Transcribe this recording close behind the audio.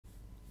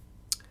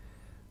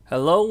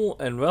Hello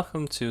and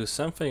welcome to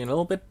something a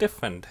little bit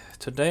different.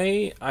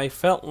 Today I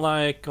felt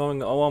like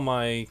going over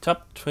my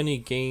top 20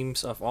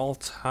 games of all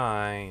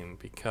time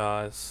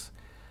because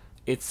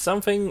it's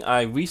something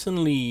I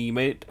recently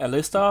made a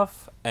list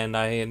of and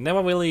I had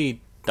never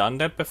really done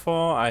that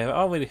before. I've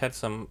always had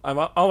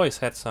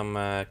some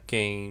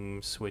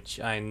games which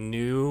I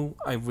knew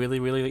I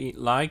really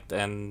liked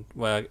and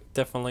were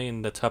definitely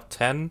in the top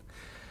 10.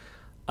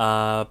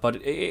 But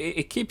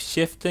it keeps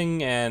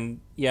shifting,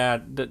 and yeah,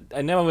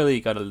 I never really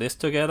got a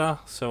list together.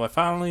 So I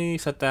finally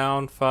sat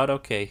down, thought,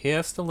 okay,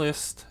 here's the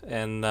list,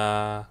 and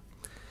well,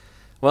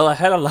 I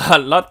had a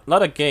lot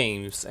of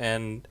games,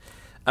 and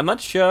I'm not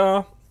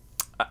sure.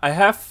 I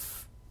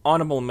have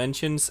honorable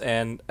mentions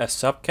and a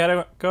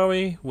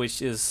subcategory,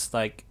 which is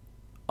like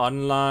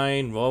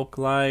online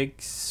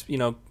roguelikes,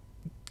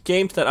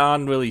 games that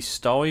aren't really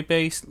story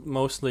based,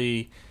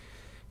 mostly,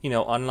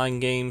 online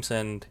games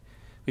and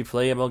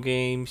replayable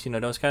games,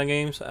 those kind of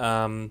games.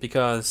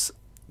 Because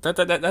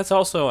that's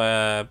also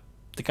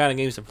the kind of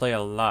games I play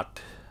a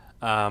lot.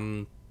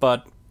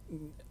 But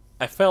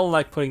I felt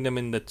like putting them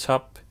in the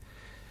top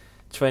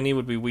 20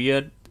 would be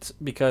weird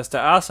because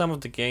there are some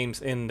of the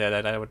games in there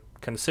that I would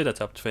consider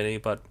top 20,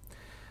 but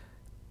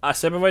I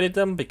separated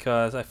them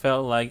because I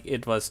felt like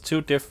it was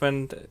too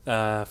different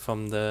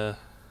from the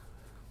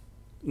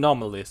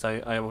normal list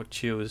I would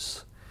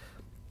choose.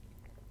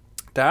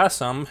 There are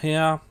some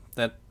here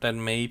that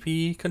may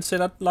be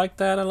considered like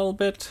that a little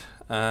bit.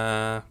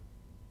 But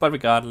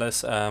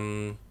regardless,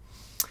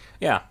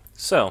 yeah.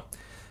 So,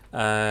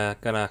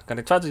 gonna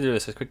try to do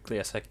this as quickly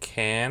as I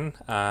can.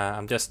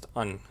 I'm just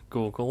on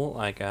Google,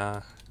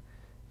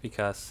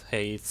 because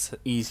hey, it's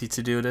easy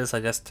to do this. I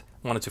just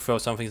wanted to throw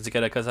something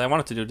together because I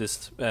wanted to do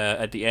this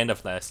at the end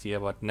of last year,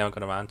 but never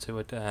got around to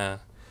it.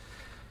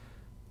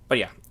 But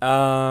yeah.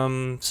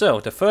 So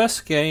the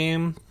first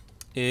game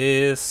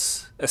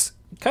is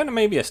kind of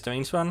maybe a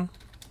strange one.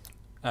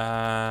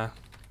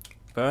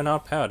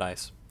 Burnout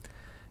Paradise.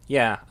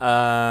 Yeah,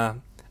 a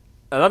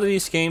lot of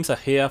these games are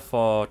here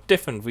for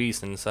different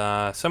reasons.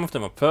 Some of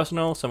them are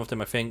personal, some of them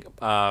I think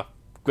are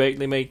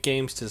greatly made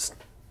games, just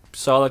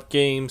solid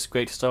games,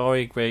 great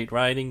story, great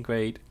writing,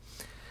 great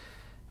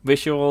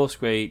visuals,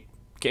 great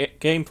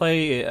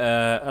gameplay.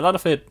 A lot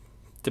of it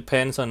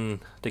depends on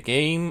the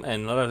game,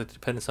 and a lot of it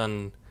depends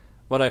on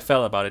what I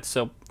felt about it.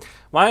 So,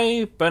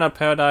 why Burnout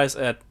Paradise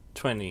at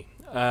 20?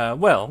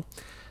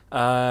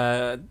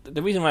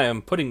 The reason why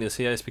I'm putting this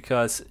here is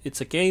because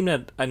it's a game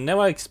that I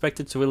never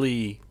expected to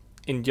really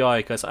enjoy,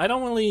 because I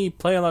don't really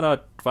play a lot of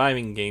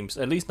driving games,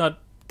 at least not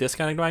this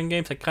kind of driving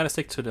games. I kind of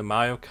stick to the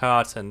Mario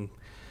Karts and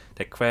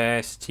the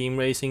Crash team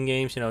racing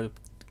games,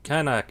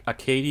 kind of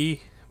arcadey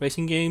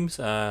racing games.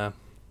 More,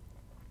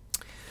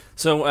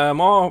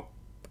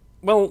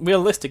 well,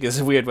 realistic is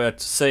a weird word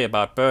to say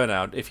about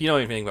Burnout. If you know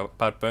anything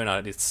about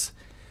Burnout, it's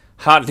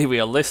hardly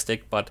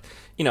realistic, but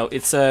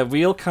it's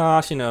real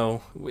cars,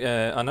 on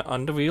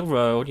the real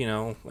road,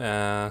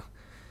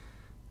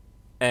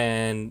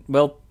 and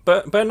well,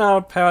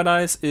 Burnout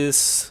Paradise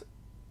is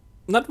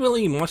not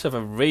really much of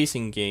a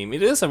racing game.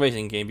 It is a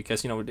racing game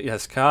because it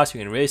has cars,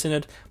 you can race in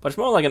it, but it's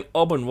more like an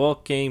open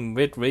world game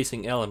with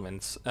racing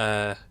elements,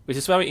 which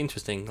is very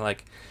interesting.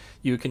 Like,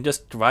 you can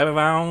just drive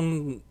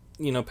around,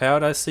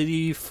 Paradise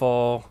City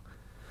for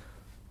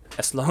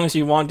as long as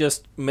you want,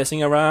 just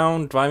messing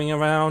around, driving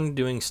around,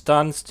 doing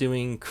stunts,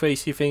 doing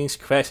crazy things,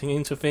 crashing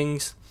into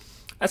things.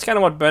 That's kind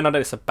of what Burnout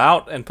is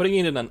about, and putting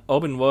it in an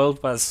open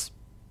world was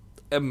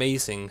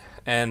amazing.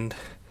 And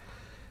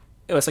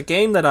it was a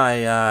game that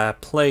I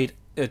played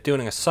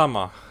during a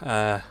summer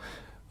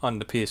on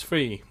the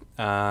PS3.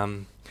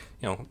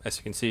 As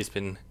you can see, it's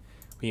been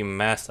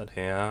remastered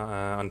here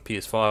on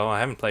PS4. I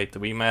haven't played the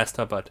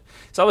remaster, but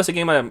it's always a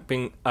game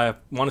I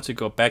wanted to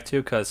go back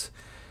to because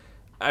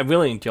I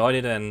really enjoyed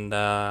it, and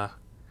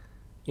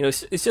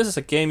it's just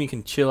a game you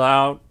can chill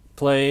out,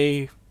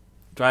 play,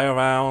 drive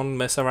around,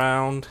 mess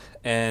around,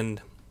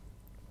 and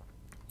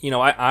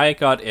I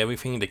got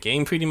everything in the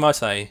game pretty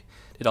much. I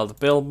did all the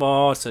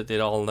billboards, I did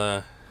all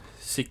the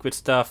secret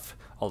stuff,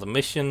 all the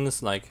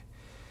missions. Like,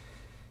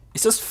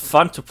 it's just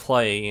fun to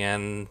play,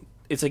 and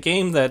it's a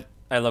game that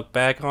I look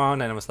back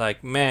on and I was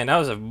like, man, that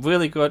was a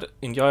really good,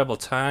 enjoyable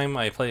time.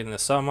 I played in the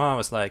summer. I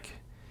was like,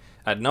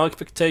 I had no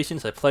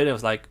expectations. I played it. I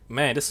was like,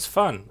 man, this is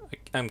fun.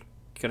 I'm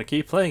gonna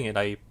keep playing it.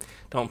 I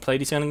don't play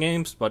these kind of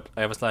games, but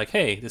I was like,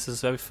 hey, this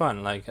is very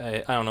fun. Like,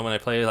 I don't know when I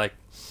played it, like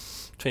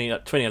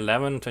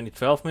 2011,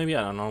 2012 maybe.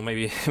 I don't know,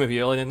 maybe maybe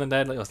earlier than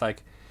that. It was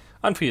like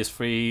on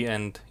PS3,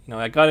 and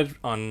I got it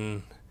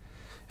on.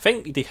 I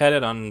think they had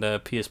it on the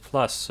PS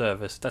Plus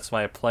service. That's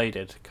why I played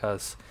it,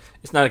 because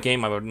it's not a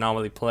game I would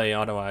normally play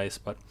otherwise.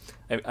 But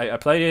I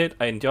played it.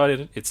 I enjoyed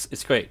it.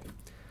 It's great.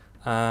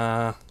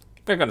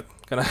 We're gonna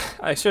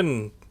I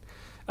shouldn't.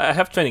 I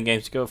have 20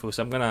 games to go through,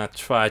 so I'm gonna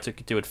try to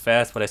do it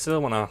fast, but I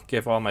still wanna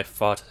give all my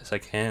thoughts as I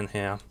can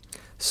here.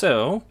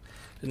 So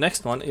the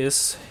next one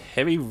is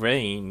Heavy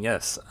Rain.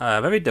 Yes,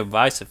 a very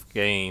divisive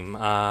game.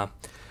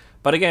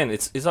 But again,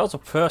 it's also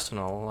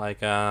personal.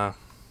 Like,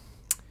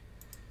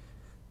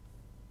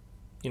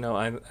 I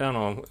don't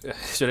know.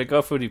 Should I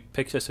go through the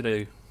pictures? Should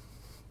I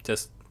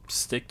just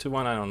stick to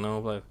one? I don't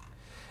know, but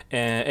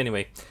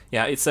anyway,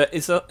 yeah, it's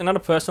another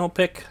personal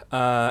pick,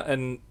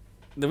 and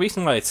the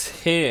reason why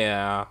it's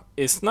here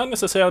is not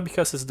necessarily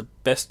because it's the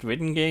best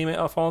written game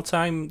of all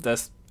time.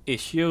 There's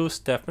issues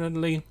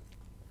definitely.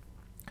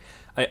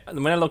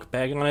 When I look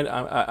back on it,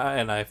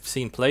 and I've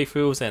seen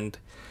playthroughs, and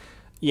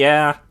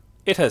yeah,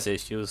 it has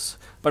issues.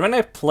 But when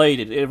I played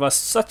it, it was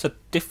such a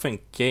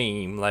different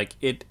game. Like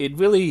it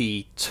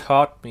really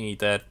taught me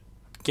that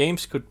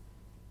games could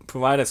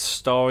provide a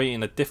story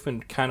in a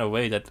different kind of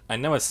way that I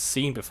never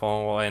seen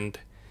before. And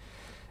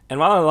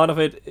while a lot of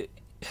it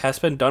has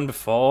been done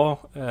before,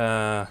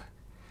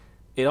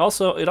 it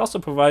also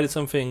provided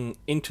something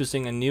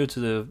interesting and new to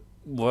the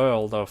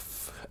world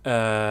of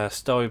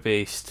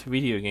story-based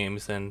video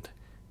games, and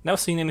never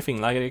seen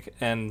anything like it.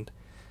 And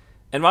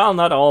while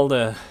not all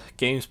the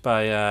games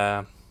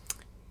by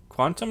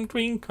Quantum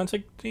Dream,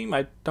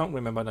 I don't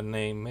remember the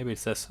name. Maybe it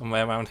says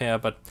somewhere around here.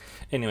 But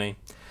anyway,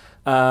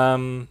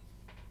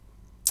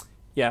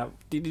 yeah,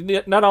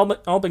 not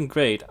all been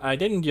great. I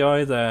did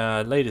enjoy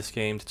the latest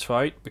game,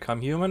 Detroit: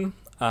 Become Human.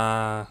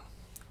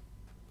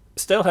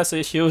 Still has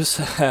issues,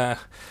 but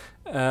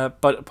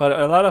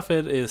a lot of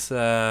it is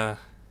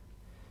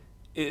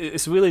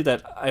it's really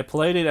that I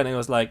played it and it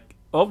was like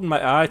opened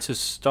my eye to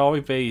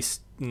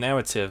story-based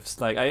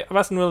narratives. Like I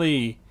wasn't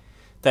really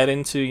that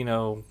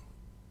into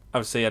I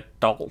would say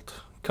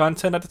adult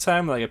content at the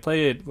time. Like I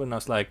played it when I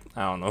was like,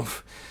 I don't know,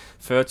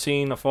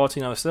 13 or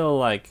 14. I was still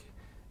like,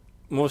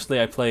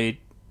 mostly I played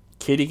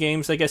kiddie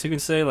games, I guess you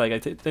could say. Like I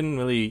didn't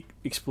really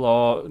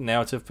explore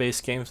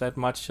narrative-based games that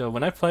much. So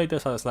when I played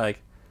this, I was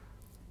like,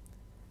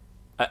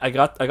 I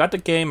got the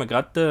game, I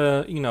got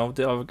the the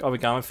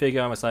origami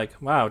figure. I was like,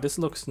 wow, this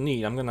looks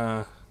neat. I'm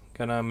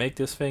gonna make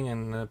this thing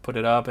and put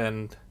it up.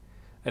 And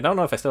I don't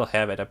know if I still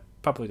have it. I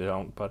probably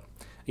don't, but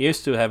I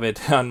used to have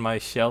it on my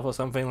shelf or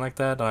something like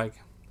that. Like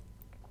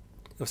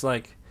it was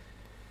like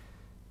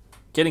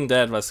getting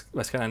that was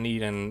kind of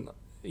neat, and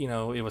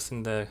it was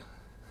in the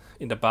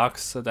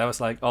box, so that was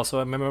like also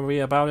a memory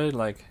about it.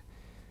 Like,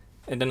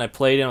 and then I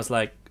played it and I was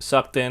like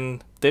sucked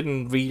in,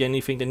 didn't read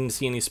anything, didn't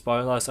see any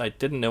spoilers. I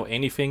didn't know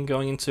anything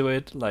going into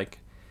it, like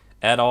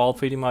at all,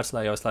 pretty much.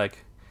 Like I was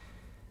like,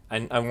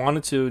 I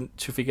wanted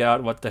to figure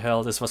out what the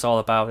hell this was all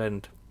about,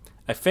 and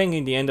I think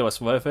in the end it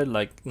was worth it,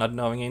 like not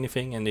knowing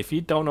anything. And if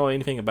you don't know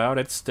anything about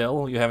it,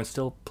 still you haven't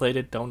still played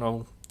it, don't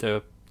know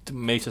the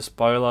major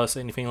spoilers,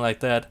 anything like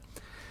that.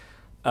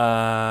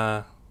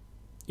 Yeah,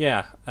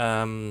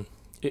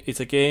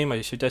 it's a game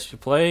I suggest you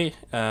play,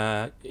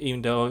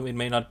 even though it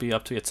may not be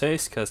up to your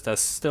taste, because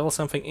there's still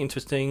something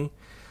interesting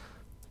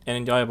and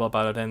enjoyable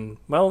about it. And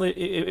well,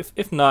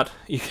 if not,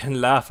 you can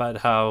laugh at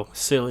how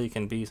silly it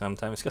can be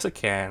sometimes, because it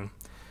can.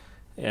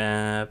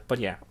 But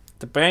yeah,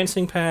 the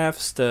branching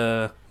paths,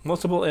 the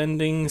multiple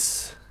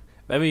endings,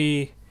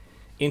 very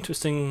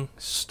interesting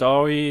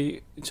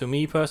story to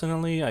me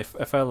personally. I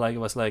felt like it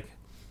was like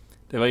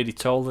the way they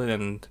told it,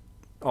 and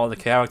all the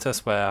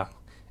characters were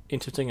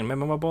interesting and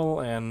memorable,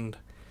 and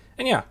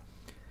yeah.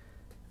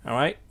 All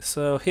right,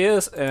 so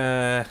here's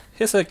a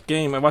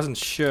game I wasn't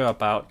sure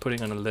about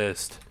putting on the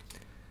list.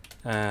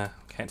 Can't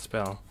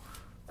spell.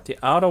 The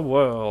Outer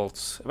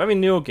Worlds, a very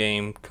new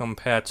game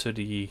compared to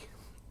the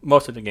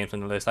most of the games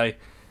on the list. I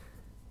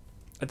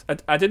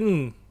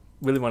didn't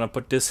really want to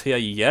put this here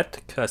yet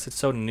because it's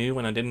so new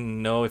and I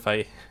didn't know if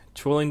I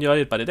truly enjoyed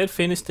it, but I did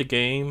finish the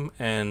game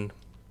and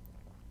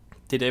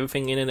did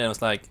everything in it, and I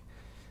was like,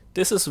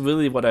 this is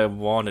really what I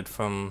wanted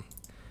from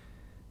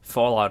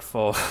Fallout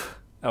for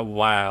a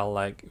while.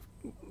 Like,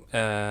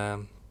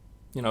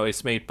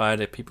 it's made by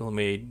the people who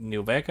made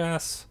New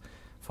Vegas,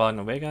 Fallout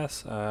New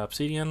Vegas,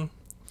 Obsidian,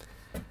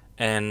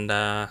 and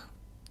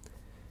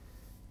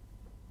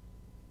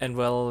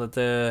well,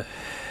 the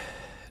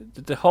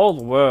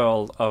whole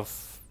world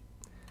of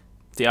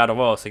the Outer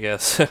Worlds, I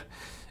guess,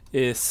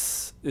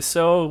 is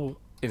so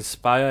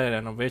inspired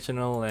and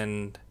original,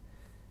 and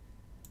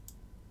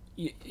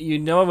you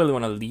never really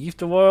want to leave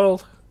the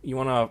world. You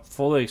want to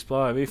fully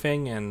explore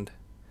everything, and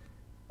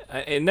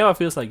it never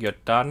feels like you're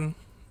done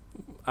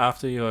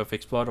after you have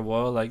explored the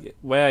world. Like,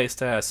 where is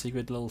there a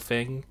secret little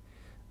thing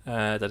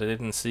that I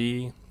didn't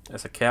see,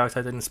 as a character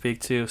I didn't speak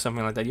to,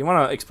 something like that. You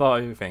want to explore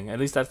everything. At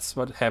least that's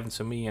what happened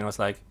to me, and I was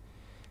like,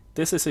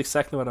 this is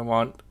exactly what I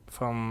want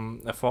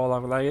from a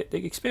Fallout like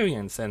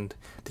experience. And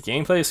the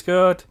gameplay is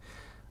good,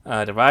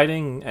 the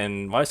writing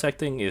and voice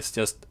acting is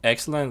just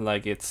excellent.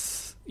 Like,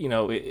 it's,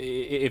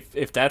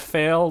 if that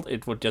failed,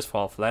 it would just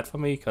fall flat for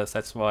me, because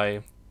that's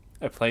why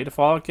I play the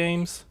Fallout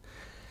games.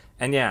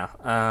 And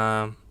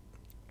yeah,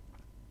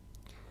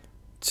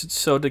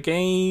 so the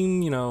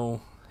game,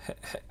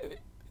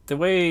 the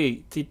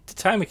way the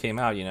time it came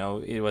out,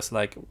 it was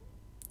like,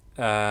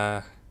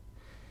 a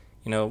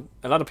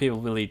lot of people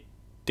really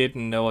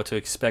didn't know what to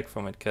expect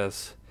from it,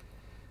 because,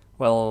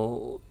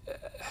 well,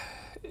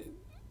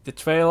 the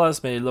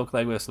trailers made it look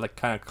like it was like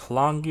kind of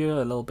clunky, a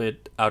little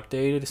bit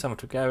outdated. Some of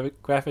the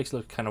graphics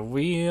looked kind of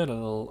weird, a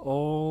little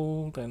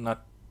old and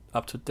not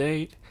up to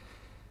date.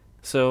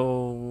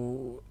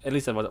 So at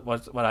least that's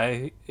what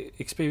I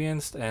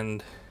experienced,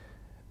 and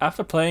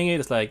after playing it,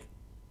 it's like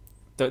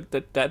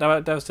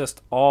that was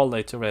just all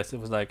laid to rest. It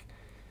was like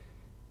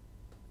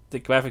the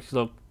graphics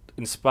looked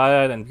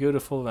inspired and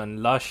beautiful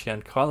and lush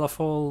and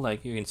colorful.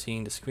 Like you can see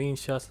in the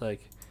screenshots.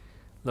 Like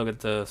look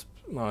at the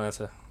well, that's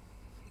a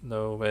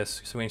low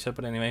res screenshot,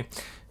 but anyway,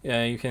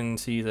 yeah, you can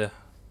see the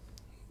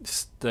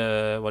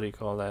what do you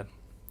call that?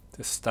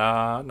 The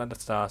star, not the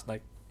stars,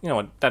 like you know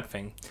what that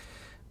thing.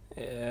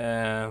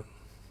 Uh,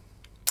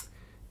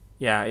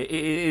 yeah,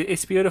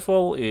 it's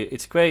beautiful.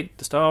 It's great.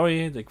 The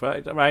story, the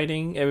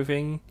writing,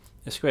 everything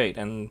is great.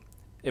 And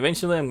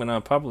eventually, I'm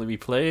gonna probably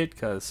replay it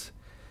because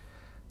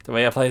the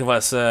way I played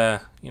was,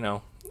 you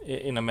know,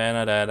 in a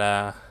manner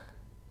that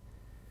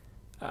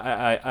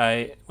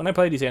I when I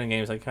play these kind of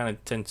games, I kind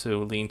of tend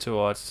to lean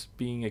towards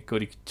being a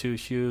goody two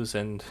shoes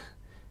and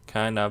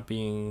kind of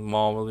being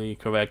morally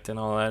correct and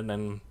all that.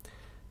 And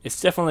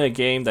it's definitely a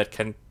game that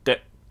can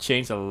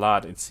change a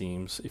lot. It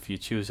seems if you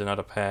choose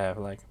another path,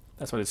 like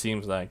that's what it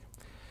seems like.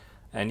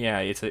 And yeah,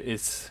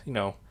 it's you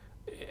know,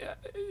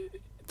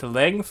 the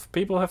length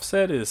people have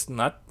said is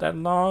not that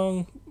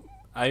long.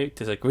 I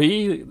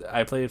disagree.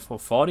 I played for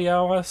 40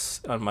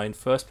 hours on my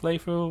first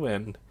playthrough,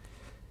 and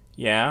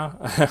yeah,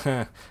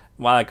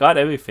 while I got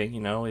everything,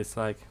 you know, it's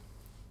like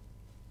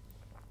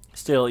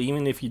still,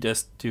 even if you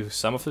just do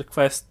some of the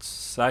quests,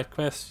 side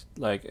quests,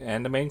 like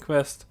and the main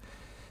quest,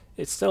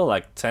 it's still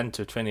like 10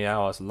 to 20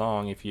 hours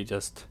long if you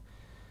just,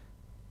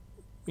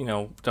 you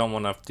know, don't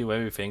want to do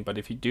everything. But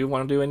if you do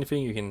want to do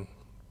anything, you can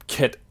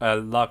get a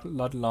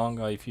lot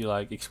longer if you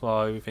like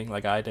explore everything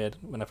like I did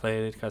when I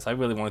played it, because I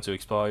really wanted to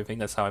explore everything.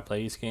 That's how I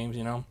play these games,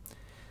 you know.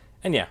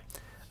 And yeah,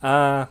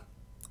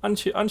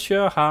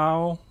 unsure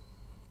how,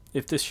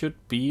 if this should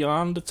be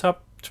on the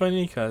top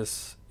 20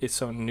 because it's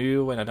so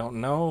new and I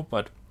don't know,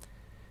 but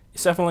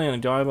it's definitely an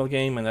enjoyable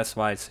game and that's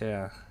why it's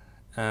here.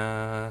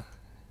 Man,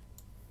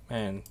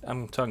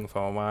 I'm talking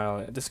for a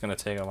while. This is gonna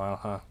take a while,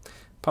 huh?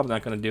 Probably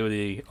not gonna do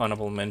the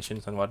honorable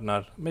mentions and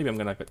whatnot. Maybe I'm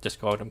gonna just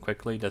go over them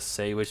quickly, just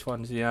say which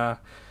ones they are.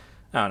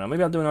 I don't know.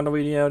 Maybe I'll do another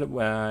video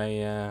where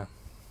I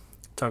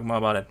talk more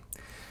about it.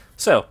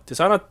 So,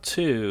 Dishonored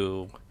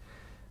 2.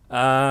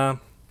 So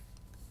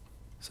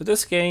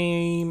this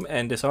game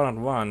and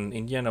Dishonored 1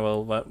 in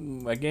general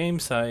were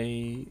games that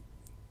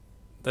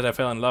I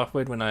fell in love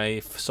with when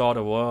I saw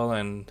the world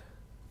and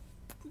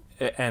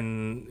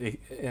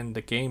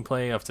the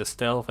gameplay of the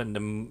stealth and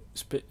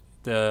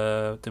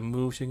the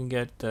moves you can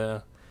get,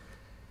 the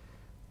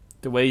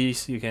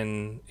ways you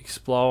can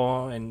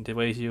explore and the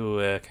ways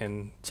you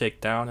can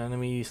take down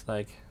enemies.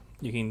 Like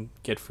you can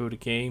get through the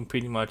game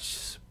pretty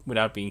much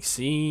without being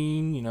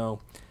seen, you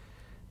know.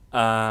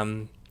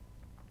 And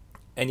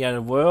yeah,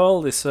 the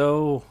world is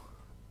so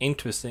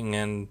interesting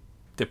and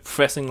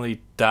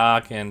depressingly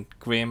dark and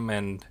grim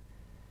and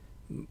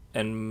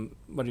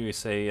what do you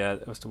say?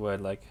 What's the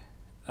word like?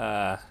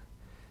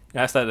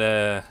 That's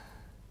that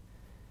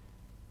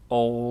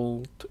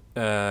old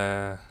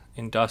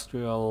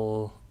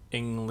industrial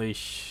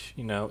English,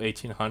 you know,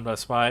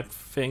 1800s vibe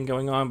thing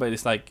going on, but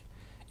it's like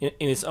in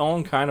its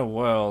own kind of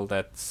world.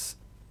 That's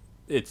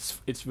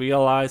it's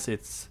realized.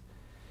 It's,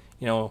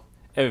 you know,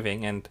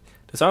 everything. And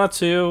Dishonored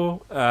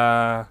 2,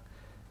 I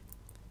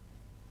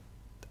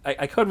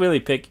could really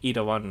pick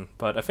either one,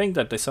 but I think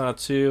that Dishonored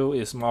 2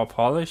 is more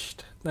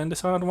polished than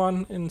Dishonored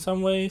 1 in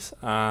some ways.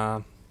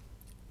 And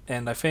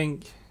I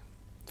think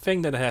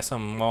that it has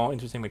some more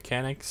interesting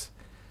mechanics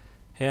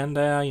here and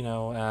there, you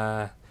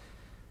know.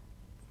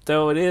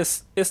 Though it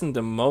isn't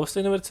the most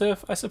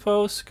innovative, I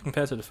suppose,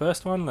 compared to the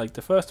first one. Like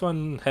the first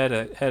one had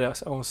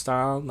its own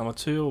style. Number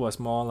 2 was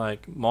more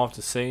of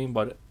the same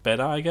but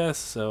better, I guess.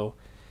 So,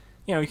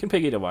 you know, you can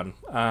pick either one.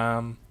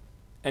 And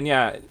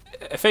yeah,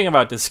 a thing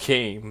about this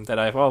game that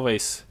I've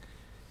always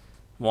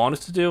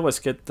wanted to do was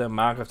get the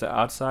Mark of the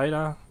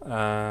Outsider.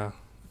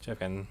 Which I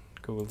can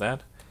Google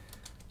that.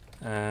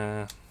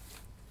 Here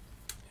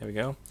we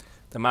go.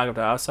 The Mark of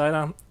the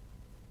Outsider.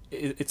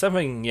 It's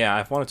something, yeah,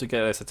 I've wanted to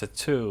get as a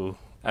tattoo.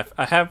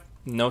 I have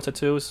no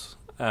tattoos,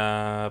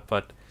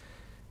 but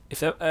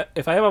if I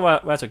ever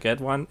were to get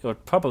one, it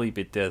would probably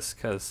be this,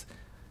 because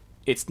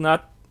it's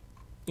not,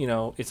 you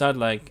know, it's not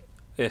like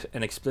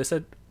an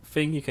explicit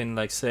thing you can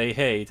like say,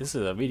 hey, this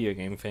is a video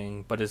game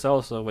thing, but it's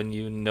also when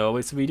you know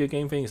it's a video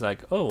game thing, it's like,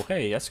 oh,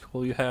 hey, that's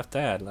cool, you have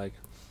that, like,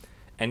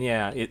 and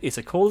yeah, it's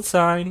a cool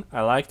design. I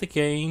like the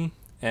game,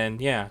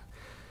 and yeah,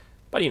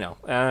 but you know,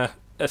 a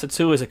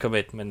tattoo is a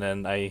commitment,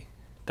 and I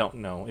don't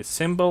know. It's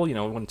simple, you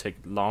know, it wouldn't take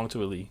long to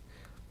really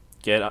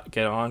get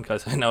on,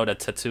 because I know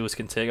that tattoos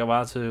can take a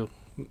while to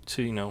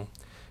you know,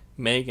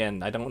 make,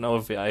 and I don't know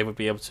if I would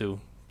be able to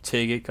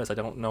take it because I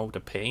don't know the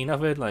pain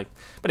of it. Like,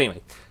 but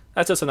anyway,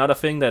 that's just another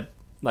thing that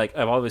like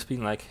I've always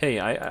been like, hey,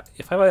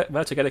 if I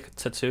were to get a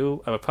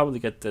tattoo, I would probably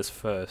get this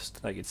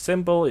first. Like, it's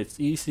simple, it's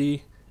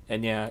easy,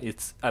 and yeah,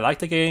 I like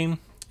the game.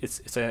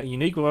 It's a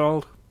unique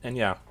world, and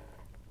yeah.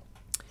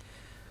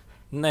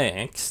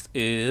 Next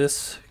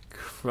is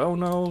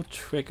Chrono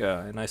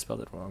Trigger, and I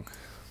spelled it wrong.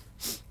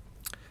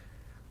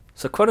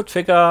 So Chrono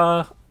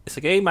Trigger It's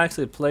a game I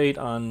actually played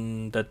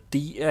on the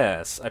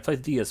DS. I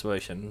played the DS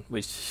version,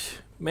 which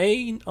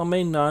may or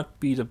may not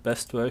be the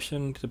best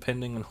version,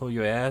 depending on who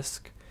you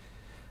ask.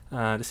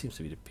 This seems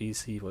to be the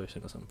PC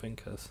version or something,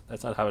 because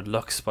that's not how it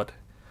looks. But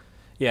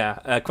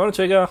yeah, Chrono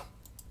Trigger,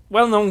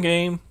 well-known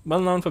game,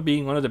 well-known for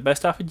being one of the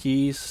best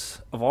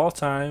RPGs of all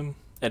time.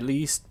 At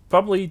least,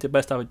 probably the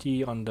best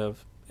RPG on the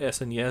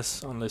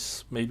SNES,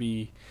 unless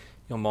maybe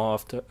you're more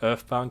of the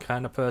Earthbound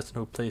kind of person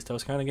who plays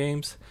those kind of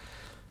games.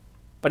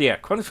 But yeah,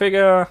 Chrono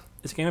Trigger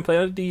is a game I played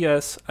on the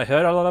DS. I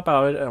heard a lot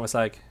about it, and I was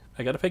like,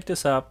 I gotta pick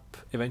this up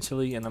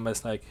eventually. And I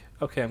was like,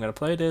 okay, I'm gonna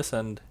play this,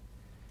 and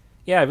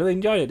yeah, I really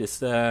enjoyed it.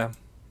 It's I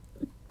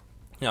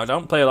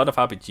don't play a lot of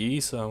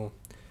RPGs, so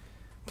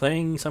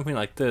playing something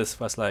like this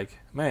was like,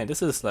 man,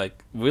 this is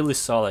like really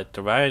solid.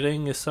 The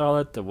writing is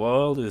solid, the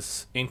world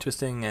is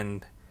interesting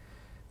and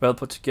well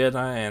put together,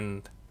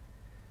 and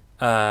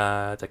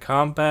the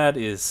combat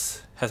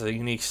has a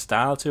unique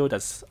style to it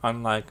that's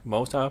unlike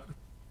most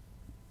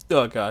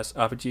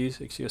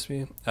RPGs, excuse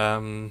me.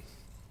 And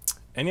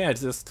yeah,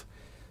 it's just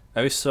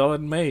very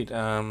solid made.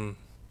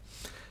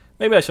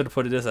 Maybe I should have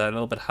put this a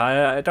little bit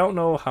higher. I don't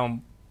know how.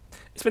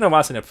 It's been a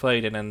while since I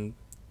played it, and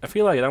I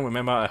feel like I don't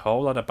remember a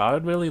whole lot about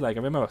it really. Like I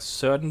remember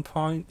certain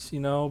points,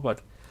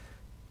 but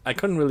I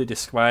couldn't really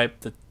describe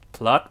the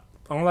plot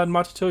all that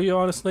much to you,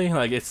 honestly.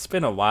 Like it's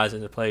been a while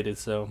since I played it,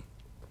 so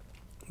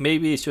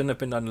maybe it shouldn't have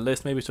been on the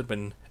list. Maybe it should have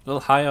been a little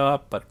higher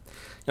up, but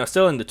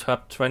still in the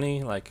top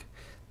 20. Like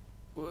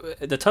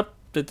the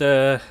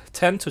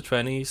 10 to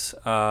 20s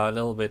are a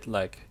little bit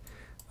like,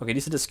 okay,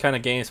 these are just kind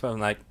of games where I'm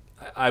like,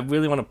 I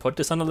really want to put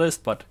this on the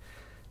list, but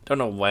don't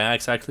know where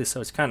exactly,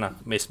 so it's kind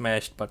of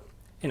mismatched. But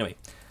anyway,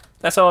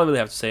 that's all I really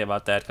have to say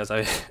about that, because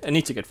I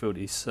need to get through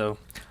these. So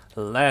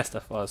Last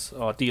of Us,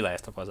 or The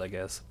Last of Us, I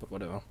guess, but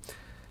whatever.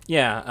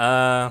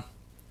 Yeah,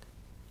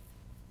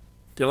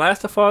 The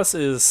Last of Us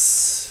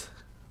is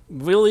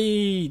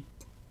really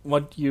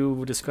what you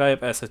would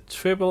describe as a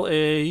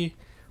AAA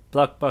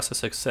blockbuster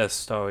success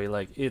story.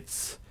 Like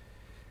it's,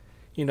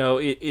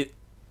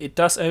 it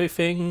does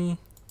everything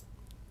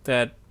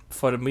that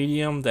for the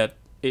medium that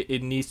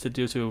it needs to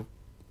do to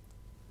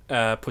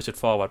push it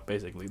forward.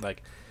 Basically,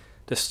 like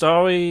the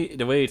story,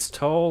 the way it's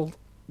told,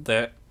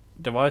 the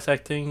voice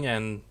acting,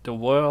 and the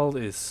world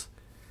is,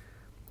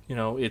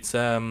 it's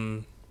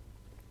what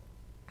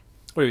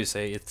do you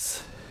say?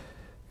 It's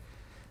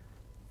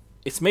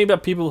made by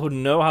people who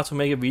know how to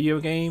make a video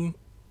game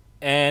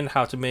and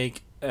how to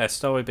make a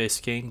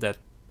story-based game that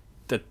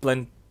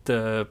blend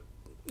the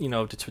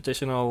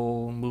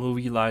traditional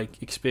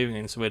movie-like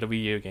experience with a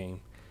video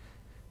game.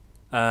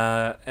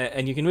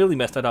 And you can really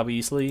mess that up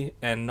easily.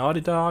 And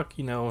Naughty Dog,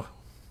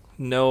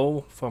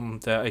 know from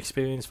their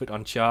experience with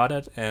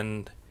Uncharted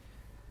and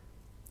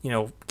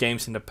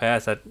games in the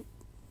past that,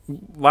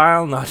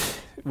 while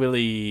not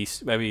really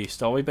very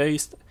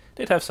story-based,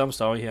 they'd have some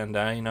story here and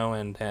there,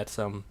 and had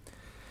some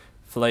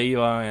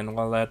flavor and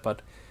all that.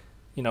 But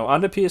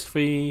on the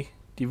PS3,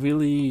 they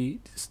really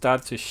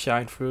started to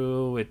shine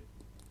through with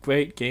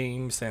great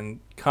games and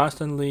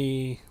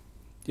constantly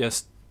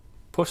just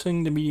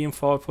pushing the medium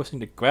forward, pushing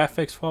the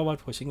graphics forward,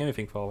 pushing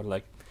everything forward.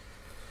 Like,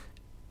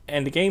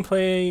 and the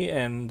gameplay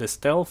and the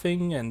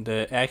stealthing and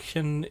the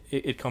action,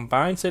 it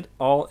combines it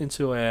all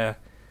into an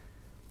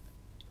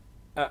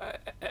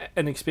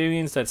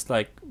experience that's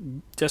like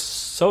just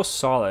so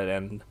solid.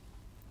 And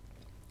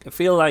I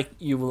feel like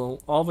you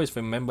will always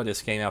remember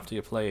this game after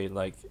you play it.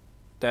 Like,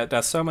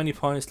 there's so many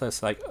points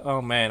that's like, oh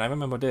man, I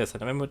remember this,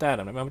 and I remember that,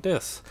 and I remember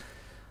this.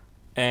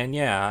 And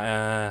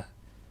yeah,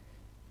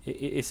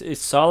 it's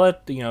solid.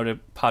 The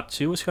part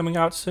 2 is coming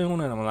out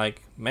soon, and I'm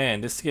like, man,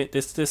 this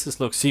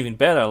looks even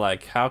better.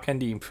 Like, how can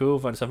they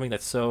improve on something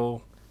that's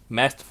so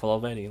masterful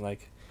already?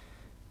 Like,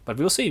 but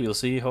we'll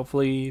see.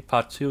 Hopefully,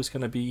 part 2 is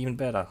gonna be even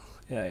better.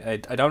 Yeah,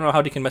 I don't know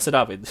how they can mess it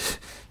up.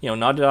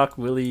 Naughty Dog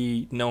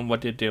really know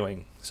what they're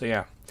doing. So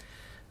yeah,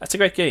 that's a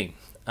great game.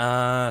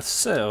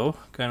 So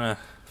gonna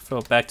throw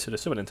back to the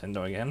Super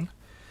Nintendo again.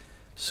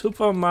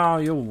 Super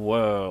Mario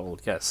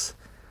World, yes.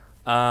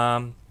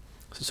 So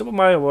Super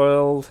Mario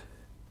World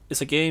is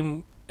a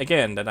game,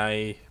 again, that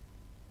I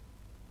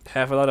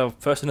have a lot of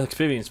personal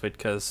experience with,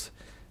 because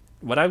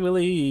when I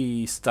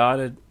really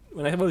started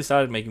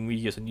making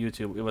videos on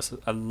YouTube, it was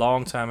a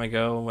long time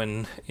ago,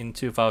 when in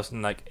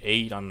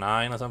 2008 or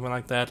 9 or something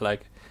like that.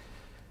 Like,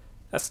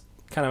 that's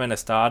kind of when I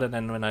started,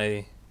 and when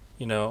I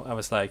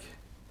was like,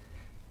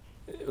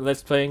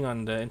 let's playing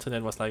on the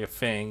internet was like a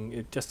thing.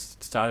 It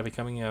just started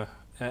becoming a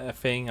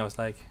thing. I was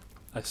like,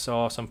 I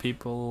saw some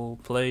people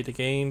play the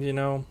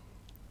game,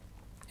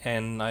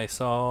 and I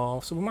saw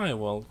Super Mario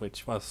World,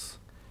 which was,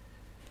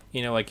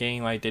 a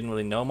game I didn't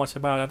really know much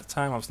about at the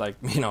time. I was like,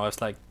 I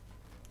was like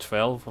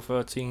 12 or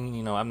 13.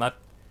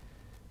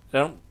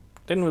 Didn't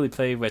really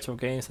play retro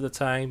games at the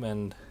time,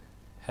 and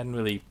hadn't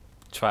really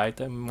tried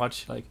them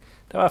much. Like,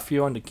 there were a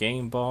few on the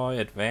Game Boy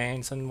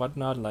Advance and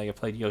whatnot. Like, I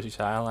played Yoshi's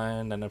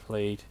Island, and I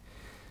played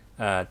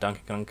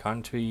Donkey Kong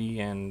Country,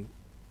 and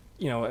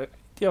there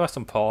were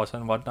some ports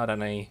and whatnot,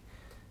 and I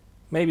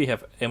maybe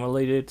have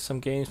emulated some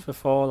games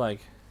before, like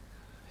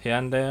here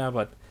and there,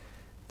 but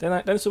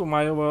then Super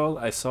Mario World,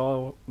 I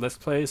saw let's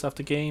plays of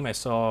the game. I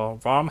saw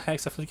ROM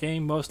hacks of the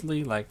game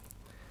mostly, like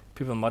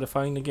people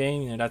modifying the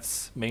game.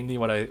 That's mainly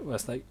what I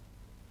was like.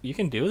 You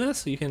can do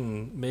this. You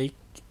can make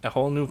a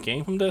whole new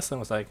game from this. And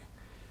I was like,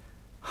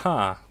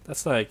 huh.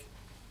 That's like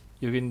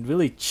you can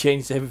really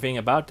change everything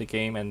about the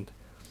game. And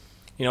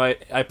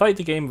I played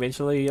the game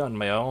eventually on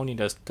my own.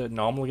 Just the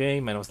normal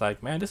game, and I was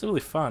like, man, this is really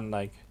fun.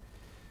 Like,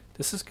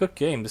 this is a good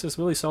game. This is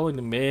really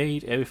solidly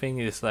made. Everything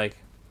is like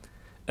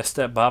a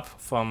step up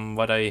from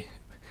what I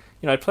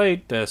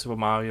played the Super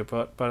Mario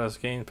Brothers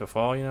games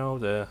before,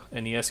 the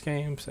NES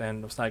games,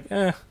 and I was like,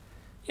 yeah,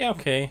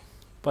 okay.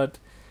 But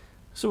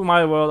Super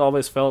Mario World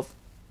always felt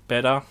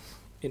better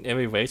in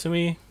every way to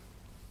me.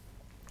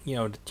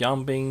 The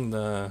jumping,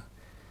 the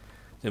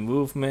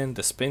movement,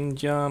 the spin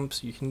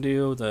jumps you can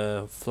do,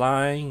 the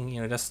flying,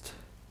 just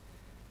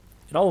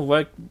it all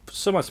worked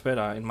so much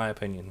better in my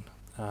opinion.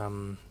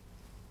 And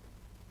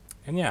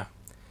yeah,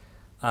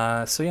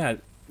 so yeah,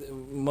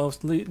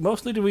 mostly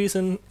the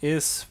reason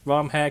is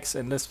ROM hacks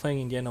and Let's Playing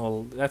in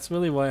general. That's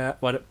really what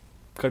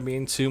got me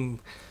into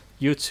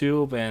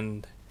YouTube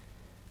and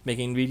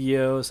making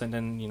videos, and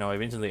then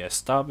eventually I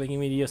stopped making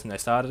videos and I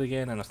started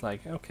again, and I was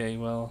like, okay,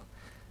 well,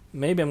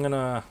 maybe I'm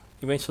gonna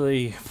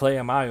eventually play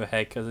a Mario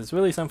hack, because it's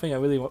really something I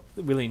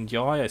really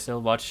enjoy. I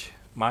still watch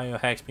Mario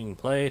hacks being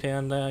played here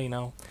and there,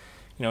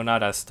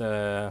 not as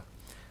the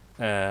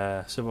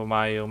Super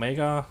Mario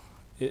Maker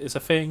is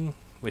a thing,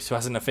 which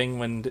wasn't a thing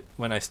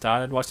when I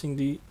started watching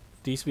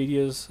these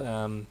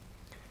videos,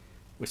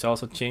 which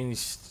also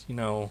changed, it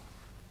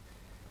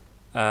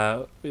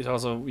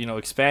also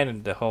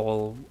expanded the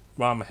whole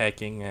ROM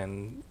hacking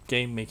and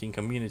game making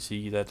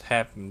community that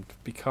happened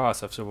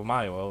because of Super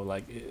Mario World.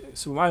 Like,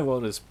 Super Mario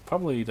World is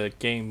probably the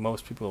game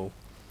most people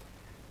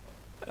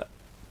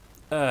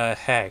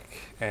hack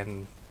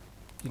and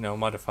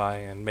modify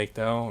and make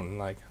their own.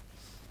 Like,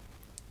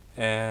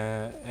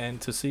 and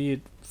to see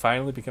it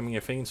finally becoming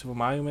a thing in Super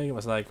Mario Maker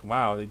was like,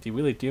 wow, they're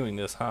really doing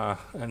this, huh?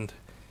 And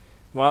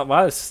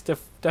while it's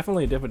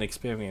definitely a different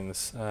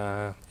experience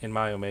in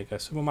Mario Maker,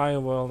 Super Mario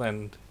World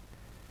and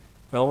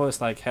will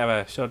always like have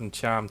a certain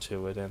charm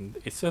to it, and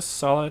it's just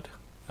solid.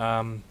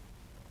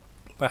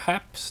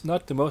 Perhaps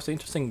not the most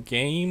interesting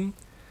game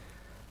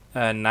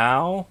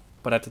now,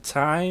 but at the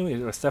time it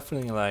was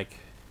definitely like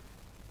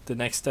the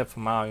next step for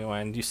Mario,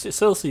 and you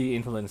still see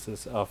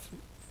influences of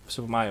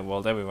Super Mario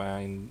World everywhere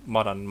in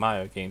modern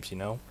Mario games.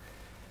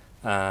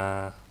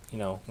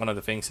 One of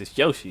the things is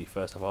Yoshi.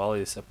 First of all,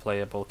 is a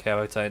playable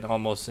character in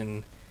almost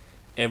in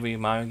every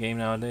Mario game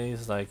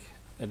nowadays, like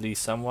at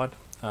least somewhat.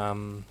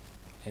 And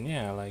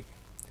yeah, like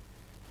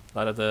a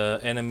lot of the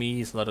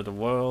enemies, a lot of the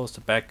worlds,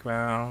 the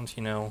backgrounds,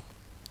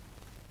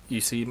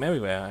 you see them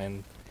everywhere.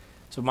 And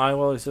so Mario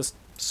World is just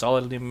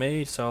solidly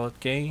made, solid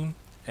game,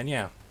 and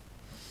yeah.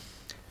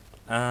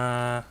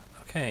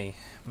 Okay,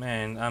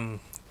 man,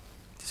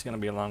 this is gonna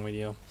be a long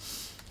video.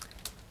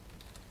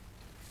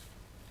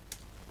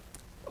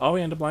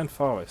 Ori and the Blind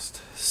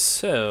Forest.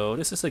 So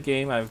this is a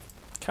game I've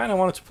kind of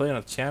wanted to play on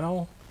the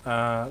channel.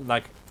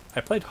 Like,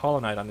 I played Hollow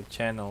Knight on the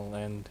channel,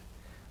 and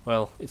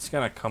well, it's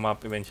gonna come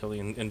up eventually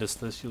in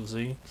this list, you'll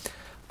see.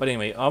 But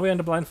anyway, Ori and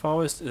the Blind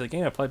Forest is a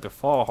game I played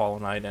before Hollow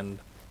Knight, and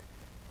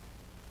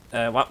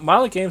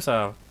while the games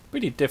are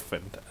pretty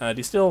different,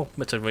 they're still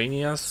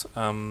Metroidvanias.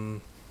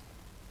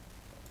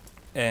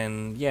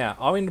 And yeah,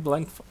 Ori and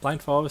the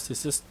Blind Forest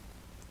is just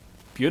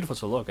beautiful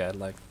to look at.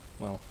 Like,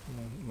 well,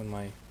 when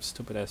my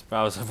stupid ass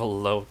browser will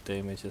load the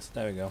images,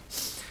 there we go.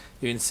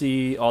 You can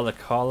see all the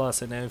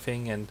colors and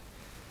everything, and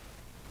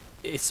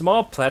it's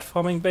more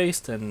platforming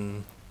based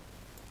than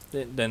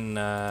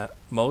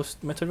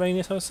most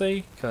Metroidvanias, I would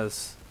say,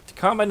 because the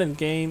combat in the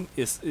game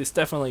is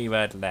definitely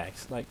where it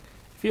lags. Like,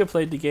 if you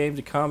played the game,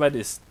 the combat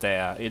is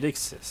there, it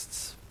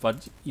exists,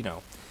 but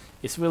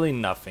it's really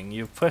nothing.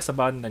 You press a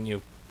button and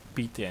you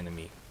beat the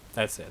enemy.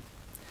 That's it.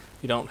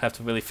 You don't have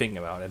to really think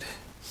about it.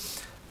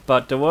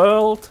 But the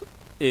world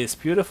is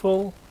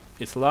beautiful,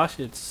 it's lush,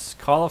 it's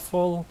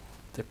colorful,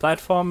 the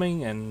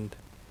platforming and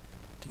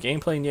the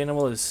gameplay in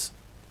general is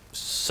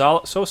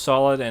so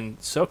solid and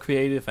so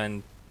creative,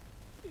 and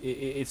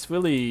it's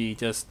really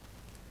just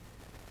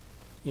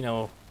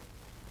a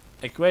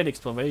great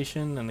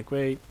exploration and a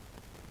great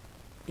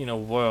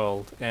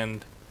world.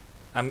 And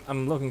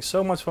I'm looking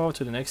so much forward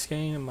to the next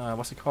game.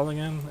 What's it called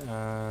again?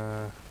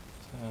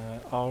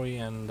 Ori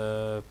and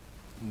the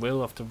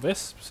Will of the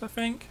Wisps, I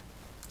think.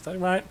 Is that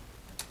right?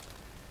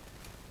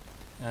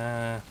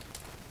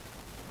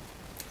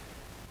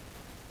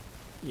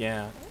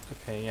 Yeah,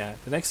 okay, yeah.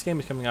 The next game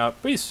is coming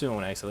out pretty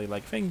soon, actually.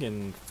 Like, I think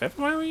in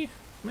February?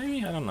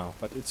 Maybe? I don't know.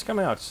 But it's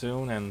coming out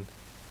soon, and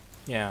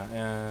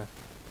yeah,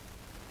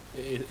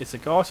 it's a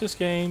gorgeous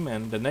game,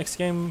 and the next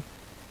game,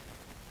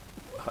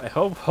 I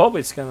hope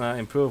it's gonna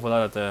improve a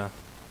lot of the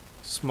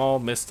small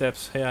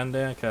missteps here and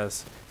there,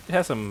 because it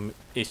has some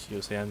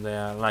issues here and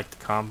there, like the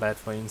combat,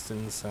 for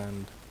instance,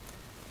 and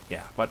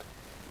yeah, but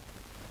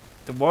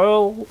the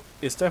world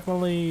is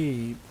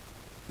definitely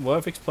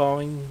worth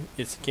exploring.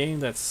 It's a game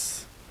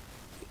that's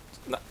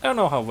I don't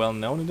know how well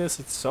known it is.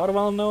 It's sort of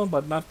well known,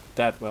 but not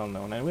that well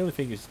known. I really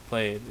think you should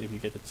play it if you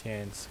get the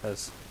chance,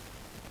 because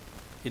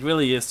it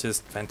really is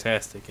just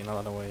fantastic in a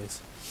lot of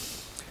ways.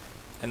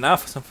 And now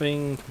for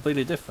something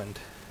completely different.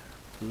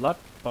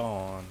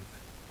 Bloodborne.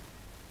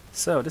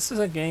 So this is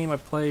a game I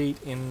played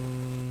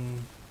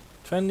in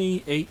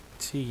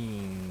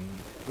 2018,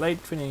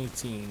 late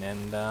 2018,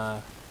 and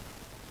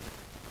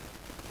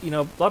you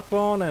know,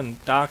 Bloodborne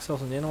and Dark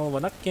Souls in general were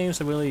not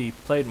games I really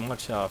played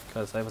much of,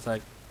 because I was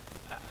like,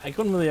 I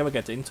couldn't really ever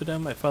get into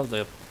them. I felt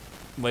the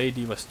way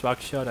they were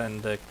structured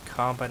and the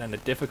combat and the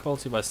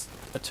difficulty was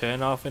a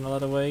turn off in a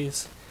lot of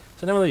ways,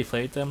 so I never really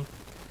played them.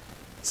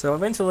 So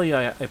eventually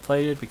I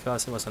played it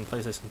because it was on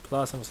PlayStation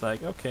Plus. I was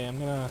like, okay, I'm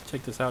gonna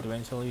check this out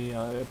eventually.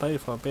 I played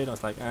it for a bit. I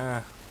was like,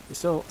 it's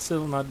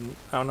still not.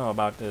 I don't know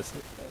about this.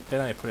 Then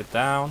I put it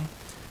down.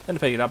 Then I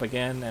picked it up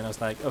again, and I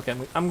was like, okay,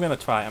 I'm gonna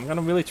try. I'm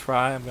gonna really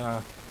try. I'm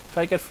gonna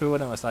try to get through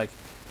it. And I was like,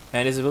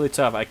 man, this is really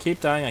tough. I keep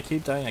dying. I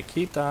keep dying. I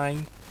keep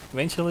dying.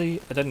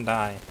 Eventually, I didn't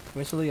die.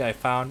 Eventually, I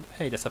found,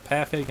 hey, there's a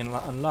path here you can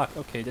unlock.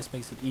 Okay, this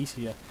makes it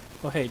easier.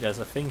 Oh, hey, there's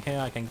a thing here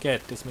I can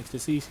get. This makes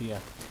this easier.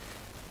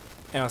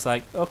 And I was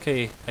like,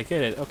 okay, I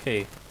get it.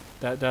 Okay,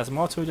 there's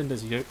more to it than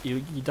this. You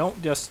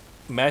don't just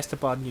mash the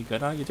button. You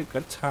gotta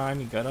time.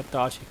 You gotta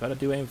dodge. You gotta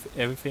do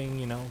everything.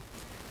 You know.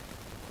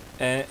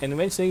 And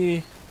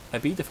eventually, I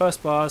beat the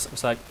first boss. I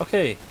was like,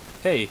 okay,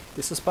 hey,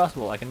 this is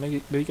possible. I can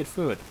maybe get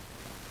through it.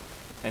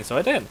 And so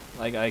I did.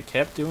 Like, I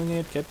kept doing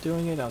it.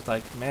 I was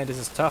like, man, this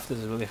is tough. This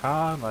is really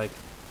hard. Like,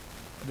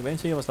 but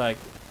eventually I was like,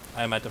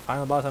 I'm at the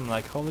final boss. I'm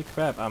like, holy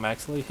crap, I'm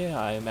actually here.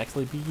 I'm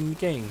actually beating the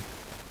game.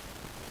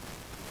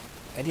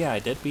 And yeah, I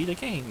did beat the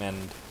game,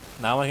 and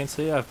now I can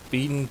say I've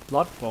beaten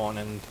Bloodborne,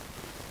 and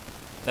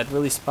that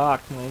really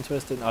sparked my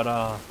interest in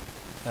other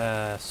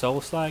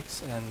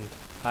Souls-likes, and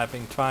I've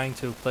been trying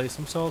to play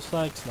some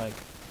Souls-likes. Like,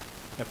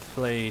 I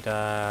played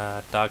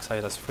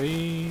Darksiders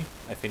 3,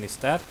 I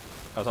finished that.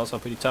 That was also a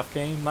pretty tough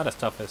game, not as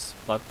tough as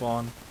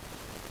Bloodborne,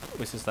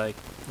 which is like,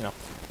 you know,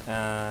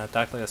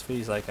 Darksiders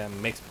 3 is like a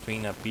mix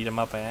between a beat 'em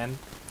up and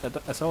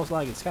a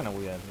Souls-like. It's kind of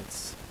weird.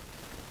 It's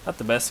not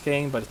the best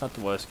game, but it's not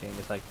the worst game.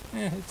 It's like,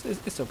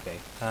 it's okay.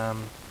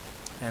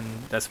 And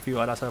there's a few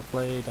others I've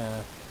played.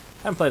 I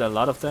haven't played a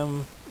lot of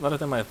them. A lot of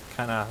them I've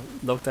kind of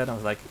looked at and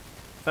was like,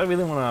 if I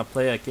really want to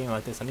play a game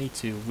like this, I need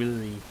to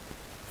really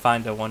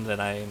find the one that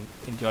I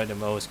enjoy the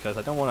most, because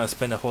I don't want to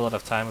spend a whole lot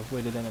of time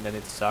with it and then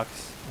it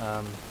sucks.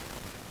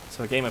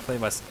 So a game I played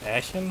was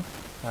Ashen,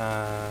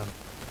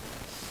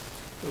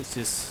 which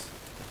is,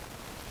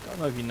 I don't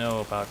know if you know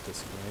about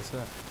this game. It's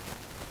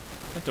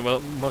like the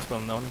most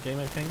well-known game,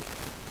 I think.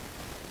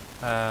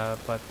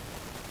 But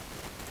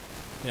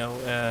you know,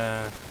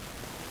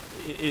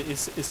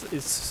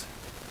 it's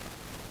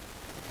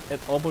an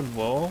open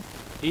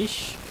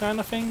world-ish kind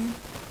of thing,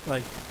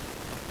 like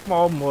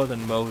more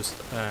than most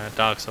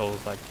Dark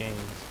Souls-like games.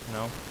 You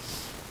know,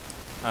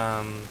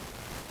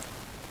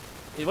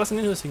 it was an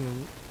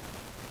interesting.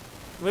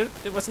 Well,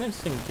 it was an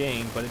interesting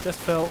game, but it just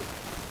felt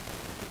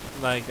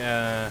like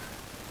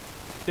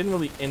didn't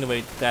really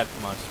innovate that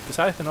much.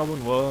 Besides an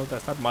open world,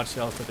 there's not much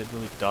else that it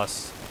really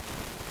does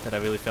that I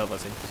really felt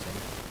was interesting.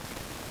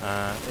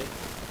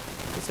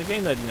 It's a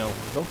game that, you know,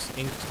 looks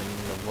interesting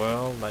in the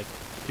world, like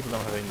people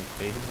don't have any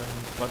bases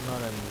and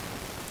whatnot, and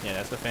yeah,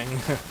 that's the thing.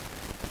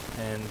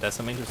 And there's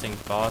some interesting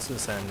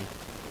bosses and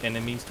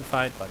enemies to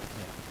fight, but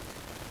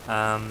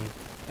yeah.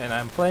 And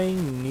I'm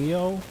playing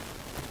Neo.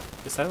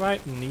 Is that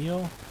right?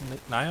 Neo?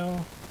 I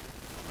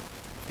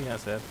think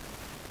that's it.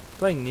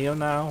 Playing Neo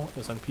now.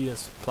 It's on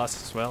PS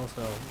Plus as well,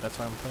 so that's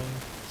what I'm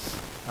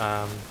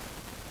playing.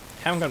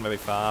 Haven't gone very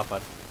far,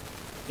 but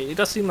it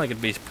does seem like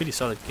it'd be a pretty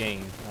solid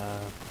game.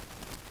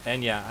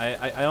 And yeah,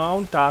 I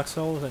own Dark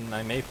Souls, and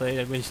I may play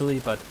it eventually,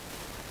 but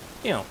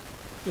you know,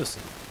 you'll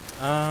see.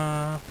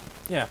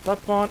 Yeah,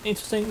 Bloodborne,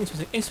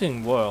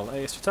 interesting world.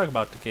 I should talk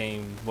about the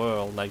game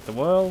world. Like, the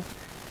world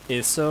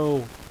is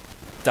so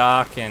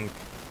dark and,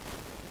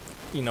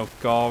 you know,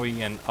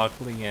 gory and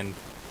ugly and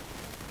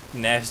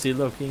nasty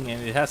looking,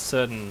 and it has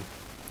certain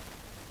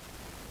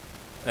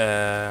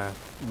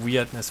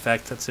weirdness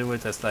factor to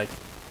it that's like,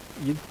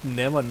 you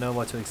never know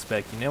what to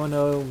expect. You never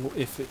know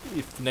if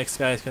the next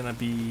guy is gonna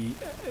be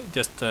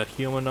just a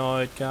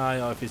humanoid guy,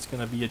 or if it's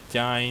gonna be a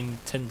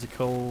giant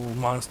tentacle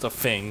monster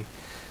thing.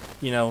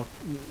 You know,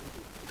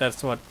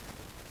 that's what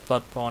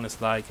Bloodborne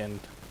is like, and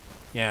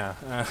yeah,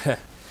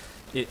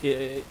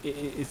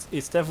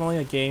 it's definitely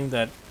a game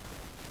that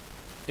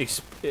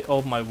it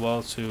opened my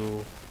world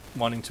to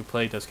wanting to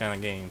play those kind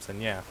of games.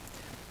 And yeah,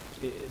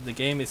 the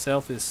game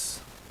itself is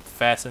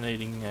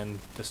fascinating, and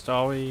the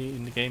story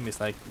in the game is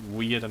like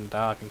weird and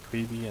dark and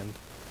creepy, and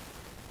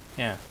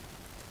yeah.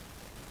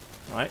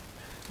 Alright,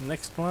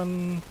 next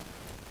one,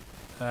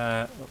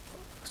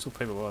 Super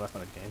Paper World, that's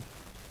not a game.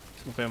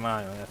 Super Paper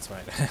Mario, that's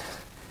right.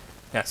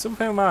 Yeah, Super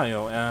Paper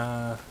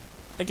Mario,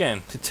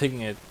 again,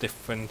 taking a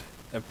different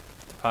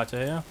departure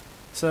here.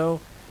 So,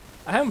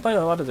 I haven't played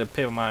a lot of the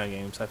Paper Mario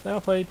games. I've never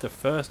played the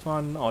first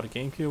one or the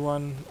GameCube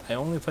one. I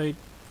only played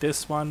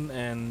this one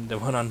and the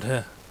one on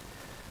the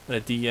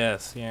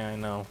DS. Yeah, I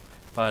know.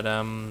 But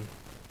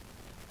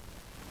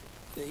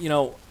you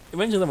know,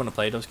 eventually I want to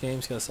play those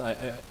games because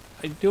I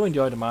do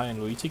enjoy the Mario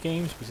and Luigi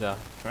games because they're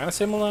kind of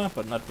similar,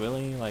 but not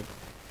really. Like,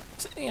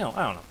 you know,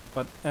 I don't know.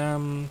 But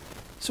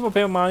Super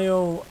Paper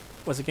Mario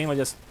was a game I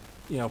just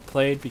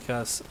played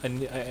because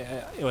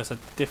it was a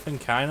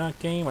different kind of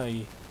game.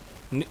 I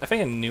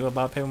think I knew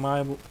about Paper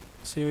Mario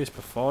series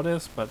before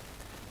this, but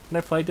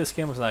when I played this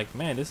game, I was like,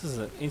 man, this is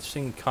an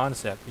interesting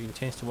concept. You can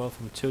change the world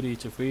from 2D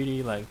to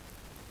 3D. Like,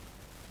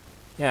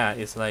 yeah,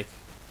 it's like,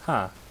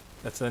 huh,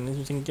 that's an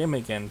interesting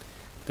gimmick. And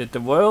the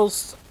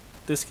worlds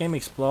this game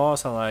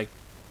explores are like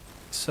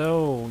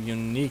so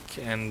unique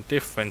and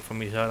different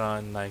from each other.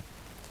 And like,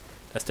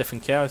 there's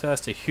different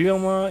characters. The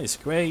humor is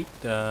great.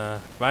 The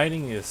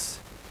writing is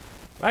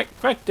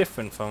quite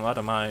different from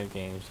other Mario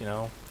games.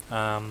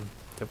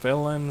 The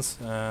villains,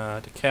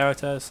 the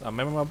characters are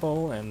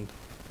memorable, and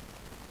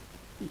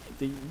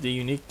the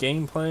unique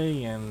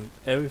gameplay and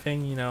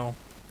everything.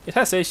 It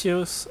has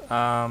issues.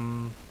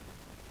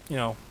 You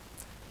know,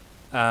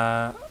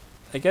 I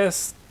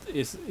guess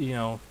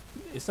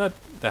it's not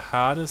the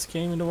hardest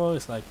game in the world.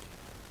 It's like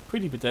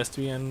pretty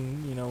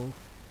pedestrian,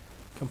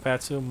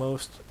 compared to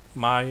most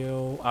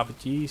Mario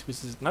RPGs,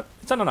 which is not.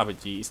 It's not an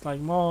RPG. It's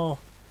like more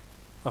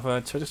of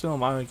a traditional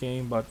Mario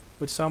game, but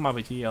with some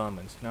RPG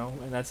elements,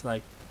 and that's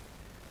like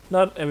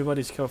not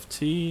everybody's cup of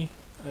tea.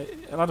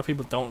 A lot of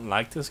people don't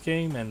like this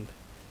game, and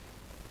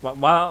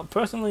while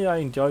personally I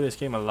enjoy this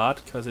game a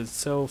lot because it's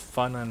so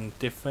fun and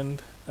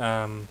different.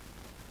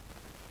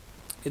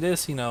 It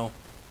is,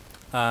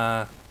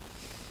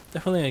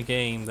 definitely a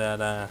game that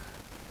a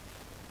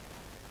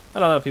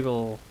lot of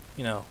people,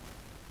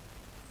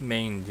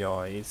 may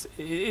enjoy.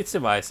 It's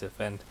divisive,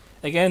 and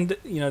again,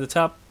 the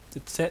top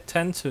 10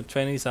 to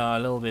 20s are a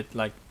little bit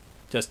like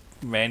just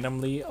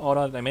randomly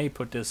ordered. I may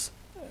put this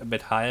a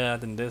bit higher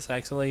than this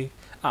actually.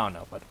 I don't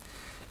know, but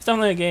it's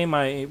definitely a game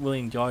I really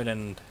enjoyed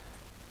and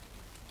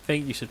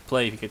think you should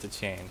play if you get the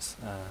chance.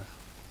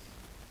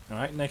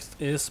 Alright, next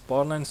is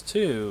Borderlands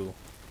 2.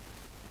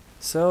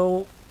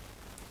 So,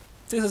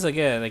 this is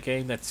again a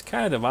game that's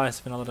kind of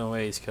divisive in a lot of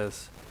ways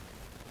because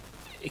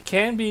it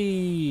can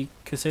be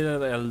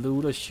considered a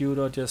looter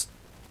shooter, just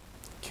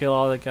kill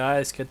all the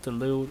guys, get the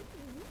loot.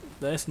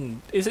 It's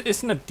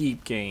not a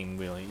deep game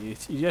really. You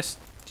just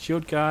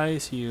shoot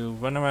guys, you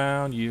run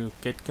around, you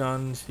get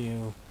guns,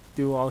 you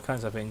do all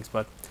kinds of things,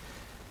 but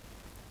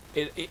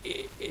it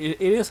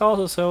is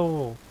also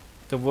so,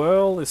 the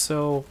world is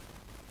so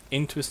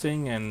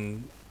interesting,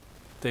 and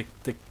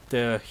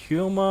the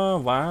humor,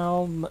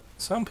 while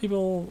some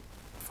people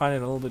find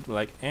it a little bit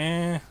like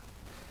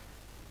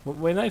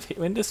when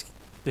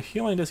the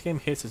humor in this game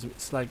hits,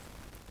 it's like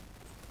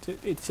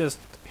it's just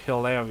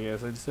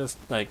hilarious. It's just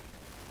like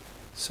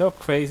so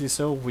crazy,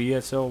 so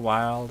weird, so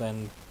wild,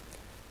 and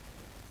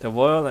the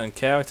world and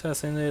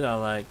characters in it are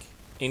like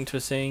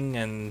interesting,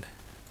 and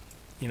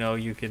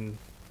you can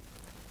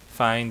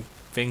find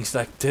things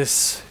like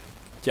this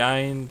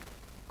giant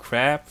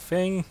crab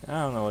thing. I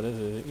don't know what it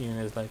is.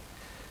 It's like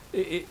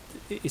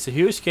it's a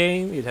huge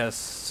game. It has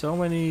so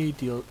much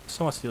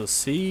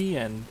DLC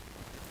and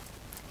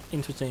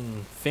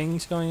interesting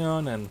things going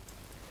on, and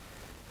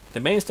the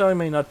main story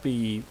may not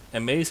be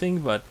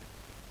amazing, but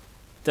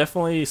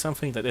definitely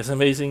something that is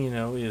amazing.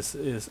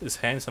 Is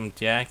Handsome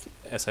Jack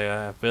as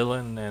a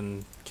villain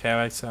and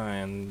character,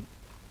 and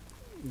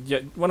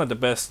one of the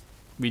best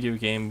video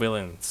game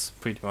villains,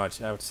 pretty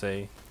much, I would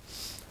say.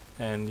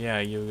 And yeah,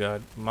 you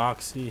got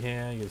Moxie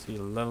here, you see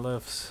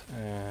Lilith,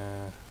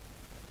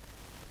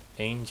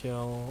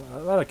 Angel, a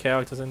lot of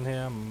characters in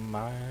here.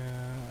 Maya,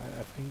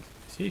 I think,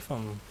 is he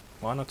from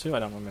 1 or 2? I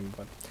don't remember,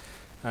 but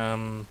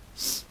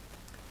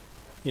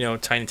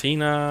Tiny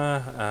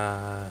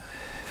Tina,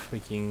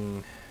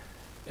 freaking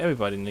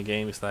everybody in the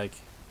game is like,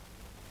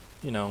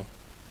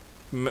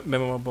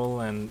 memorable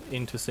and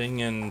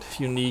interesting and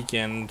unique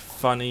and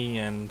funny,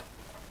 and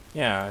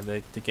yeah,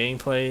 the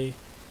gameplay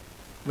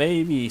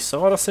may be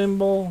sort of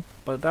simple,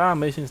 but there are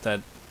missions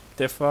that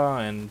differ,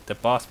 and the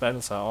boss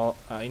battles are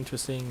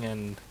interesting,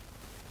 and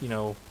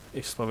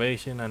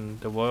exploration and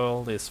the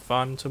world is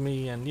fun to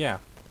me, and yeah.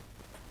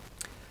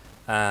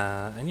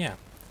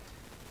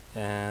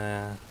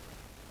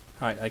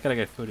 Alright, I gotta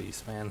get through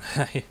these, man.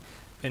 I've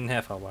been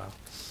here for a while.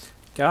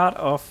 God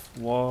of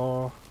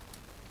War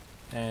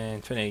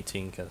and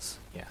 2018, because,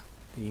 yeah,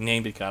 he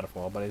named it God of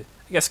War, but I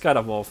guess God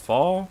of War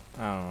 4?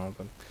 I don't know,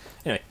 but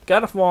anyway,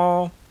 God of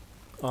War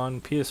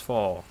on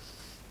PS4.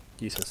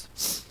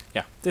 Jesus.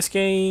 Yeah, this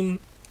game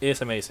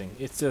is amazing.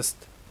 It's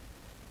just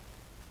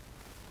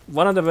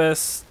one of the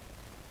best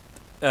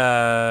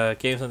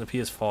games on the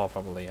PS4,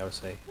 probably, I would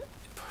say.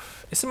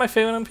 Is it my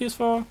favorite on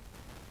PS4?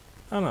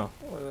 I don't know.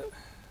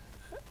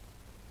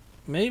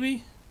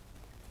 Maybe?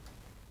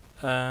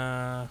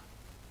 I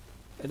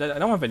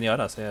don't have any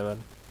others here, but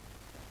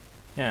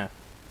yeah.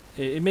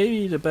 It may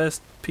be the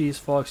best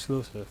PS4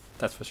 exclusive,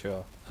 that's for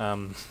sure.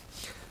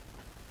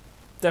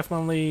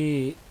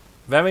 Definitely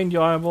very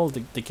enjoyable.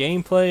 The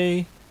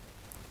gameplay,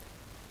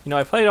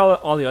 I played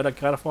all the other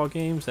God of War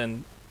games,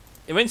 and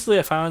eventually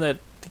I found that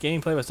the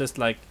gameplay was just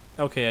like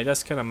okay, I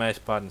just kind of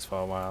mashed buttons for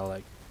a while.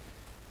 Like,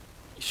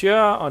 sure,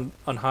 on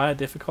higher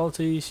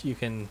difficulties you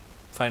can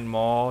find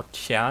more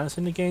challenge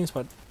in the games,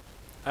 but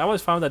I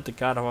always found that the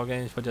God of War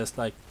games were just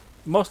like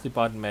mostly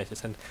button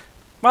mashes, and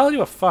while they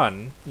were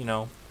fun,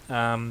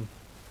 um,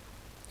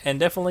 and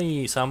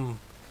definitely some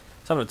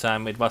of the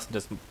time it wasn't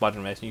just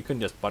button mashing. You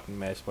couldn't just button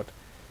mash, but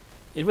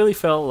it really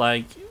felt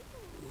like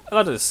a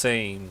lot of the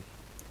same.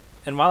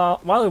 And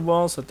while it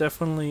was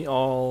definitely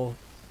all,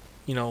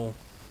 you know,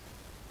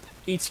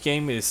 each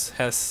game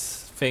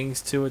has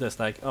things to it that's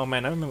like, oh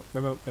man, I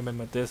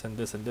remember this and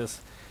this and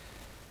this.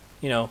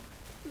 You know,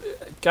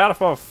 God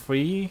of War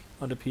 3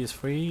 on the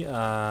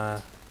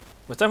PS3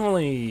 was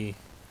definitely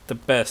the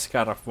best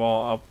God of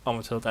War up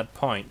until that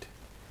point,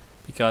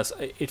 because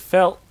it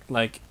felt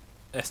like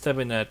a step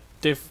in a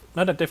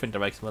not a different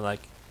direction, but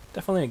like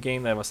definitely a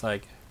game that was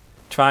like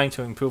trying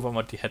to improve on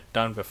what they had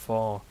done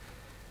before.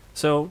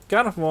 So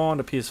God of War on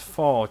the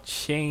PS4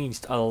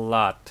 changed a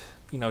lot.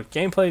 You know,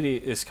 gameplay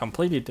is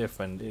completely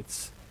different.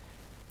 It's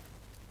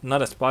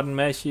not as button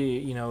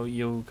mashy. You know,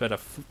 you got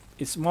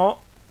it's more.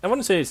 I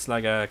wouldn't say it's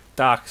like a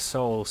Dark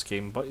Souls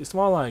game, but it's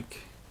more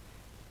like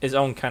its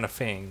own kind of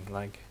thing.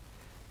 Like,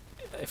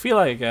 I feel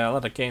like a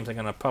lot of games are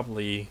gonna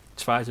probably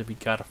try to be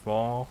God of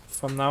War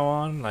from now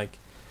on. Like,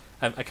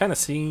 I kind of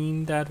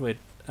seen that with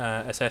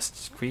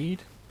Assassin's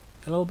Creed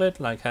a little bit.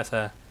 Like, has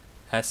a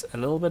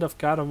little bit of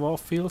God of War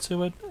feel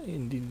to it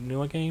in the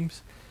newer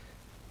games,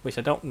 which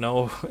I don't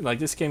know. Like,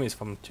 this game is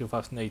from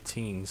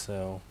 2018,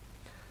 so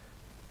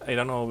I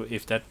don't know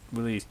if that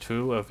really is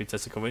true or if it's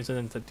just a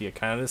coincidence that they're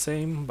kind of the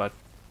same. But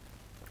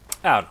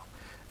I don't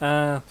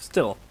know.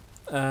 Still,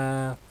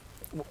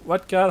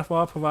 what God of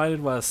War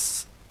provided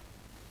was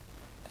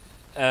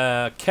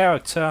a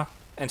character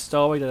and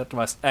story that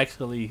was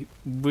actually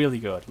really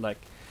good. Like,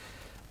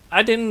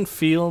 I didn't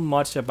feel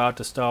much about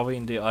the story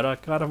in the other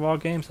God of War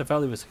games. I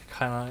felt it was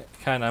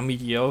kind of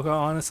mediocre,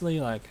 honestly.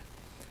 Like,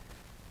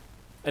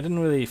 I didn't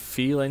really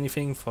feel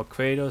anything for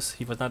Kratos.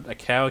 He was not a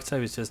character.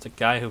 He was just a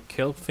guy who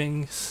killed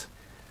things.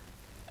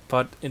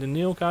 But in the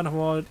new God of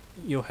War,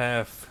 you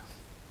have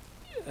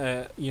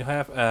a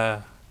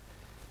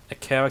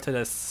character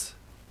that's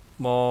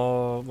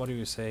more, what do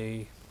you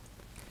say,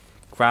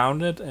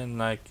 grounded and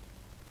like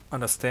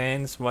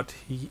understands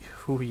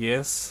who he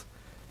is.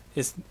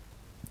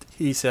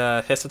 He's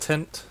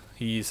hesitant.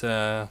 He's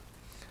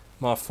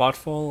more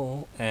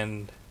thoughtful,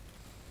 and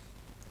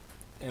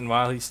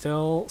while he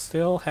still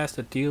has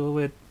to deal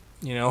with,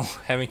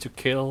 having to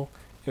kill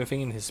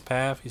everything in his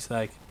path, he's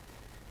like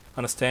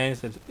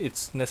understands that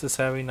it's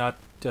necessary, not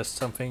just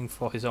something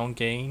for his own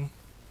gain.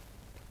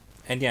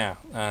 And yeah,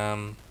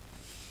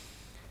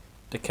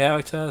 the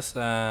characters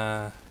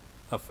of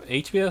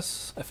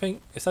Atreus, I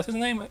think, is that his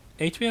name?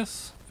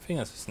 Atreus? I think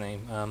that's his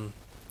name.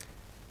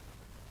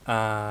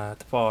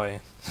 The boy.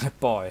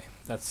 Boy.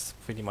 That's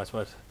pretty much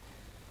what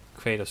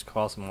Kratos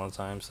calls him all the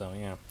time, so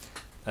yeah.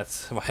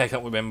 That's why I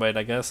can't remember it,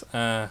 I guess.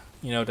 The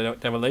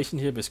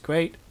relationship is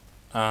great.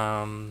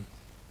 The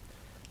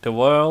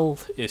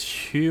world is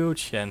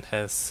huge and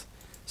has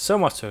so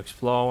much to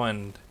explore,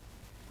 and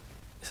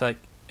it's like,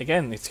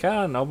 again, it's kind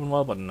of an open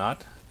world, but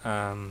not.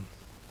 And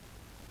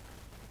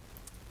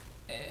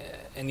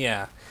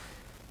yeah,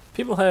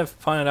 people have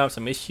pointed out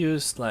some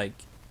issues, like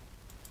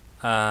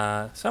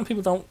some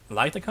people don't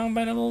like the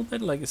combat a little bit.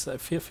 Like, I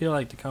feel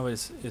like the combat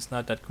is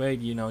not that great.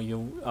 You know,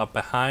 you are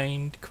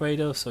behind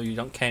Kratos, so you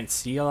can't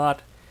see a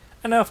lot.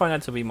 I never find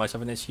that to be much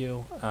of an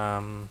issue.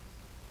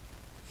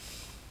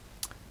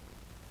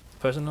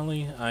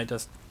 Personally, I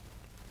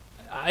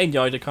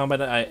enjoyed the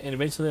combat. And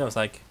eventually I was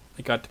like,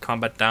 I got the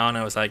combat down.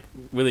 I was like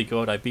really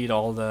good. I beat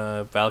all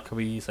the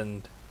Valkyries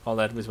and all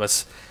that, which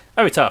was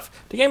very tough.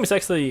 The game is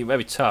actually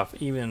very tough,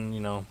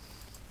 even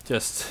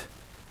just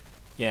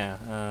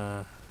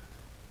yeah.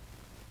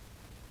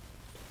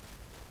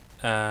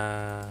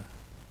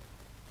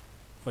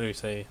 What do you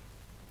say?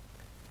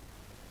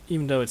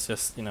 Even though it's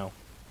just, what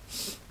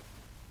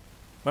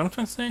I'm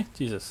trying to say,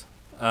 Jesus.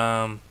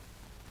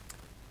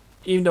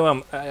 Even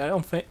though I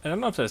don't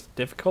know if there's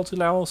difficulty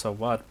levels or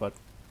what, but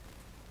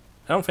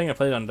I don't think I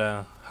played on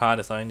the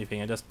hardest or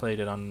anything. I just played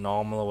it on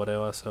normal or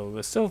whatever, so it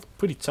was still a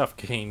pretty tough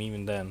game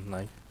even then.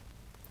 Like,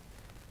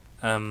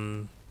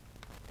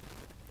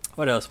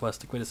 what else was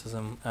the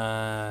criticism?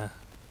 There's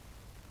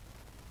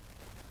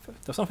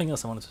something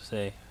else I wanted to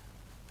say.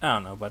 I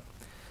don't know, but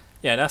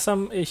yeah, there's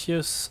some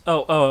issues. There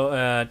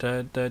aren't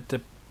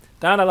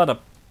a lot of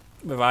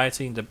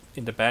variety in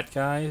the bad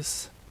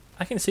guys.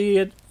 I can see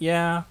it.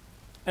 Yeah,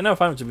 I never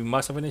found it to be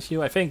much of an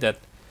issue. I think that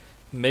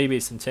maybe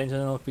it's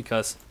intentional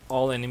because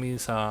all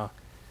enemies are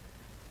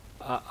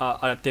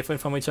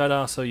different from each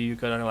other. So you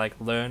gotta like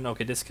learn.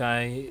 Okay, this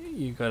guy,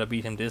 you gotta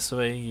beat him this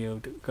way.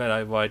 You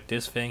gotta avoid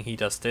this thing. He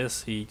does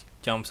this. He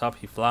jumps up.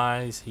 He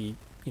flies.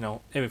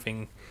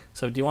 Everything.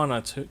 So do you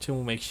wanna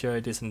to make sure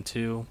it isn't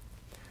too,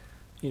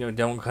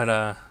 don't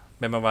gotta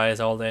memorize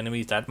all the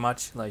enemies that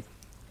much. Like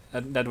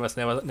that was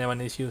never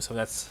an issue. So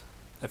I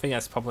think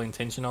that's probably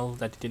intentional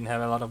that it didn't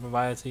have a lot of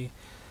variety.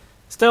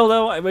 Still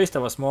though, I wish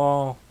there was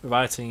more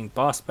variety in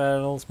boss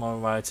battles, more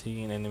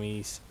variety in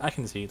enemies. I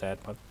can see that,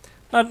 but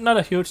not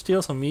a huge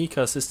deal for me,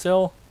 because it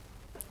still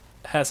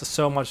has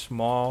so much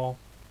more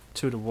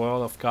to the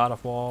world of God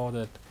of War,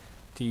 that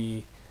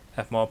the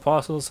have more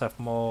puzzles, have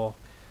more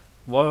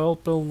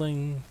world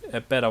building, a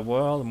better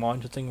world, a more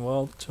interesting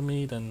world to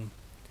me than,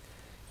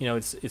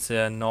 it's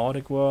a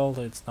Nordic world.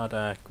 It's not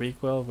a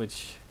Greek world,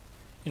 which,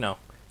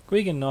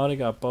 Greek and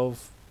Nordic are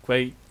both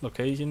great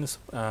locations,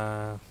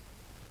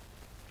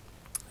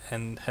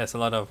 and has a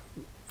lot of,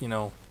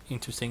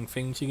 interesting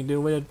things you can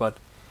do with it. But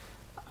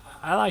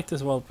I like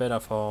this world better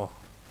for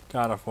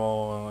God of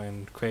War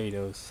and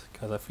Kratos,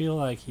 because I feel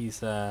like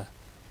he's in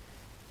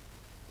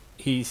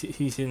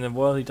a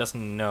world he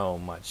doesn't know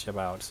much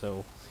about,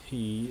 so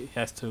he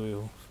has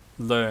to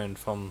learn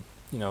from,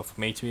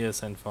 from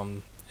Atreus and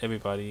from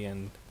everybody,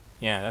 and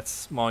yeah,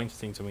 that's more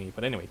interesting to me.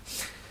 But anyway,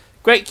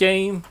 great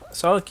game,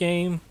 solid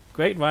game,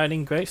 great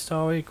writing, great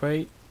story,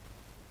 great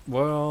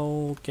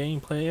world,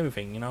 gameplay,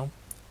 everything,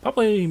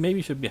 Probably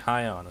maybe should be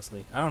higher,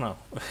 honestly. I don't know.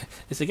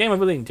 It's a game I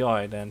really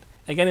enjoyed, and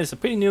again, it's a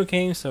pretty new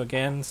game, so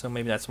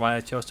maybe that's why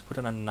I chose to put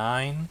it on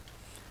 9.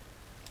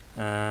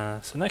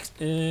 So next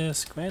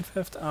is Grand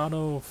Theft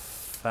Auto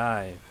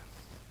 5.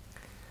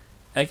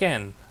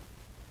 Again,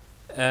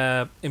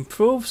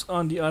 improves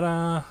on the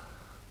other.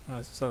 Oh,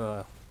 it's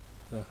I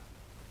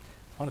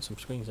wanted some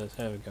screenshots.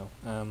 There we go.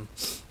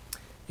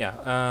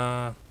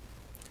 Yeah.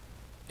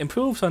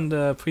 Improves on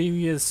the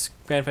previous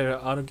Grand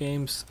Theft Auto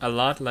games a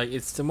lot. Like,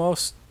 it's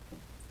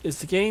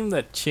the game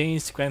that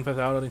changed Grand Theft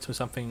Auto into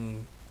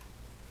something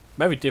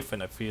very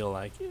different. I feel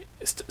like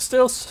it's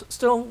still,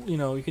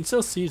 you can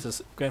still see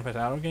this Grand Theft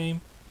Auto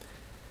game,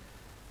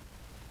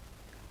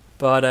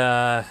 but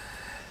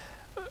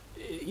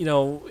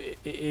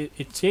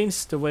it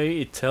changed the way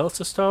it tells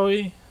the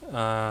story,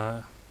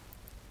 and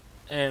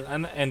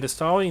the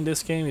story in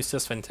this game is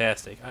just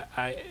fantastic.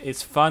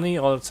 It's funny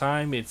all the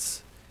time.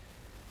 It's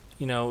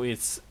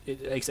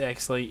it's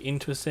actually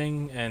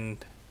interesting,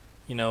 and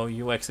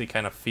you actually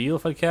kind of feel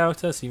for the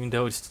characters, even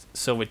though it's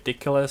so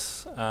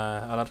ridiculous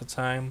a lot of the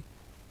time.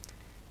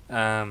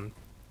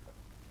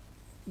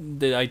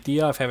 The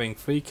idea of having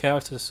 3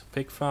 characters to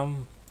pick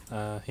from,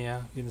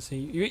 here you can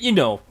see,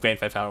 Grand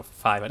Theft Auto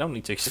 5. I don't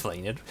need to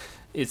explain it.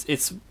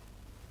 It's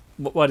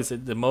what is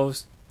it? The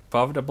most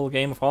profitable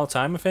game of all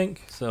time, I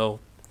think. So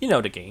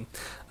the game.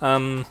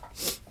 Yeah,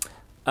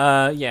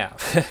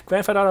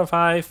 Grand Theft Auto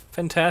 5,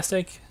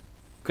 fantastic,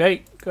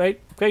 great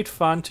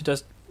fun to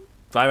just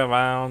drive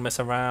around, mess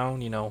around.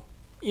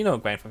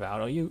 Grand Theft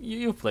Auto.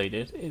 You played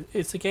it.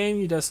 It's a game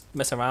you just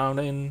mess around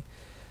in.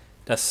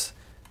 There's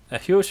a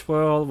huge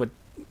world with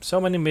so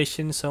many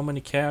missions, so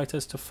many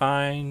characters to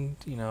find.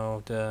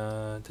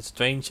 The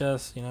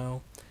strangers.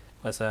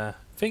 Was I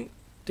think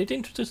they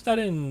introduced that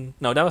in.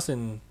 No, that was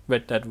in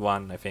Red Dead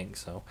 1, I think.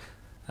 So,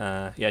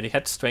 yeah, they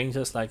had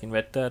strangers like in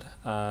Red Dead.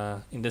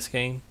 In this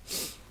game,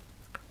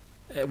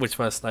 which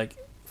was like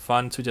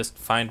fun to just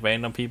find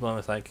random people, and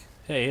it's like,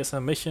 hey, here's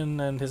a mission,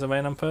 and here's a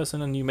random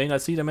person, and you may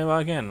not see them ever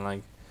again.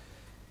 Like,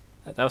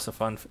 that was a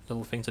fun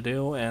little thing to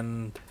do,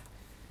 and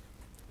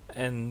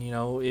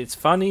it's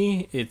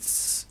funny,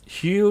 it's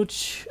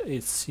huge,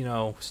 it's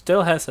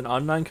still has an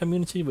online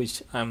community,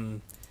 which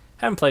haven't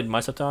played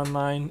much of the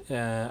online.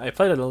 I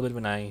played a little bit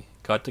when I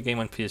got the game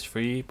on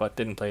PS3, but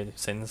didn't play it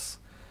since.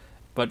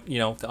 But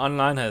the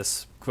online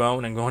has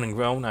grown and grown and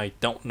grown. I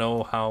don't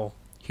know how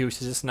huge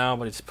this is now,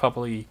 but it's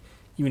probably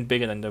even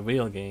bigger than the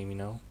real game.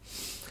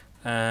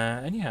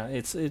 And yeah,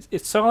 it's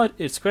solid,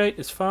 it's great,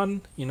 it's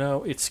fun.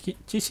 It's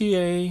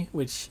GTA,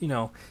 which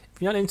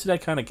if you're not into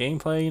that kind of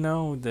gameplay,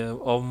 the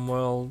open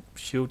world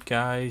shoot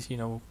guys,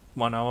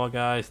 1 hour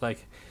guys,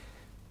 like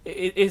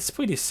it's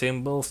pretty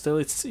simple still.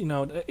 It's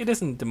it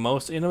isn't the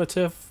most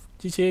innovative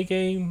GTA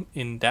game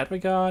in that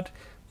regard,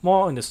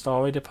 more in the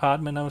story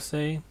department, I would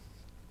say.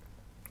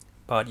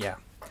 But yeah.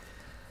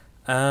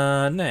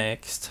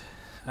 Next,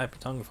 I've been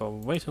talking for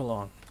way too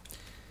long.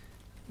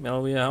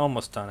 Well, we are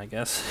almost done, I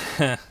guess.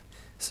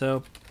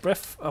 So,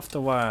 Breath of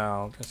the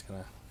Wild.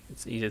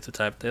 It's easier to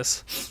type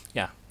this.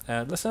 Yeah.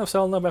 Legend of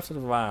Zelda Breath of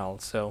the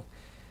Wild. So,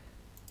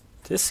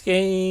 this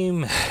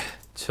game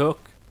took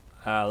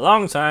a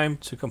long time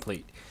to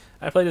complete.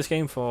 I played this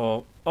game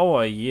for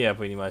over a year,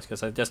 pretty much,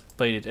 because I just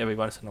played it every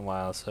once in a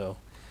while. So,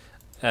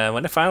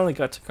 when I finally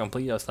got to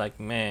complete, I was like,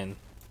 man,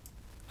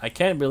 I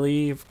can't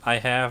believe I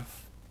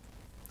have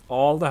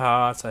all the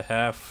hearts, I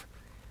have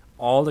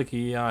all the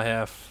gear, I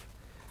have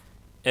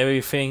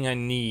everything I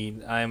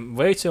need. I'm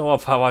way too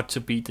overpowered to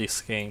beat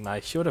this game.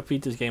 I should have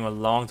beat this game a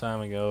long time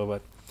ago,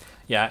 but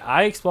yeah,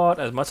 I explored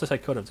as much as I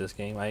could of this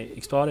game. I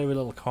explored every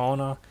little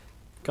corner,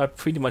 got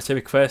pretty much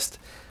every quest.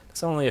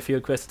 There's only a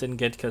few quests I didn't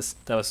get because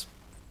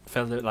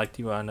felt like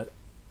they were a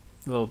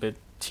little bit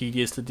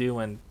tedious to do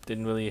and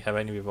didn't really have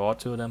any reward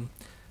to them,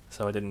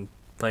 so I didn't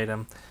play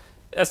them.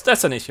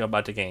 That's an issue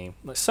about the game.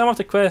 Some of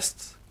the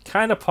quests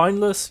kind of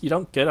pointless. You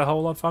don't get a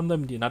whole lot from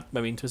them. They're not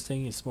very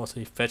interesting. It's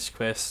mostly fetch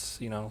quests,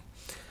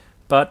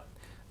 But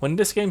when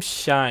this game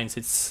shines,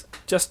 it's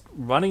just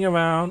running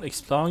around,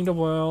 exploring the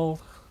world,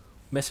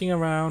 messing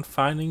around,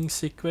 finding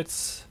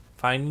secrets,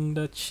 finding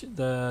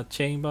the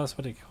chambers.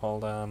 What do you call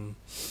them?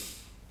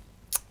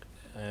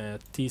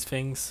 These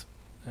things.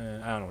 I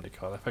don't know what they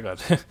call it. I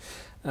forgot.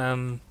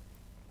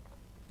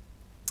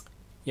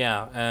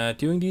 Yeah,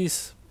 doing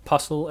these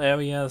puzzle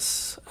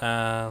areas,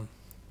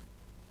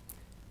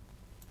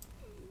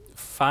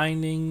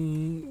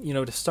 finding,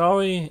 the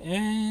story.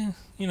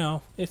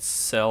 It's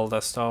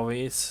Zelda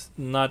story. It's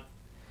not,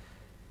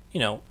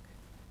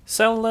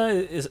 Zelda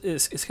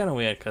is kind of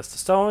weird because the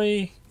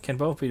story can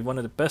both be one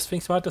of the best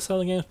things about the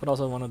Zelda games, but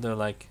also one of the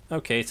like,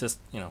 okay, it's just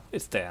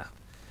it's there.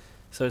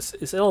 So it's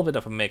a little bit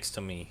of a mix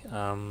to me.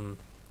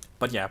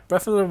 But yeah,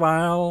 Breath of the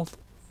Wild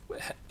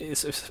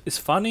is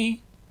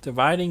funny. The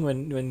writing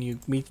when you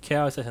meet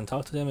characters and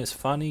talk to them is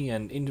funny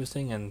and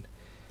interesting,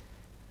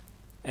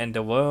 and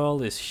the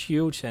world is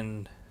huge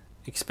and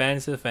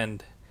expansive,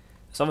 and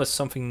there's always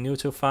something new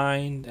to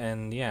find.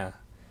 And yeah,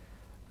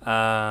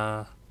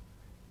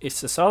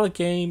 it's a solid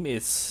game.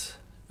 It's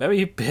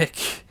very big.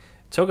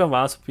 Took a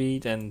while to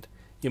beat, and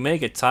you may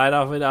get tired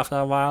of it after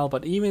a while.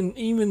 But even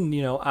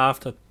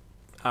after,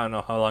 I don't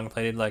know how long I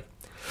played it, like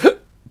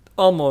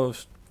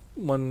almost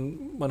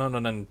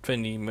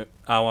 120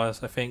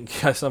 hours, I think,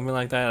 something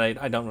like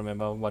that. I don't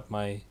remember what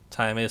my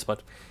time is,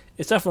 but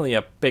it's definitely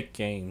a big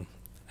game,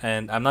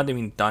 and I'm not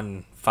even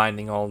done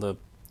finding all the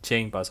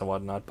chambers or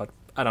whatnot. But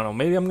I don't know,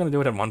 maybe I'm gonna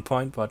do it at one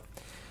point. But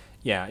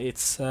yeah,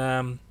 it's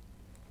a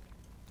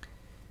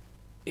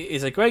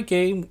great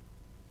game,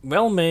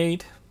 well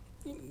made,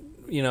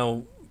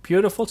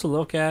 beautiful to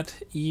look at,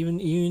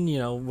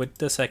 even with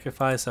the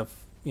sacrifice of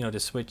the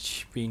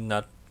Switch being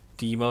not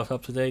the most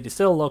up to date. It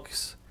still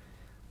looks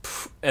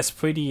as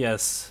pretty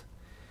as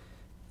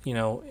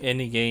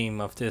any game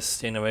of this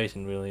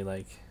generation, really.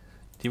 Like,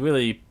 they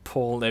really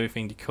pulled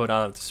everything they could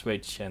out of the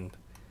Switch, and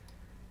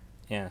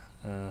yeah,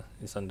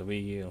 it's on the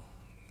Wii U.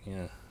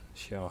 Yeah,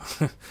 sure.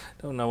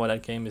 Don't know what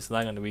that game is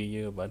like on the Wii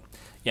U, but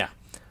yeah,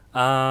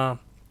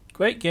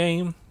 great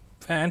game,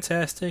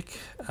 fantastic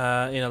in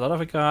a lot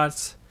of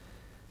regards,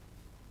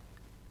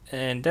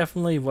 and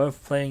definitely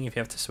worth playing if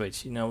you have the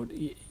Switch.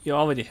 You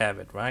already have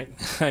it, right?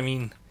 I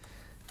mean,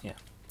 yeah.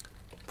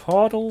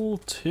 Portal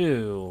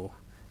 2,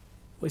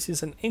 which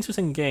is an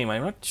interesting game.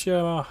 I'm not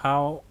sure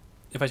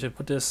if I should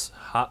put this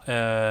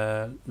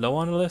low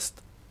on the list.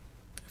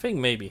 I think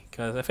maybe,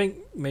 because I think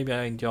maybe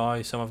I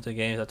enjoy some of the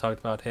games I talked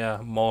about here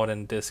more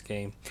than this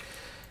game.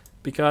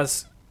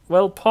 Because,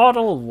 well,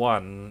 Portal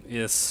 1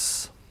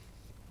 is,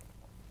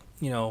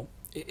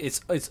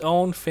 it's its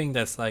own thing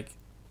that's like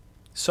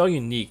so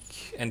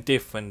unique and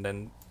different,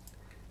 and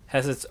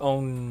has its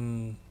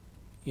own,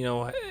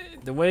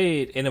 the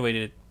way it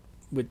innovated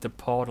with the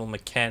portal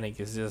mechanic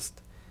is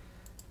just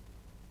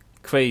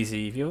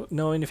crazy. If you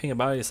know anything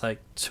about it, it's like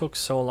took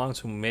so long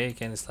to make,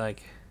 and it's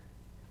like,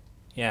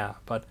 yeah.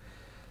 But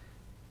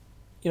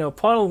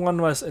Portal 1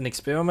 was an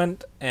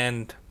experiment,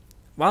 and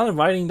while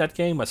writing that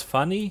game was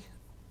funny,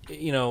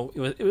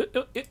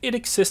 it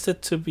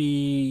existed to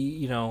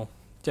be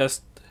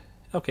just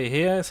okay.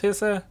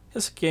 Here's a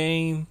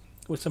game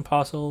with some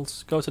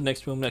puzzles. Go to the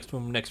next room, next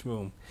room, next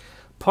room.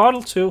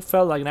 Portal 2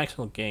 felt like an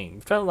actual game.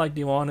 It felt like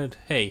they wanted,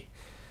 hey,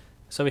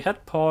 so we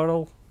had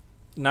Portal.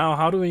 Now,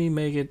 how do we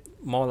make it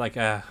more like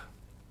a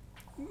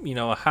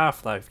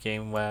Half-Life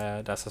game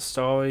where there's a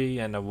story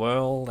and a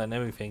world and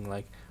everything?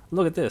 Like,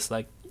 look at this.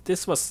 Like,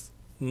 this was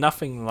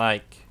nothing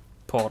like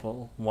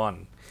Portal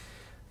 1.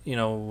 It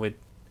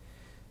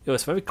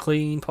was very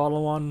clean,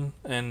 Portal 1,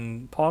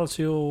 and Portal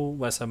 2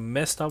 was a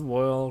messed up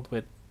world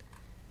with,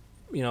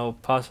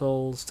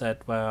 puzzles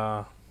that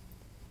were,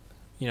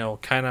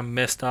 kind of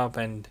messed up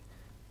and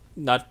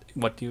not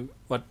what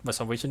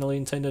was originally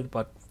intended,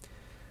 but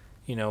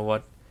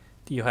what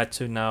you had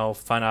to now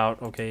find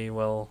out. Okay,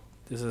 well,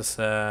 this is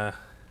a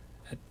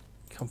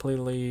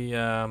completely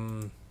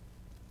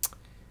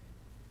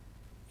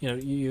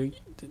you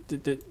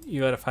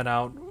got to find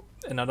out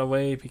another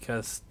way,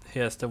 because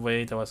here's the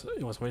way it was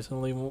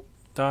originally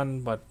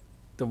done, but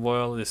the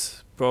world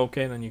is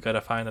broken and you got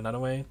to find another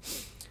way,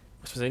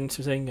 which was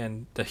interesting.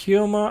 And the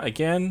humor,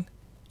 again,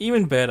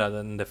 even better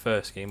than the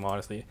first game,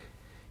 honestly.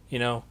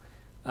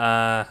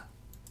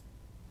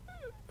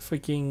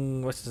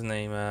 Freaking, what's his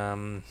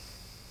name?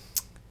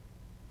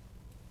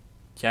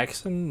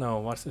 Jackson? No,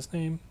 what's his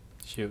name?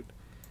 Shoot.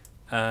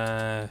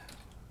 Not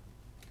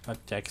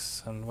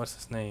Jackson. What's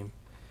his name?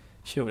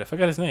 Shoot, I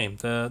forgot his name.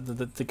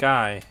 The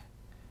guy.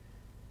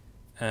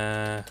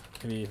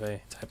 Maybe if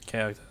I type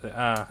character.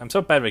 I'm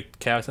so bad with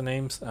character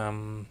names.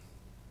 Let's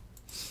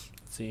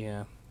see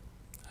here.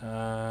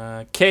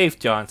 Cave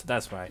Johnson.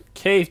 That's right.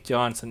 Cave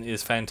Johnson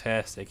is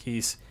fantastic.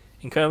 He's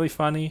incredibly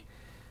funny.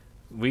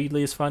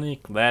 Wheatley is funny.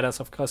 GLaDOS,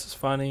 of course, is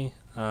funny.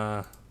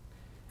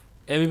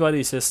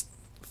 Everybody's just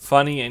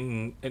funny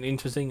and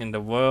interesting in the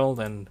world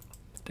and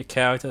the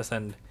characters,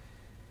 and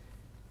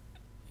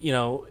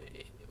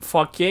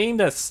for a game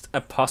that's a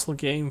puzzle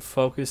game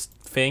focused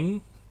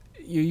thing,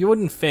 you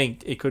wouldn't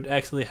think it could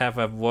actually have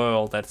a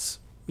world that's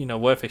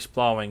worth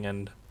exploring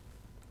and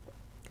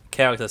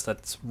characters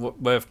that's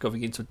worth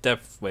going into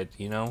depth with.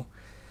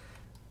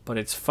 but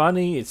it's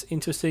funny, it's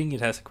interesting,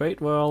 it has a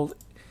great world.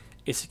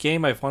 It's a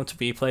game I've wanted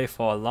to replay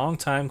for a long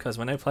time, because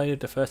when I played it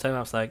the first time I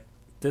was like,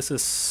 this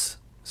is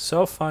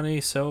so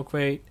funny, so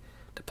great,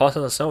 the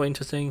puzzles are so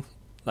interesting,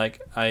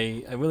 like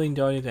I really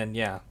enjoyed it. And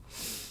yeah,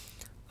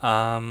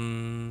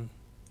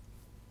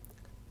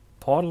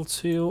 Portal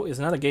 2 is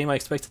another game I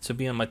expected to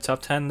be on my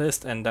top 10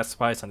 list, and that's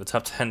why it's on the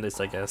top 10 list,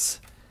 I guess.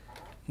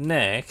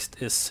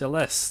 Next is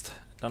Celeste.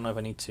 Don't know if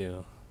I need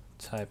to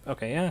type.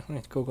 Okay, yeah,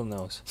 Google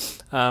knows.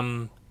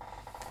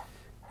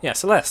 Yeah,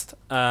 Celeste.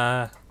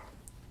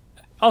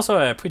 Also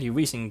a pretty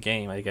recent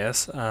game, I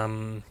guess.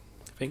 I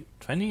think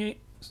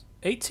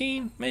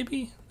 2018,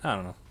 maybe? I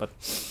don't know. But,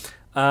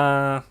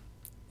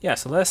 yeah,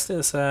 Celeste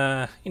is,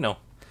 you know,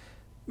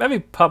 very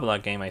popular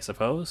game, I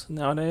suppose,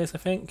 nowadays, I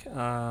think.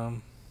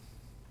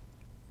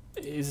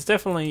 It's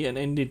definitely an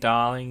indie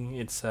darling.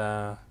 It's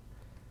a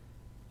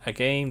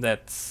game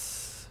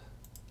that's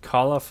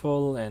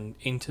colorful and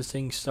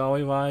interesting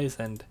story-wise,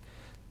 and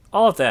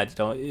all of that.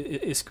 You know,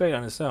 it's great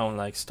on its own.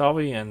 Like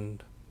story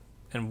and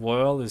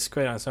world is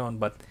great on its own.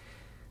 But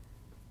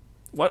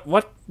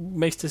what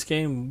makes this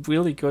game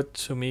really good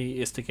to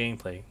me is the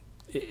gameplay.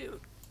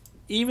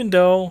 Even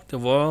though the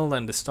world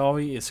and the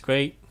story is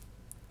great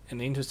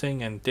and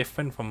interesting and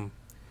different from,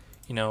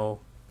 you know,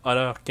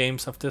 other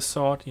games of this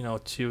sort, you know,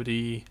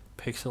 2D,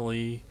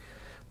 pixely,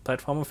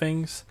 platformer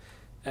things,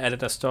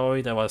 added a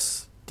story that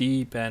was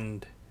deep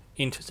and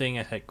interesting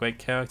and had great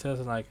characters.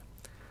 And like,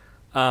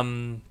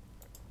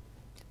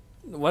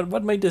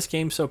 what made this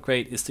game so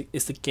great is the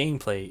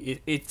gameplay.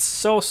 It's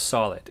so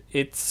solid.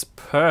 It's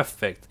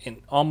perfect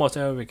in almost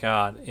every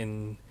regard,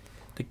 in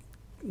the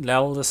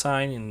level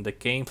design, in the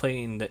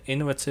gameplay, in the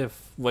innovative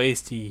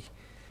ways the,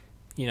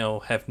 you know,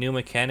 have new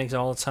mechanics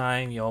all the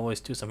time. You always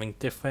do something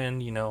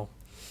different, you know.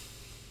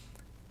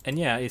 And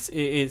yeah,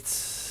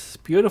 it's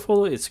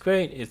beautiful. It's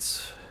great.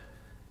 It's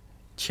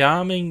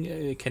charming.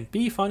 It can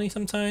be funny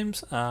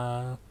sometimes,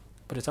 but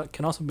it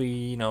can also be,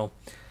 you know,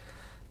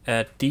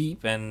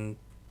 deep and,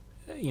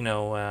 you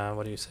know,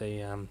 what do you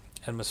say,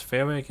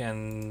 atmospheric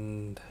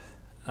and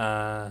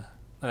not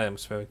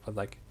atmospheric, but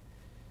like,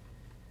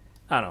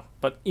 I don't know,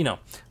 but you know,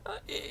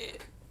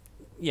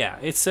 yeah,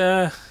 it's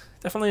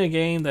definitely a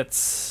game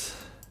that's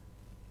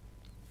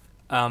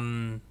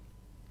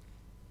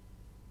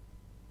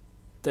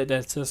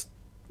that's just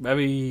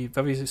very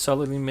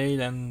solidly made.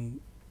 And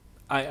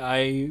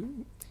I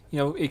you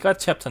know, it got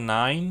chapter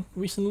 9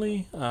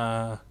 recently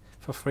for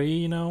free,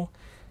 you know.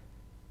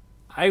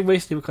 I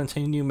wish they would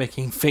continue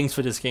making things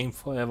for this game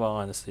forever,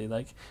 honestly.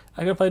 Like,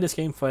 I could play this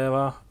game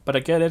forever, but I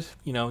get it,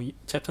 you know,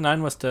 chapter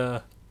 9 was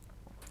the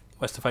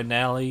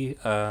finale,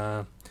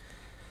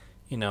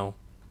 you know,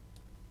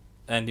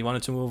 and they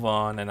wanted to move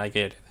on, and I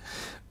get it.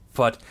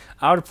 But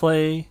I would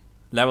play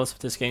levels of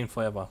this game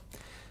forever.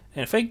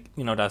 And I think,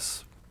 you know,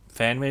 that's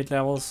fan-made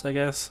levels, I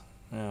guess.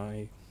 You know,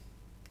 I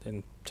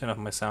didn't turn off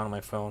my sound on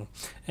my phone.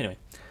 Anyway,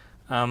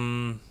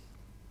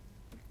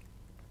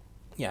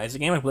 yeah, it's a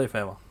game I play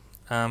forever.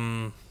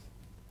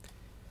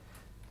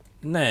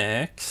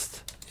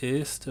 Next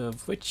is The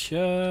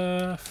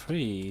Witcher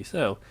 3.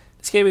 So,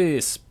 this game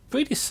is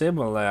pretty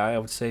similar, I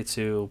would say,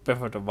 to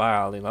Breath of the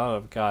Wild in a lot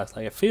of regards.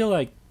 Like, I feel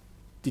like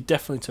they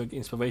definitely took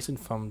inspiration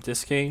from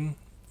this game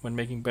when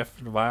making Breath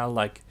of the Wild,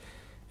 like,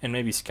 and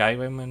maybe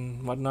Skyrim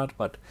and whatnot.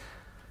 But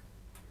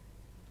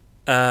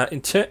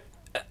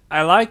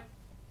I like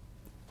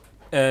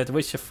The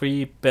Witcher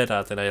 3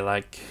 better than I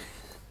like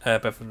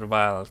Breath of the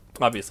Wild,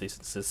 obviously,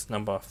 since it's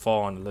number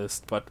 4 on the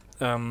list. But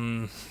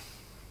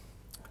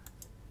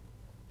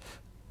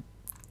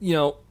you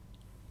know,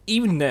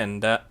 even then,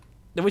 The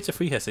Witcher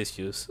 3 has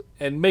issues,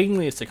 and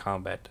mainly it's the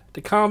combat.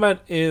 The combat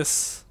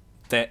is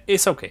that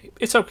it's okay.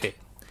 It's okay.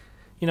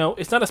 You know,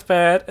 it's not as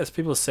bad as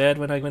people said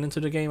when I went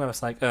into the game. I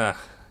was like, the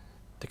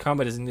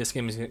combat in this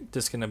game is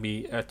just gonna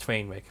be a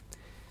train wreck.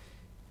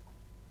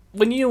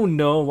 When you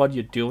know what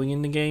you're doing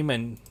in the game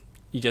and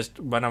you just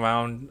run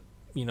around,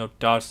 you know,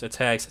 dodge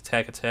attacks,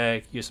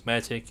 attack, use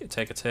magic,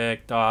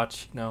 attack,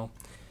 dodge, you know,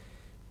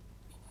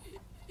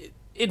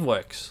 it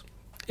works.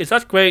 It's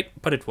not great,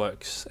 but it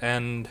works.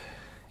 And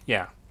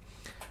yeah,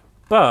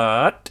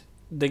 but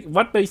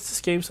what makes this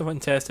game so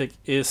fantastic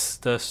is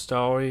the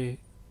story,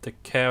 the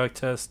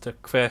characters, the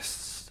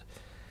quests.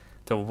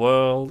 The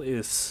world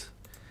is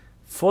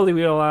fully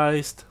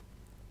realized.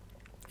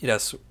 It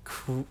has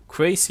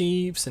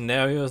crazy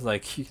scenarios,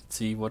 like you can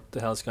see what the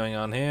hell's going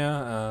on here.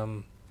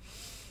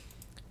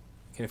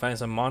 Can you find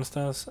some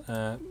monsters?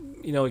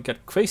 You know, you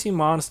got crazy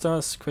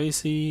monsters,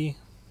 crazy,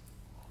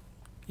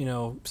 you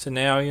know,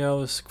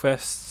 scenarios,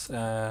 quests,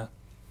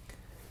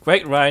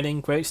 great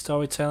writing, great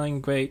storytelling,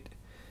 great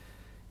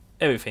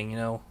everything, you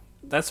know.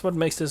 That's what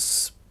makes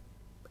this,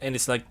 and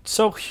it's like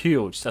so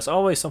huge. There's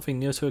always something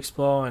new to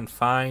explore and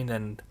find,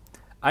 and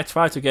I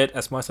try to get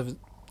as much of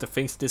the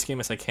things in this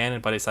game as I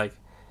can, but it's like,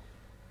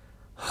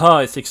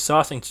 it's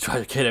exhausting to try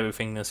to get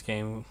everything in this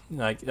game.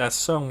 Like, there's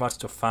so much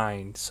to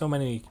find, so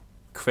many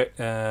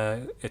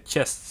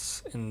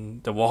chests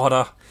in the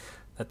water,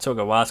 That took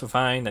a while to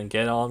find and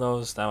get all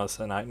those. That was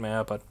a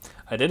nightmare, but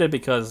I did it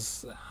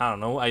because I don't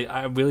know.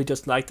 I really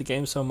just liked the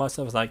game so much.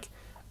 I was like,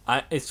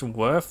 it's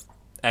worth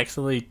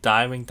actually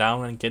diving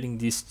down and getting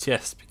these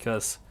chests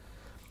because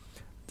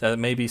there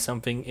may be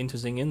something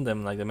interesting in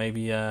them. Like there may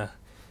be a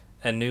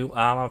new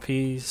armor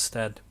piece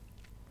that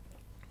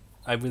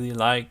I really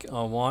like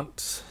or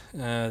want.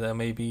 There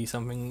may be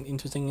something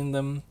interesting in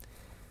them.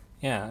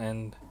 Yeah,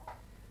 and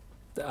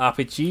the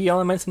RPG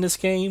elements in this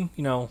game,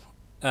 while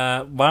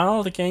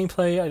the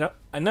gameplay,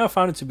 I never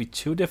found it to be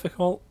too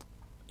difficult.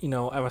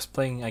 I was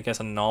playing, I guess,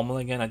 on normal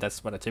again.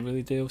 That's what I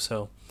typically do.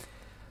 So,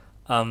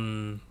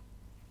 when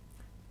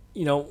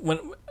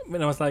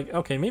I was like,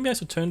 okay, maybe I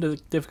should turn the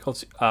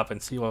difficulty up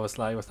and see what it was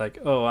like. I was like,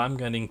 oh, I'm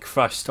getting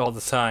crushed all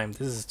the time.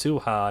 This is too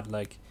hard.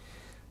 Like,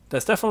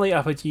 there's definitely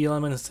RPG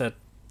elements that,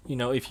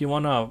 if you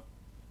want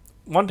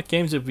the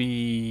game to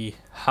be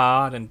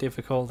hard and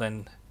difficult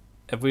and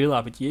a real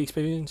RPG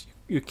experience,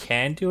 you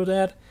can do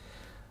that.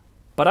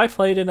 But I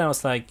played it and I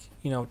was like,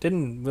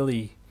 didn't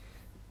really,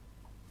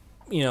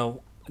 I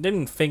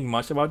didn't think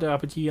much about the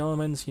RPG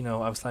elements.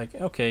 I was like,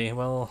 okay,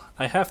 well,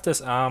 I have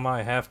this armor,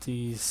 I have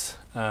these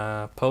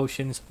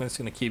potions. I'm just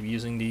gonna keep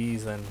using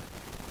these, and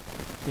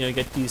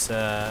get these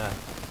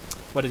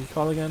what did you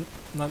call it again?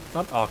 Not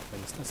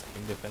augments. That's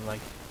something different. Like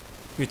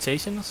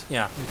mutations.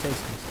 Yeah,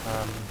 mutations.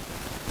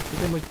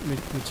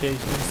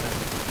 Mutations, and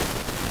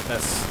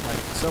there's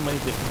like so many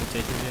different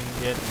mutations you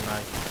can get, and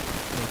like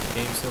the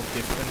game's so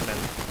different and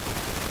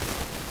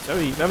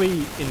very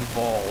very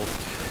involved.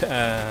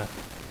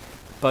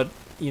 But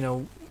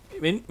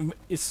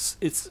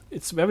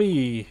it's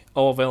very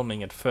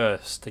overwhelming at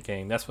first, the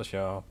game, that's for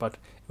sure. But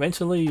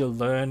eventually you'll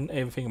learn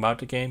everything about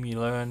the game. You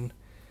learn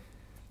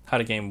how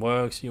the game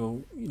works.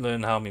 You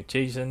learn how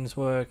mutations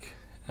work.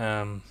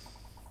 And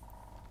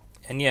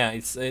yeah,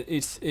 it's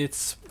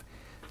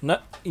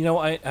not.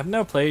 I've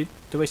never played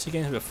the Witcher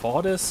games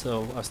before this,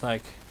 so I was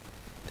like,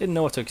 didn't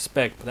know what to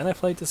expect. But then I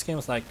played this game. I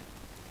was like,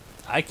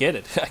 I get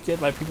it. I get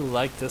why people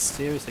like this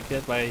series. I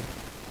get why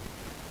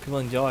people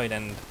enjoy it.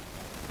 And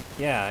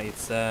yeah,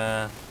 it's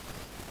the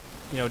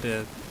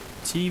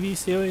TV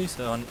series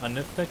on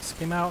Netflix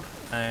came out,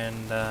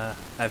 and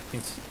I've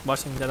been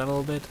watching that a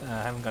little bit.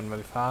 I haven't gone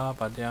very far,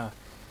 but yeah,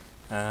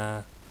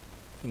 and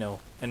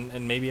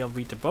maybe I'll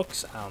read the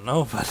books. I don't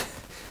know, but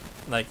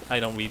like I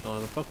don't read a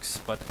lot of books,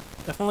 but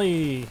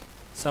definitely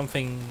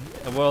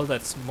a world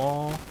that's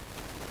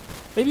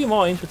maybe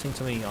more interesting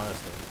to me,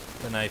 honestly,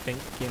 than I think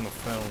Game of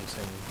Thrones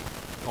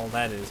and all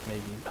that is.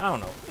 Maybe, I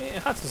don't know.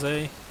 It's hard to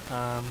say.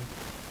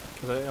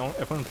 Because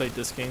I've only played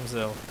this game,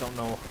 so don't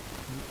know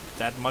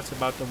that much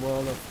about the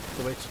world of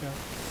The Witcher.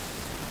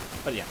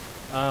 But yeah,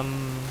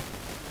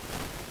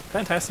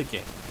 fantastic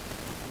game.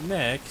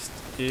 Next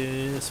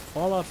is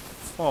Fallout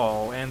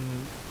 4, and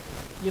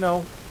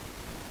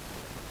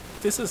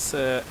this is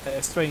a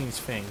strange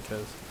thing,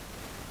 because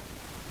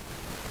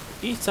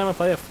each time I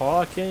play a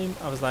Fallout game,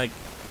 I was like,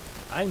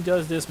 I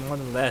enjoyed this more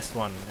than the last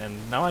one,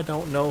 and now I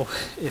don't know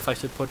if I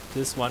should put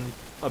this one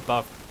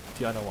above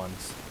the other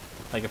ones.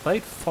 Like I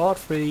played Fallout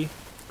 3,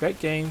 great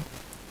game,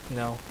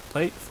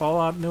 played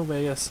Fallout New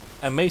Vegas,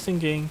 amazing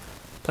game,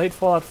 played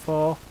Fallout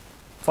 4,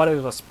 thought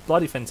it was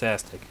bloody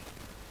fantastic,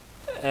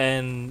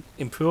 and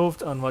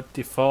improved on what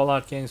the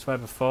Fallout games were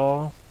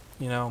before,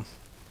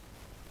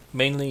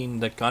 mainly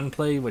in the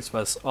gunplay, which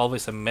was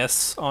always a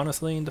mess,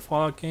 honestly, in the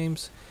Fallout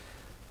games.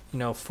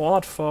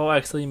 Fallout 4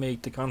 actually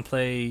made the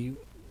gunplay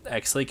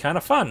actually kind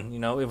of fun,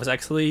 it was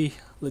actually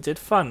legit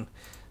fun.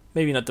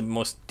 Maybe not the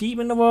most deep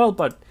in the world,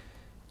 but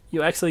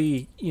you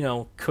actually,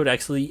 could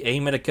actually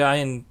aim at a guy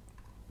and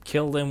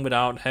kill them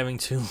without having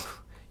to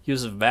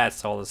use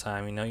VATS all the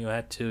time. You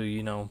had to,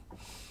 you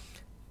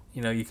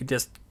could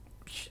just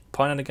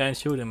point at a guy and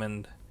shoot him,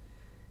 and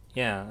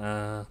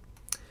yeah.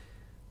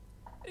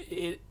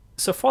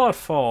 So Fallout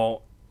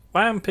 4,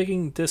 why I'm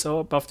picking this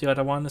above the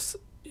other ones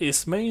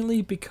is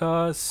mainly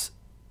because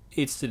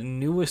it's the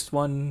newest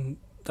one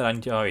that I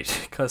enjoyed.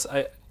 Because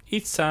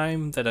each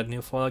time that a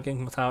new Fallout game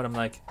comes out, I'm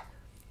like,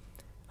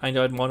 I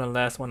enjoyed more than the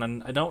last one,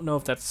 and I don't know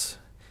if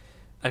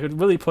I could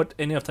really put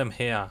any of them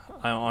here.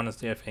 I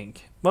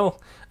think. Well,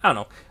 I don't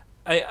know.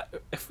 I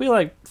feel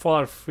like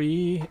Fallout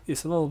 3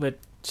 is a little bit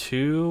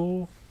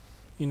too,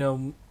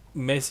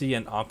 messy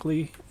and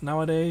ugly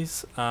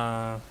nowadays.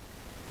 I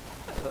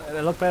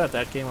look back at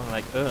that game, I'm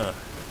like, ugh,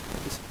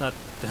 it's not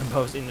the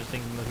most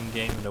interesting looking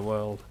game in the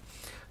world.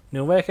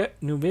 New Vegas,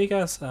 New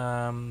Vegas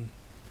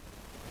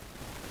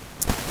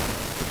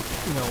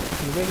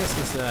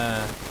is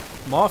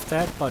more of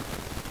that, but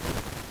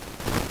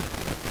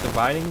the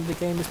writing in the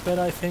game is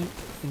better, I think,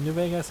 in New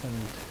Vegas, and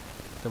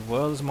the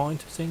world is more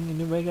interesting in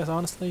New Vegas,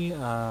 honestly.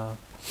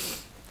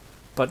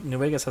 But New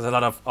Vegas has a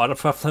lot of other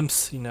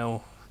problems,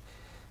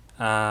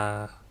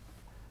 But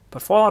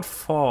Fallout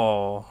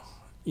 4,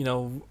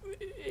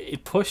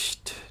 it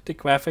pushed the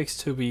graphics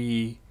to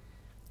be,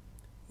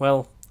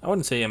 well, I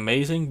wouldn't say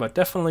amazing, but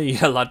definitely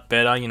a lot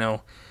better.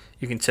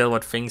 You can tell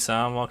what things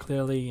are more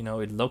clearly.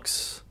 It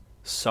looks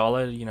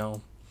solid.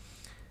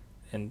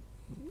 And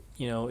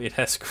it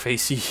has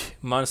crazy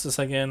monsters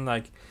again.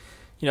 Like,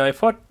 I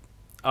put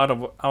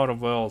Outer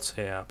Worlds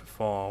here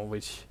before,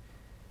 which,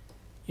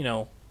 you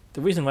know,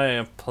 the reason why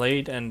I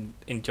played and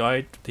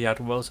enjoyed the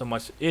Outer Worlds so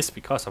much is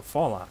because of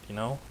Fallout.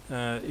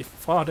 If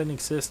Fallout didn't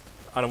exist,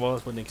 Outer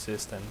Worlds wouldn't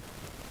exist, and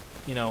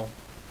you know,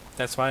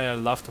 that's why I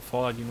love the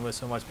Fallout universe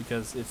so much,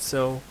 because it's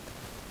so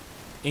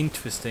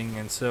interesting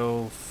and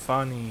so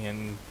funny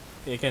and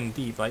again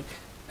deep. Like,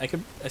 I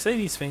say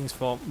these things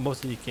for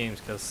most of these games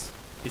because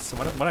it's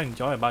what I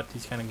enjoy about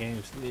these kind of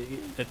games,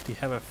 that they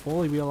have a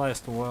fully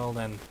realized world,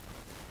 and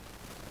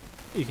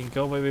you can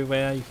go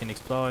everywhere, you can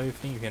explore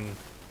everything, you can,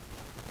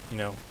 you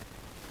know,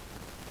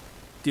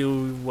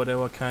 do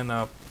whatever kind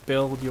of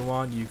build you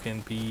want. You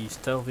can be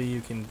stealthy,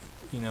 you can,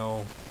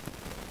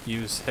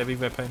 use heavy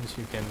weapons,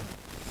 you can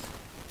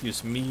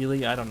use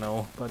melee, I don't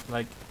know, but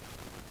like,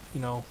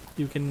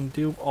 you can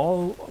do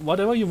all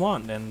whatever you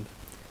want. And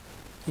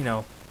you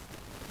know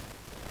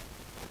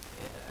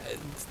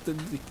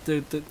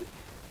the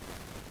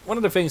one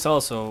of the things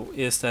also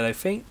is that I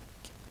think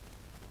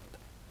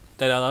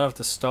that a lot of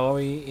the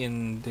story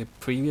in the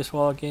previous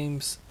Fallout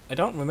games, I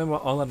don't remember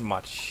all that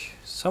much.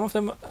 Some of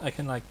them I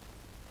can like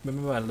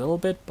remember a little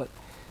bit, but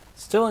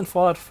still in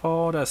Fallout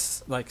 4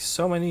 there's like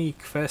so many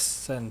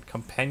quests and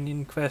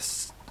companion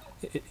quests.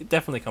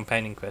 Definitely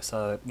companion quests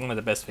are one of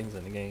the best things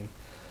in the game.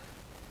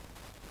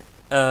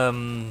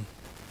 Yeah,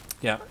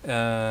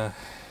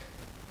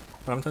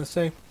 what I'm trying to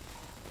say,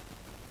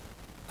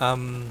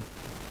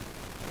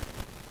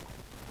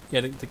 yeah,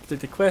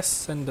 the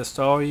quests and the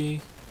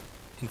story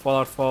in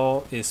Fallout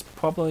 4 is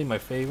probably my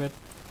favorite.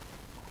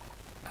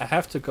 I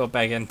have to go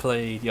back and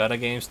play the other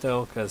games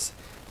though, because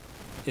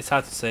it's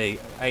hard to say.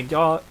 I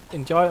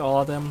enjoy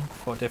all of them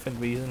for different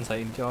reasons. I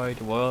enjoy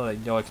the world, I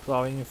enjoy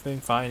exploring everything,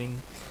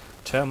 finding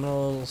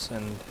terminals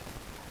and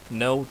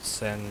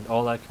notes and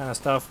all that kind of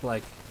stuff,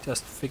 like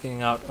just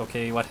figuring out,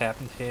 okay, what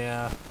happened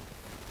here,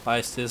 why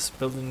is this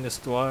building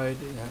destroyed,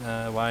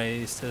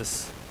 why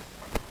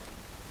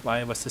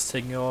was this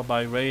taken over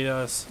by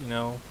raiders,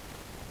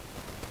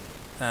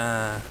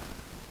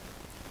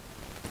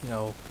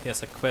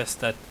 here's a quest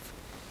that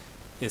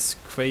is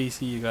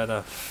crazy, you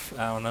gotta,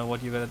 I don't know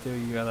what you gotta do,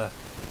 you gotta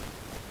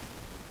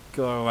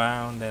go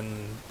around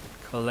and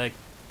collect,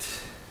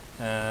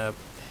 I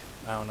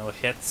don't know,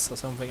 hits or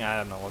something, I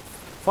don't know.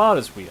 Fallout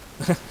is weird.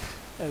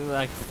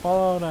 Like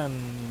Fallout,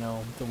 and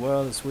the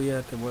world is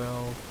weird, the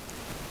world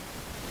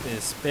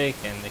is big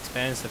and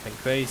expansive and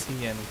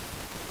crazy, and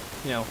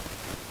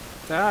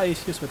there are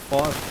issues with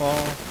Fallout 4.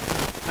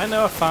 I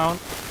never found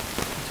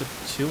it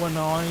too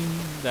annoying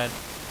that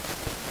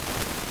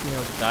the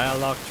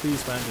dialogue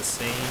trees weren't the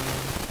same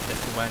as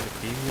they were in the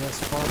previous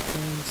Fallout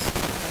games.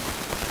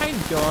 I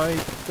enjoyed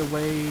the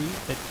way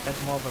that had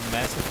more of a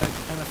Mass Effect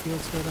kind of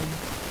feel to them.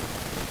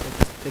 They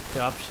just picked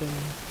the option,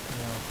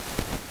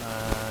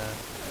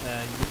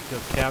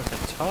 your character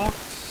talked,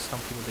 some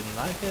people didn't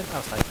like it, I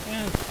was like,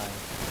 yeah, it's fine.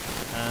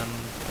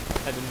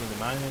 I didn't really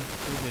mind it,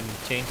 it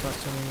didn't change much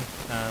to me.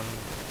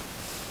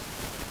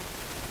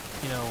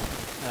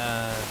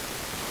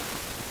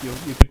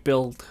 You could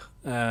build,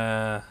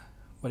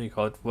 what do you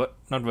call it,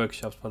 not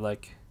workshops, but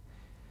like,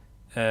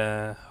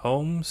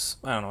 homes,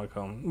 I don't know what you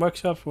call them,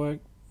 workshops,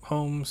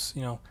 homes,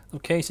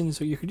 locations,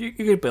 so you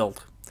could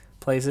build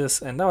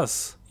places, and that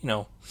was,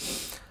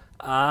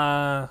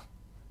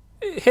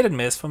 hit and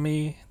miss for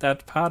me,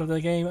 that part of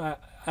the game. I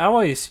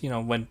always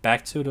went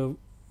back to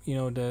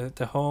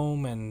the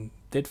home and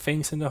did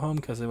things in the home,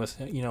 because it was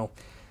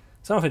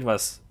some of it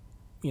was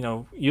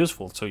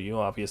useful to you,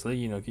 obviously.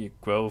 You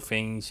grow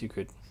things, you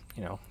could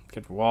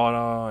get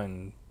water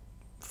and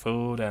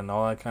food and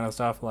all that kind of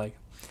stuff. Like,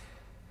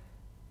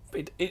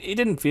 it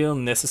didn't feel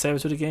necessary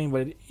to the game,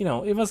 but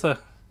it was a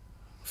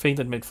thing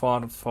that made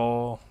Fallout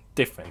 4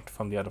 different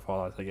from the other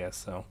Fallouts, I guess.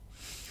 So,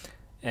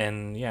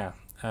 and yeah,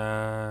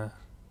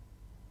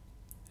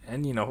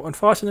 and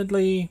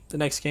unfortunately, the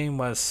next game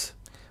was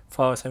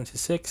Fallout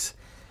 76,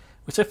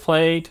 which I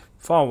played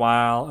for a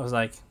while. I was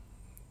like,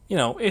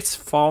 it's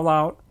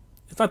Fallout.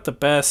 It's not the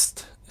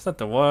best. It's not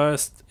the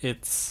worst. I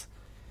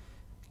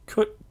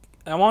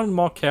wanted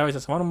more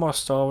characters. I wanted more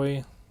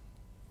story,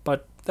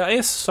 but there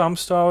is some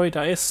story.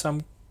 There is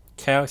some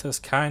characters,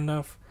 kind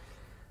of.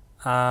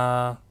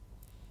 But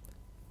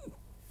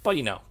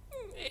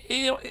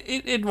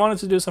it wanted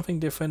to do something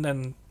different,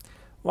 and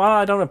while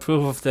I don't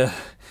approve of the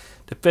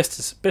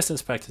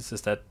business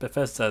practices that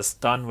Bethesda has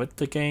done with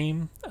the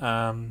game,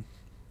 Fallout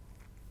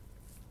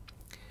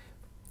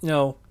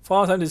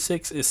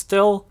 76 is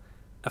still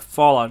a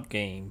Fallout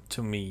game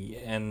to me,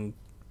 and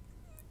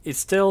it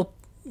still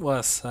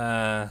was,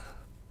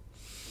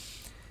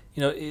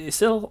 it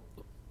still,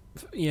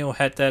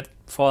 had that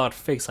Fallout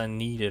fix I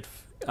needed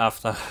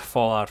after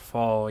Fallout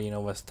 4,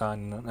 was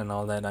done and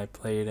all that I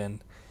played.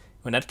 And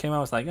when that came out,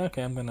 I was like,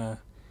 okay, I'm gonna,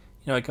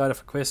 I got it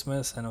for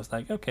Christmas, and I was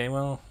like, okay,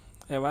 well,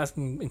 I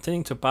wasn't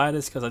intending to buy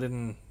this because I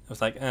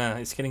was like,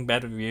 it's getting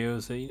bad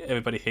reviews,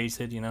 everybody hates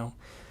it, Then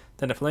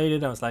I played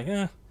it, I was like,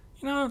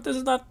 this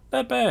is not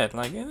that bad.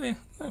 Like, I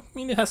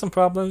mean, it has some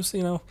problems,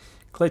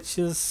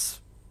 glitches,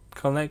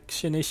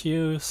 collection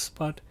issues,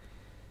 but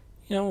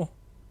you know,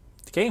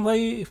 the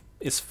gameplay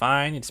is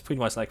fine. It's pretty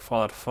much like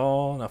Fallout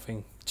 4,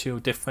 nothing too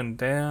different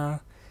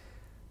there.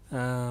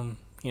 You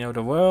know,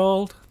 the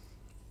world,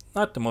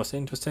 not the most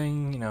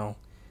interesting, you know,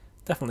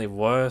 definitely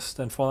worse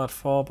than Fallout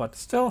 4, but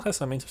still has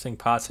some interesting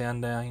parts here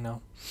and there, you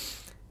know.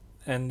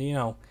 And, you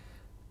know,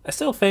 I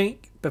still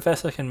think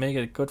Bethesda can make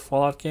a good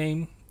Fallout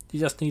game. You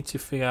just need to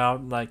figure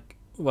out, like,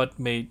 you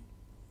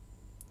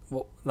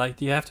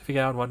have to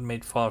figure out what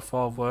made Fallout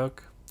 4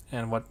 work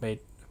and what made,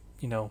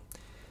 you know,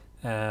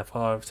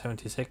 Fallout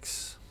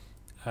 76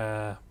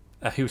 a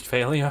huge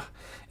failure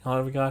in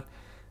all regard.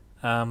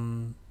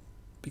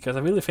 Because I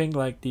really think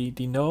like they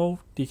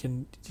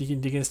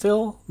can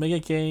still make a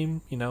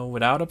game, you know,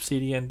 without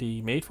Obsidian.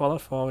 They made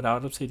Fallout 4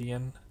 without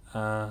Obsidian.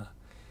 I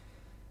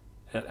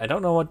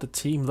don't know what the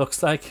team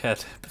looks like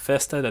at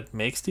Bethesda that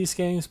makes these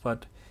games,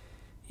 but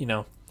you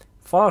know,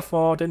 Fallout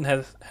 4 didn't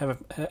have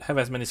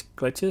as many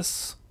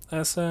glitches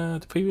as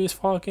the previous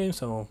Fallout game,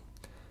 so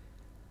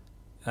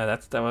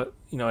that was,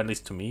 you know, at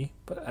least to me.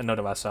 But I know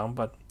there was some,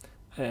 but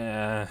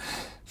you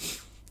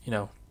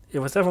know, it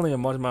was definitely a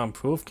much more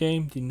improved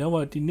game. You know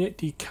what?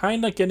 They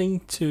kind of getting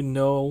to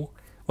know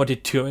what they're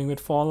doing with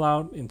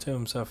Fallout in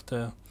terms of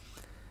the,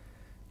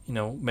 you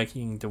know,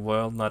 making the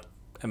world not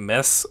a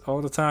mess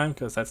all the time,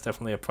 because that's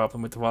definitely a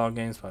problem with the Fallout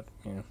games. But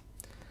you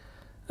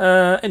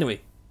know,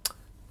 anyway,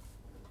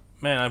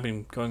 man, I've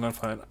been going on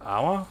for an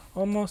hour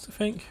almost, I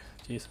think.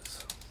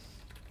 Jesus.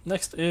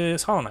 Next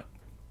is Hollow Knight.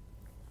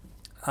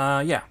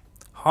 Yeah,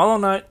 Hollow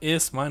Knight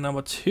is my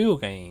number 2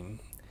 game.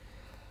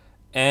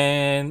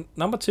 And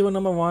number 2 and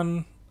number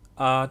 1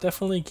 are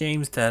definitely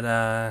games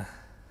that,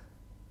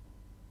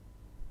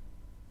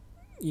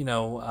 you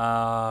know,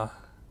 are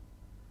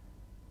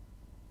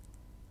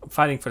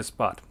fighting for the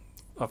spot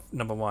of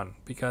number 1,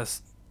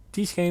 because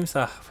these games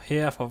are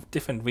here for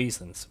different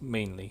reasons,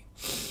 mainly.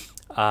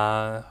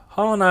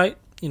 Hollow Knight,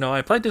 you know,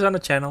 I played this on the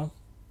channel,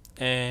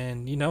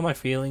 and you know my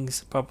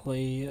feelings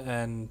probably,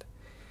 and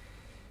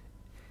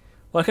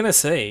what can I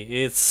say?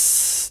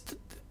 It's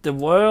the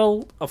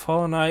world of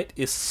Hollow Knight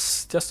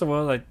is just a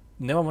world I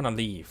never want to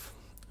leave.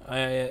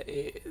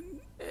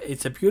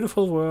 It's a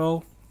beautiful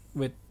world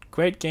with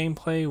great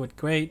gameplay, with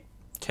great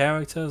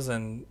characters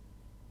and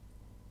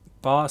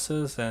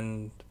bosses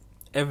and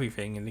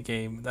everything in the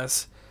game.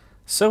 That's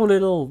so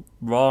little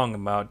wrong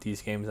about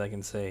these games, I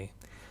can say.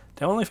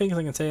 The only things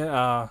I can say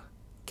are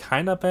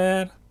kind of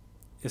bad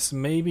is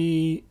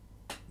maybe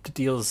the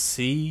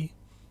DLC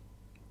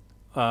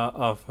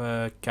of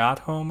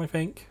Godhome, I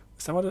think.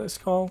 Is that what it's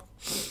called?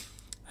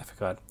 I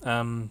forgot.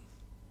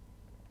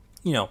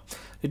 You know,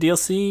 the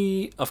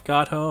DLC of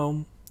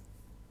Godhome,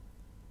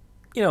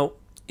 you know,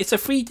 it's a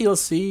free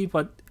DLC,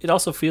 but it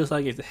also feels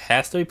like it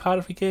has to be part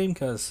of the game,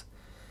 because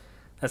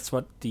that's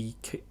what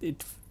you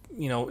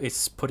know,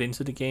 it's put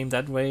into the game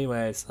that way,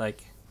 where it's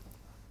like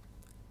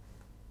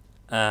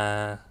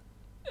a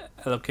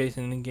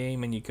location in the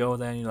game, and you go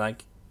there and you're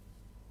like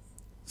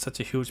such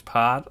a huge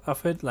part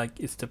of it, like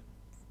it's the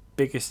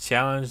biggest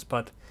challenge.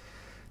 But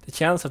the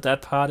challenge of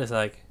that part is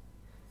like,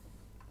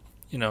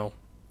 you know,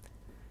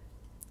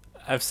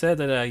 I've said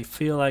that I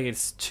feel like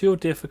it's too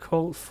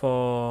difficult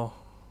for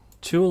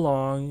too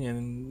long,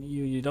 and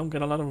you don't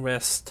get a lot of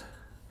rest.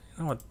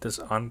 You know what this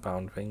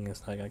Unbound thing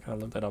is like? I gotta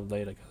look that up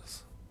later,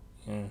 because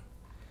yeah,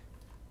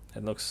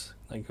 that looks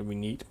like it would be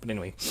neat. But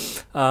anyway,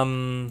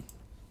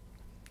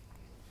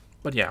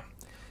 but yeah,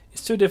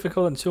 it's too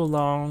difficult and too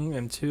long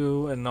and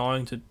too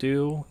annoying to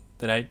do,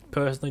 that I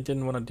personally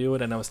didn't want to do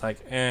it, and I was like,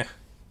 you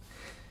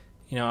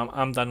know,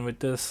 I'm done with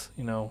this.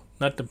 You know,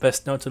 not the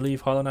best note to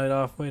leave Hollow Knight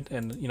off with,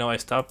 and you know, I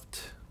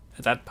stopped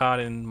at that part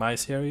in my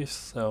series.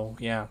 So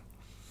yeah.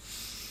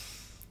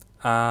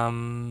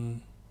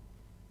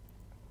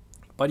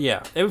 But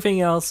yeah,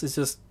 everything else is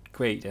just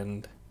great,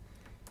 and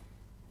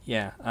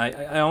yeah,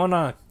 I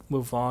wanna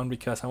move on,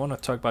 because I wanna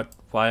talk about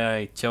why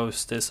I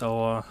chose this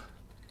over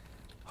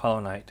Hollow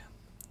Knight.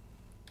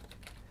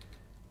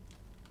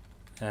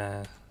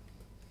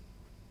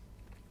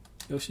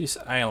 Yoshi's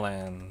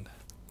Island.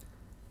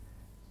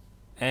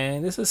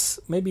 And this is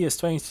maybe a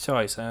strange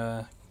choice.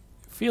 I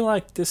feel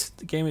like this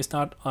game is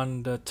not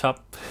on the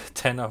top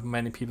 10 of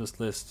many people's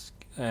lists.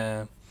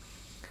 And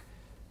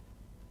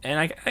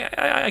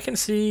I can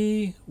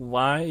see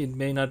why it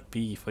may not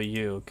be for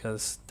you,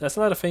 because there's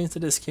a lot of things that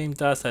this game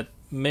does that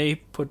may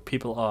put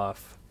people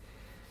off.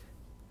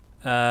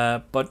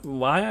 But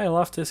why I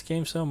love this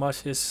game so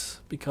much is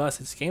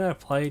because it's a game I've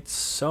played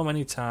so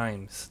many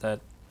times that,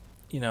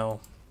 you know,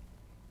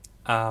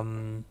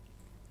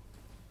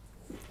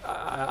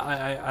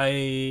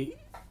 I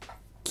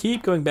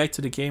keep going back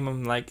to the game.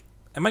 I'm like,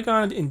 am I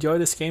gonna enjoy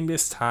this game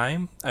this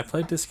time? I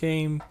played this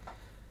game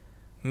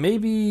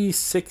maybe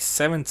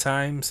 6-7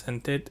 times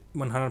and did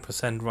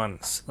 100%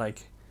 runs,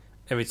 like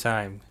every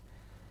time.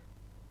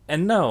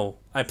 And no,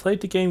 I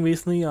played the game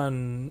recently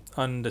on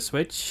the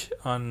Switch,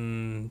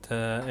 on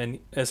the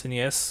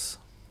SNES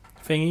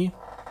thingy.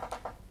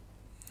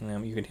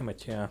 You can hear my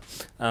chair.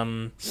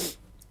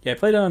 Yeah, I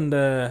played it on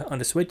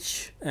the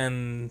Switch,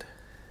 and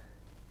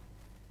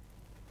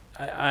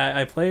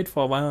I played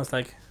for a while. I was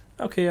like,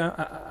 okay,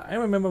 I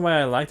remember why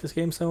I like this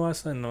game so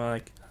much, and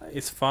like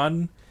it's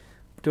fun.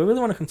 Do I really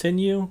want to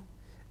continue?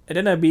 And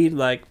then I beat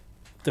like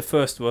the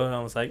first world.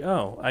 I was like,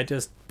 oh, I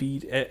just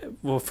beat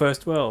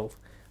first world,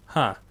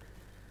 huh?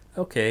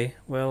 Okay,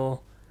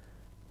 well,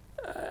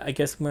 I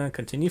guess I'm gonna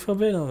continue for a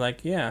bit. I was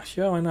like, yeah,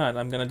 sure, why not?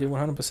 I'm gonna do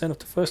 100% of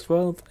the first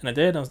world, and I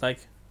did. I was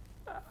like,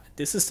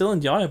 this is still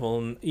enjoyable,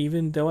 and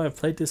even though I've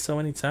played this so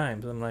many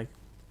times, I'm like,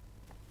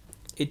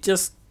 it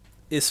just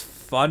is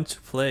fun to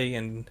play,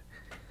 and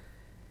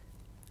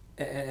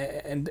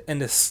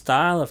the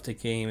style of the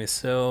game is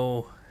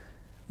so.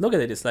 Look at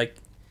it. It's like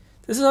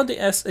this is on the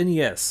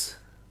SNES.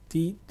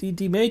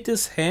 They made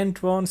this hand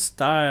drawn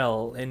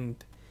style, and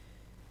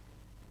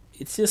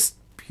it's just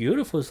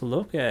beautiful to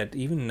look at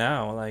even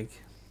now.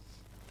 Like,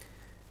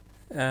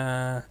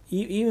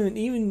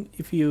 even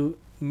if you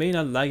may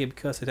not like it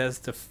because it has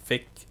the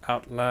thick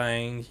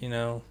outlines,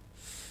 it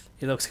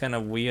looks kind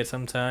of weird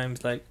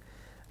sometimes. Like,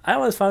 I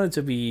always found it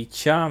to be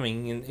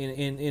charming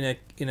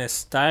in a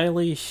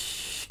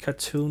stylish,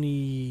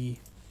 cartoony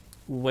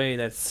way.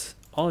 That's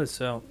all it's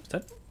so. Is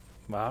that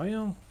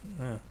Mario?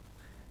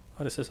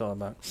 What is this all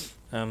about?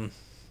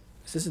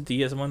 Is this a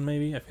DS one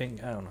maybe? I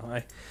think I don't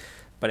know.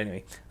 But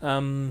anyway,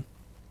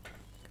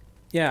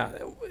 yeah.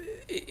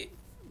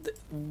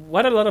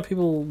 What a lot of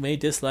people may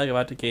dislike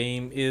about the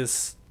game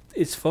is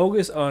its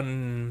focus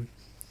on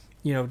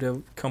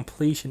the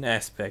completion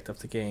aspect of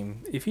the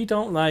game. If you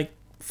don't like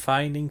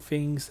finding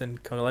things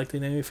and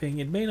collecting everything,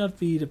 it may not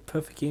be the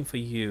perfect game for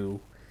you,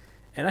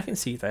 and I can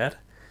see that.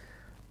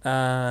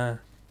 But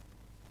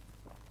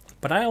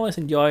I always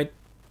enjoyed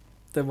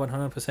the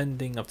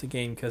 100%ing of the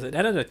game because it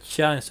added a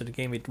challenge to the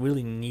game it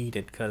really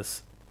needed.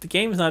 Because the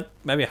game is not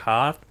very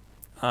hard,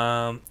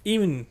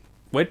 even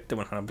with the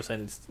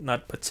 100%, it's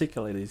not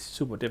particularly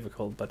super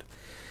difficult. But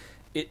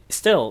it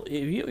still,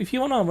 if you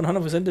want to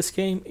 100% this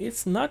game,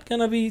 it's not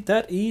gonna be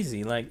that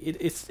easy. Like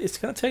it's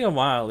gonna take a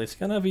while. It's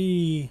gonna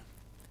be,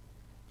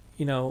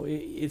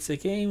 it's a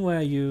game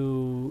where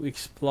you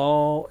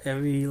explore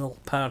every little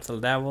part of the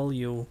level.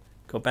 You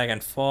go back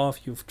and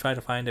forth. You try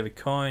to find every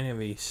coin,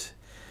 every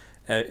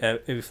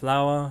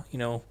flower.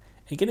 And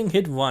getting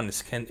hit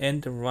once can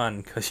end the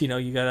run because you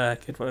gotta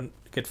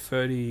get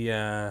 30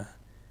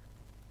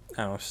 I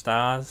don't know,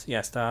 stars.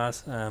 Yeah,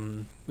 stars.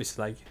 Which is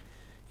like,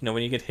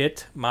 when you get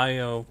hit,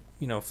 Mario,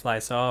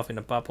 flies off in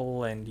a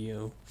bubble, and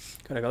you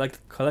gotta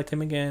collect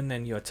him again,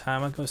 and your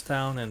timer goes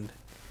down, and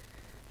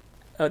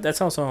that's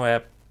also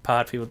a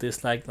part people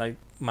dislike, like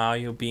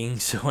Mario being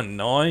so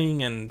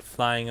annoying and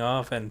flying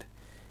off, and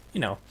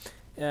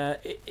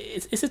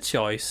it's a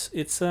choice.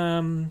 It's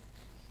a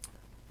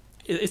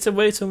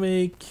way to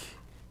make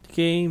the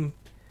game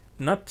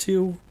not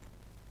too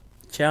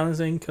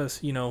challenging,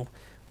 because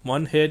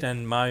one hit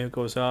and Mario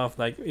goes off.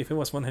 Like if it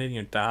was one hit and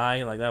you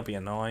die, like that'd be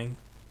annoying.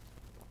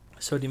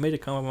 So they made a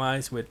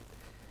compromise with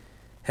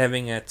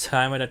having a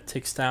timer that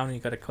ticks down. And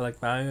you gotta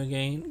collect Mario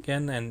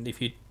again, and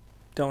if you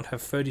don't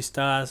have 30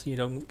 stars, you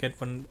don't get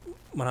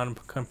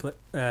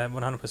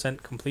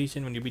 100%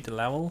 completion when you beat the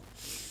level.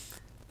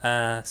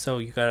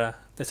 So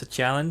that's a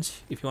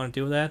challenge if you want to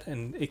do that,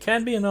 and it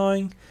can be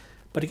annoying,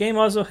 but the game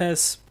also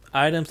has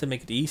items that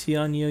make it easy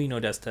on you.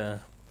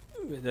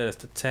 There's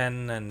the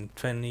 10 and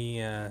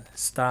 20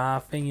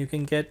 star thing you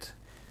can get.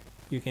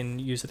 You can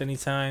use it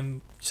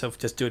anytime, so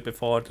just do it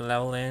before the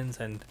level ends,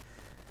 and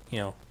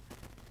you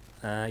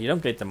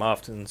don't get them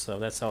often, so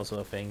that's also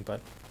a thing.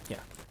 But yeah,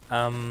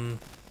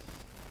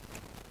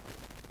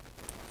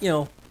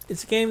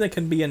 it's a game that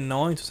can be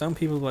annoying to some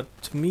people, but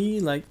to me,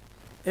 like,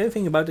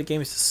 everything about the game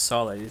is just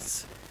solid.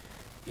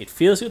 It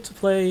feels good to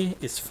play.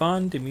 It's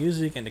fun. The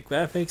music and the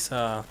graphics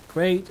are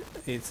great.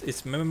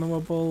 It's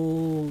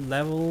memorable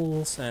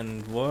levels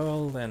and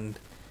world, and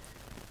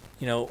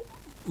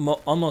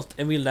almost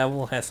every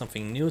level has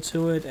something new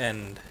to it,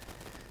 and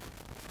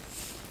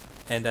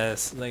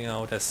there's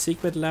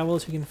secret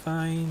levels you can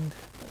find,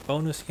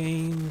 bonus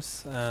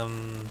games,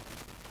 and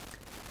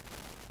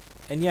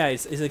yeah,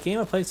 it's a game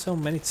I played so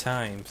many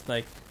times,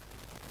 like.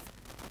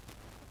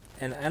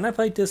 And I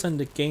played this on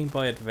the Game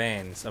Boy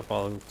Advance of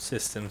all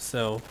systems,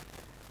 so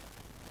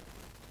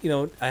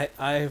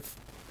I've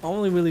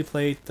only really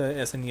played the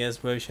SNES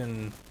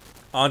version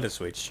on the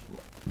Switch.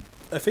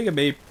 I think I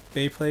may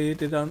play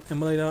it on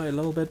emulator a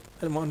little bit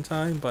at one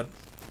time, but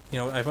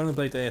I've only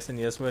played the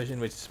SNES version,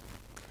 which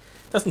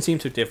doesn't seem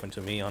too different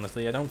to me,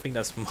 honestly. I don't think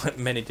there's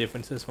many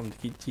differences from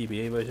the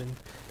GBA version.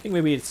 I think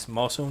maybe it's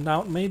more zoned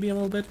out, maybe a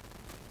little bit.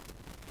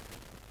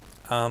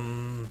 I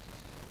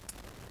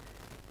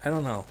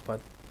don't know,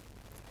 but.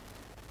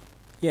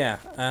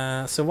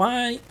 Yeah, so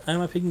why am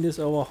I picking this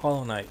over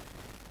Hollow Knight?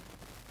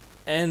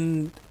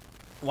 And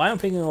why I'm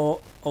picking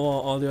over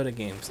all the other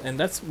games? And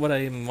that's what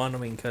I'm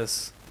wondering,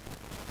 because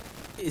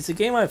it's a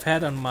game I've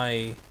had on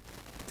my...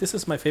 This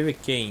is my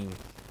favorite game.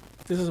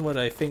 This is what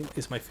I think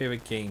is my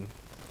favorite game.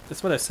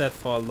 That's what I've said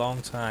for a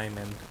long time,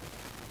 and...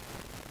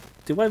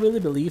 Do I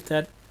really believe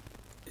that?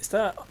 Is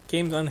there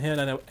games on here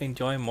that I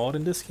enjoy more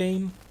than this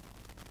game?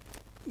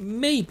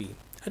 Maybe.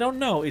 I don't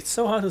know. It's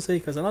so hard to say,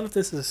 because a lot of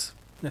this is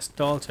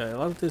nostalgia. A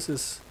lot of this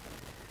is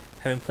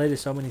having played it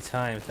so many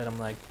times that I'm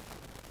like,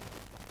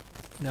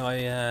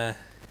 I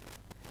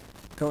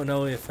don't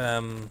know if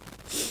I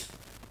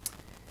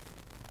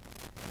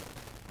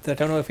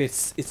don't know if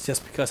it's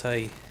just because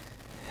I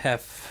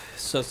have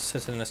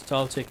such a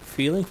nostalgic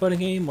feeling for the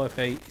game, or if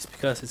it's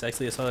because it's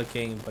actually a solid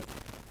game. But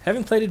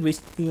having played it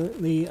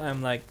recently,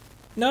 I'm like,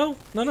 no,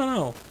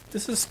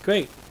 this is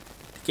great.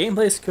 The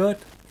gameplay is good.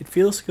 It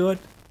feels good.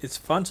 It's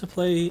fun to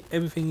play.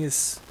 Everything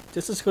is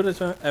just as good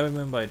as I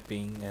remember it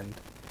being,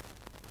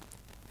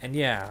 and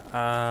yeah,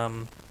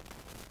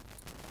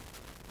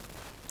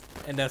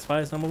 and that's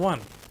why it's number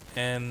one.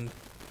 And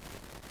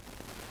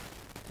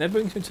that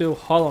brings me to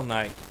Hollow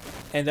Knight,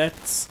 and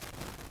that's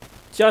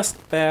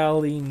just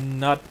barely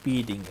not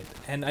beating it.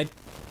 And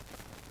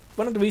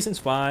one of the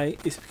reasons why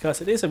is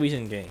because it is a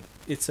recent game.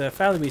 It's a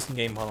fairly recent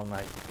game, Hollow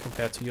Knight,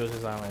 compared to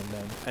Yoshi's Island.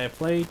 And I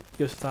played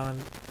Yoshi's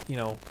Island,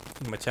 in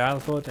my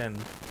childhood, and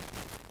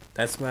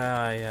that's where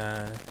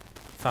I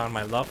found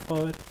my love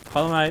for it.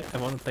 Hollow Knight,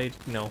 I've only played,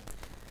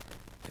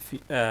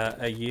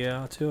 a year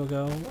or two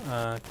ago,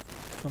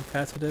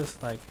 compared to this,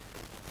 like,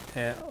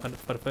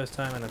 for the first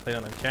time, and I played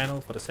on the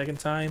channel for the second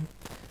time.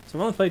 So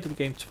I've only played the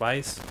game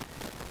twice.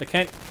 I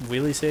can't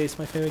really say it's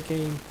my favorite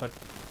game, but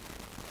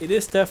it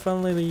is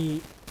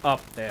definitely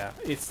up there.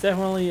 It's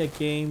definitely a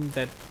game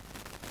that,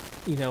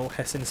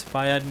 has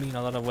inspired me in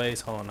a lot of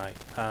ways, Hollow Knight.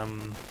 I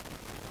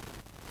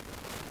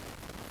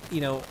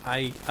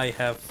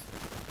have,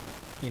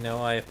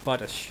 I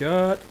bought a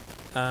shirt.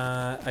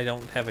 I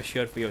don't have a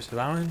shirt for Yoshi's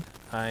Island.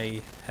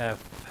 I have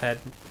had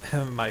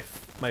my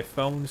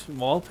phone's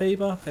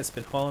wallpaper has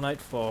been Hollow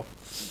Knight for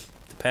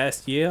the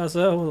past year or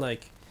so,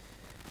 like,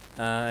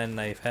 and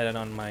I've had it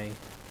on my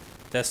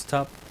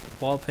desktop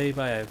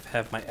wallpaper. I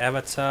have my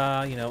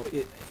avatar.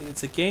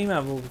 It's a game I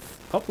will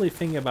probably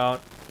think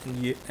about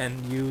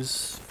and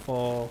use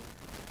for,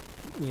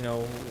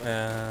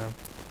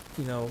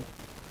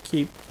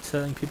 keep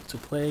telling people to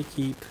play,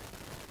 keep,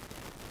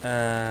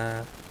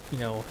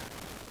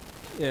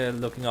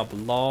 looking up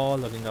lore,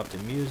 looking up the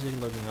music,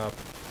 looking up,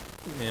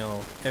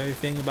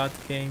 everything about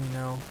the game.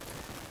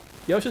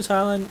 Yoshi's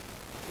Island,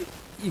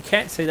 you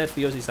can't say that for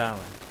Yoshi's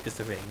Island, is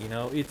the thing.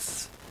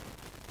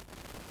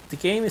 The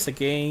game is a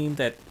game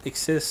that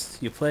exists,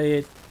 you play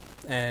it,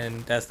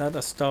 and that's not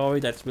a story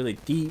that's really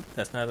deep.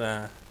 That's not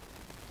a,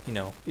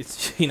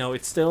 it's,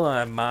 it's still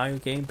a Mario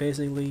game,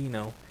 basically.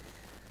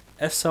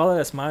 As solid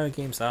as Mario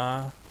games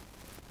are,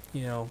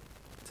 the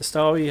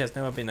story has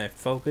never been a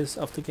focus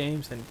of the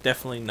games, and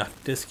definitely not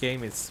this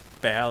game. It's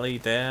barely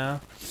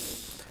there.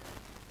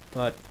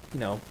 But,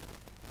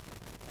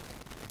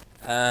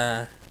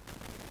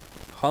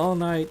 Hollow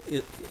Knight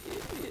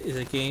is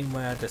a game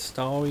where the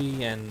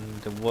story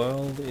and the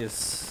world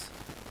is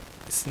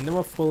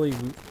never fully,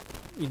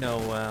 you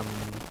can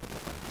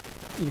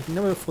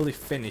never fully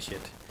finish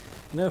it.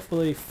 You never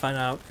fully find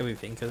out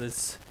everything,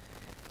 because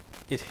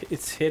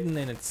it's hidden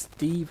and it's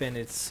deep and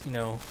it's,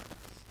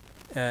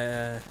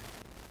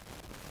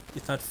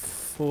 it's not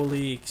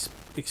fully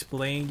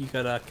explained. You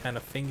gotta kind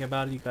of think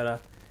about it. You gotta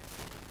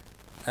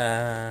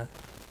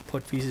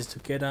put pieces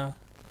together.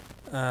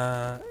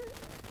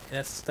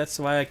 That's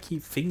why I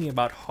keep thinking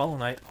about Hollow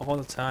Knight all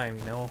the time,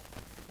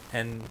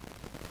 And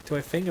do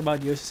I think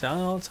about Yoshi's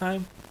Island all the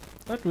time?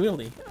 Not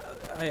really.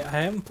 I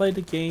haven't played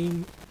the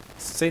game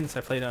since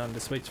I played it on the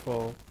Switch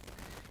for,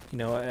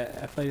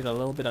 I played it a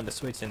little bit on the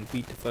Switch and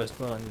beat the first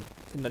one,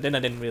 and then I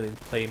didn't really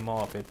play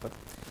more of it, but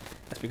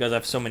that's because I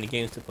have so many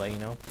games to play,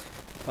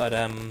 But,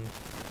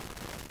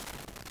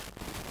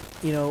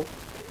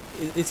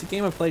 it's a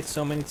game I've played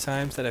so many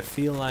times that I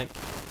feel like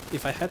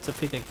if I had to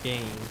pick a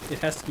game, it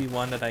has to be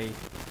one that I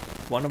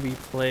want to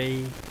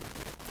replay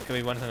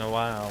every once in a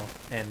while.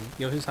 And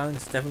Yoshi's Island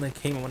is definitely a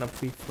game I want to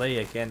replay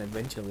again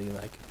eventually,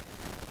 like,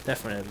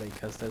 definitely,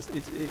 because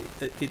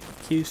it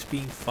keeps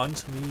being fun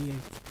to me.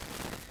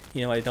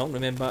 I don't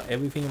remember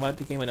everything about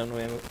the game. I don't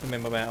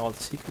remember where all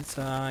the secrets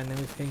are and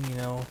everything,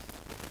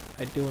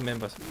 I do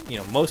remember,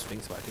 most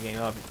things about the game,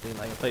 obviously,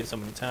 like I played it so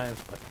many times,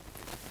 but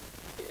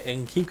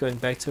and keep going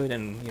back to it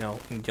and,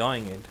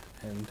 enjoying it,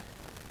 and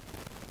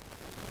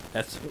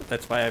that's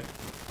why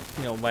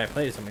why I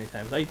played it so many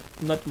times. I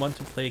not want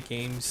to play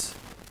games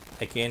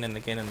again and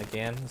again and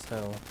again,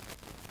 so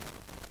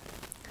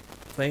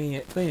playing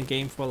a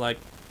game for, like,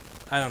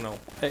 I don't know,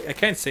 I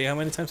can't say how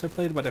many times I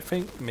played it, but I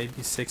think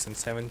maybe 6 and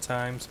 7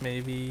 times,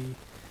 maybe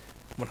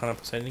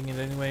 100%ing it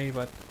anyway,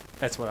 but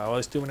that's what I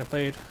always do when I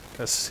play it,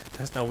 because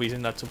there's no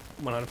reason not to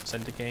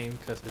 100% the game,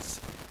 because it's,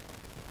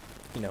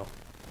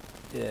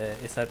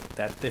 it's not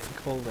that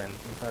difficult, and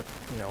it's not,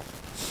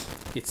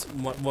 it's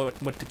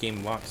what the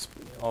game wants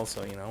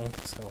also,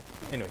 so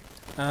anyway,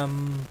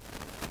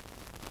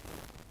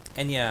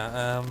 and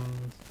yeah,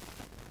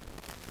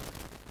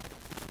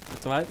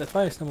 that's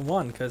why it's number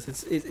one, because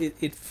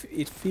it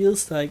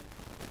feels like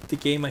the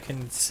game I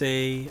can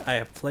say I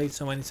have played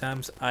so many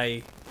times.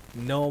 I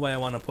know where I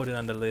want to put it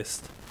on the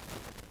list,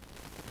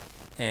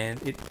 and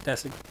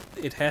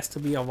it has to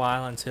be a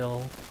while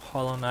until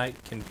Hollow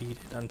Knight can beat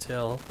it,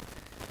 until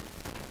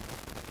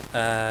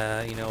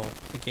You know,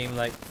 a game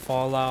like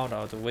Fallout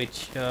or The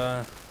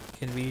Witcher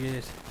can beat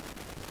it.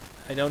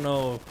 I don't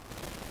know.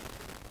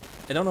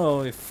 I don't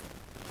know if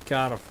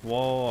God of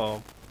War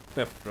or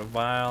Breath of the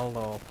Wild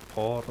or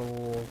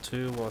Portal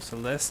 2 or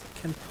Celeste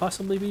can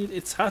possibly beat it.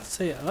 It's hard to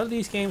say. A lot of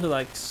these games are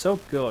like so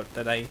good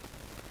that I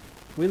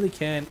really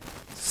can't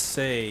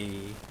say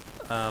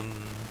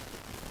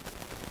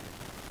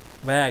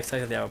where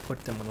exactly I would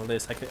put them on the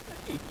list. Like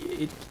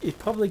it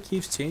probably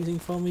keeps changing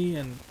for me,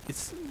 and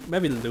it's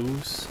maybe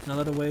loose in a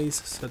lot of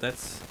ways. So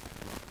that's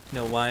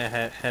why I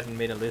hadn't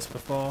made a list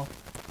before.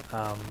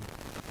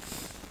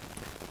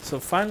 So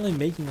finally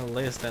making a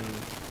list and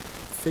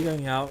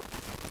figuring out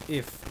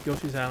if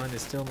Yoshi's Island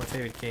is still my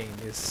favorite game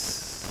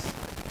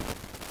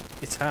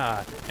it's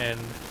hard, and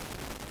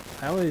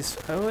I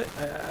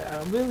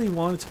really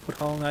wanted to put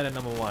Hollow Knight at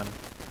number 1,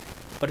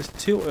 but it's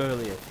too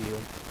early, I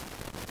feel.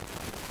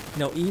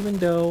 Even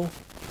though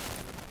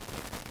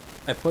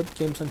I put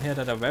games on here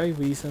that are very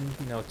recent,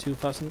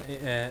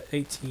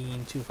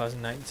 2018,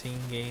 2019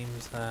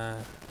 games,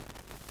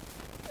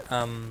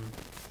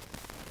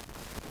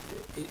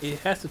 it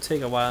has to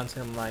take a while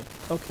until I'm like,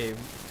 okay,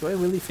 do I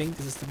really think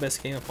this is the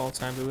best game of all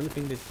time? Do I really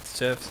think it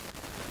deserves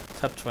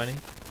top 20?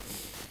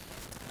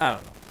 I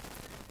don't know.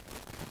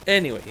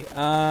 Anyway,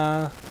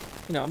 I'm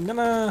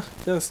gonna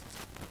just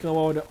go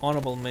over the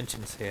honorable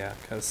mentions here,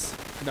 because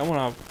I don't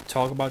want to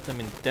talk about them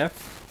in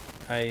depth.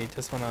 I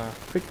just want to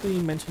quickly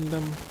mention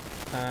them,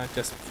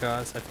 just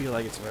because I feel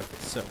like it's worth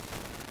it. So,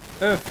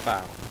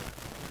 Earthbound,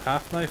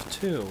 Half-Life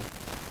 2,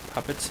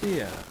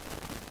 Puppeteer,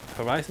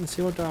 Horizon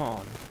Zero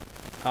Dawn,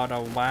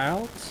 Outer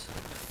Wilds,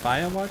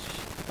 Firewatch,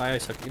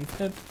 Bioshock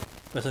Infinite,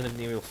 Resident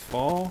Evil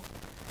 4,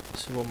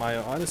 Super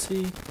Mario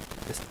Odyssey,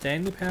 The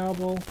Stanley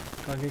Parable,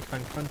 Donkey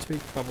Kong Country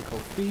Tropical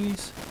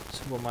Freeze,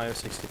 Super Mario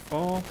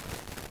 64,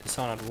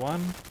 Dishonored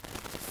 1,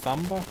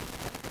 Thumper,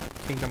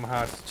 Kingdom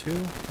Hearts 2.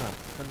 Oh,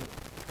 I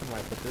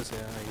might put this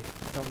here.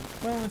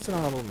 Well, it's an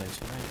honorable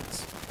mention, I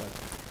guess. But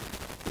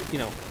the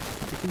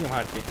Kingdom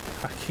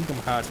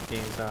Hearts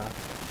games are,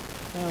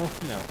 well,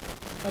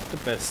 not the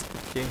best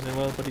games in the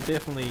world, but they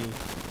definitely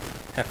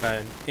have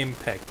an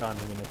impact on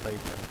me when I played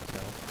them. So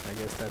I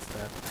guess that's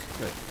that.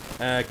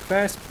 Anyway,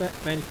 Crash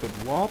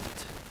Bandicoot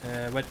Warped,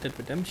 Red Dead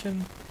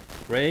Redemption,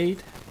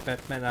 Raid,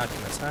 Batman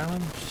Arkham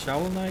Asylum,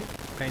 Shovel Knight,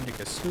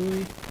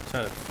 Banjo-Kazooie,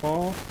 Uncharted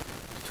 4,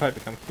 Detroit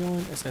Become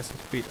Human,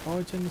 Assassin's Creed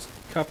Origins,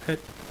 Cuphead,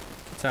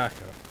 Guitar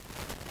Hero.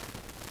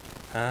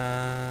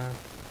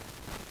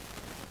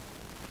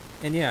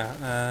 And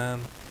yeah,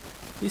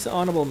 these are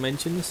honorable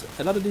mentions.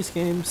 A lot of these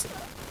games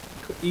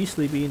could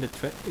easily be in the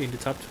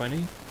top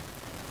 20.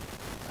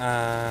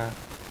 I'm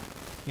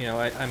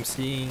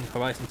seeing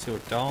Horizon Zero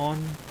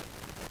Dawn.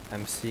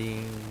 I'm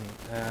seeing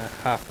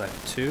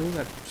Half-Life 2.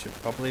 That should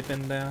probably have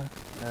been there.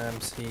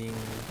 I'm seeing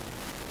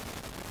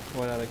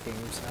what other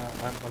games.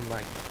 I'm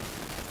like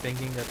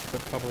thinking that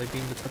could probably be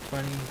in the top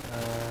 20.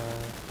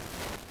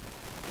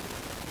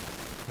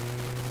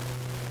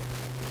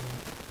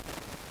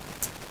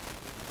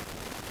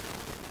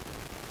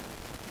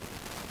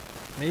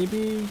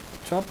 Maybe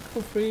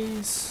Tropical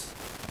Freeze.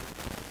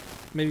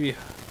 Maybe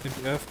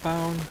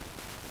Earthbound.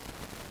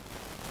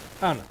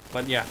 I don't know,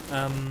 but yeah,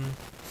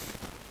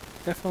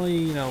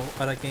 definitely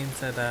other games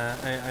that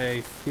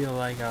I feel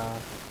like are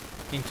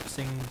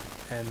interesting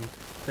and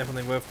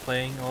definitely worth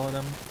playing. All of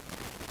them,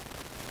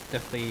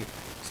 definitely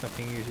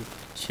something you should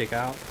check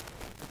out.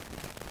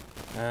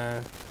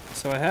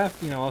 So I have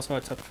also a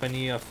top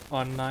 20 of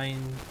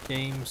online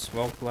games,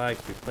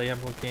 roguelike,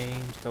 replayable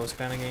games, those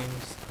kind of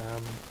games.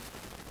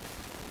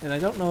 And I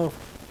don't know,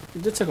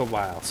 it did take a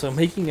while, so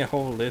making a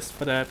whole list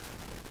for that,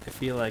 I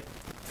feel like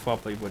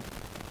probably would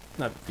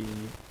not be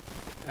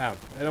out.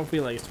 I don't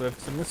feel like it's worth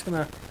it. So I'm just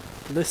gonna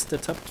list the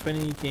top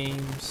 20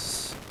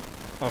 games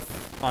of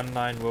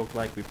online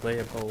roguelike,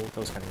 replayable,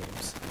 those kind of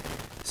games.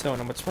 So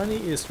number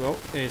 20 is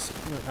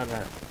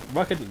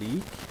Rocket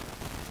League,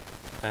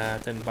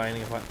 then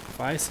Binding of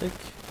Isaac,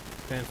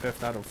 Grand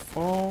Theft Auto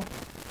 4,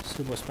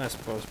 Super Smash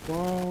Bros.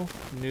 Brawl,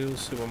 New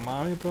Super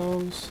Mario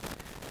Bros.,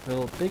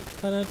 Little Big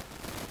Planet,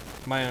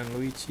 Mario and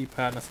Luigi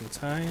Partners in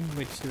Time,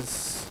 which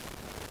is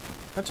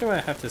not sure why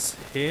I have this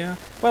here.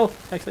 Well,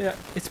 actually,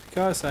 it's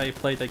because I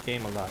played that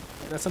game a lot.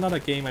 That's another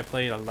game I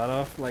played a lot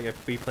of, like I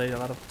replayed a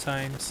lot of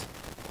times,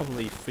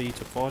 probably 3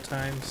 to 4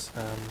 times,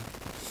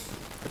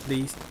 at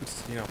least.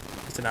 It's,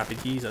 it's an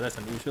RPG, so that's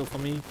unusual for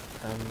me.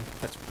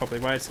 That's probably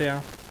why it's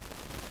here.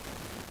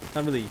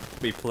 Not really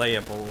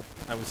replayable.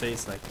 I would say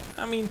it's like,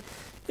 I mean,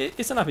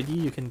 it's an RPG.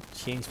 You can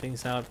change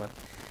things out, but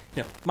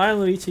Mario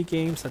and Luigi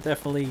games are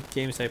definitely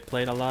games I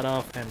played a lot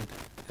of, and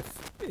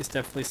it's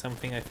definitely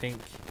something I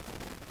think,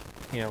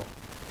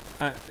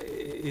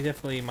 it's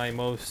definitely my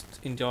most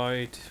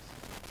enjoyed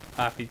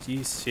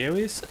RPG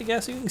series, I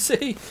guess you can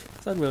say.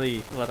 It's not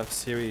really a lot of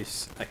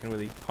series I can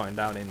really point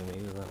out anyway,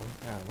 so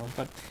I don't know,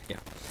 but yeah,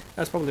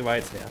 that's probably why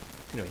it's there.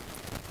 Anyway,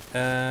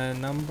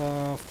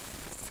 number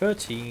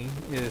 13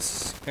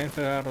 is Grand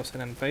Theft Auto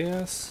San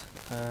Andreas,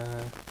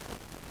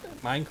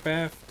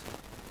 Minecraft,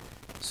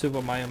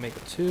 Super Mario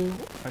Maker 2,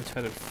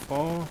 Uncharted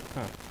 4,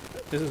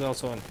 this is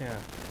also in here.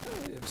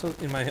 So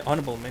in my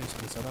honorable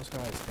mentions, so that's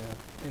why it's there.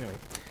 Anyway,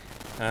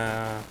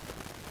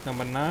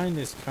 number 9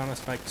 is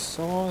Counter-Strike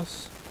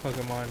Source,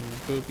 Pokemon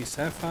Ruby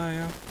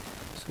Sapphire,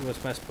 Super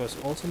Smash Bros.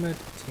 Ultimate,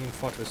 Team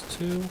Fortress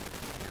 2,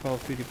 Call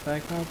of Duty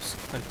Black Ops,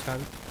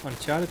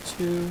 Uncharted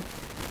 2,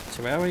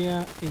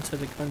 Terraria, Into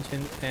the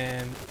Gungeon,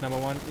 and number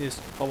 1 is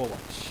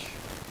Overwatch.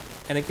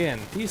 And again,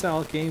 these are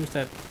all games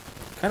that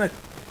kind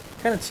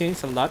of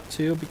changed a lot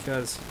too,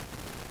 because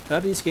a lot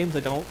of these games I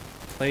don't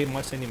play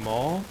much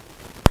anymore.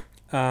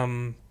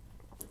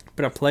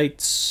 But I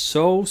played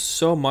so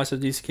much of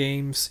these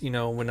games, you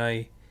know, when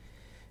I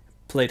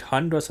played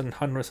hundreds and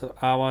hundreds of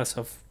hours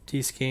of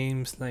these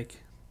games, like,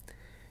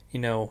 you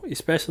know,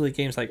 especially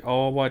games like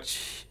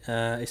Overwatch,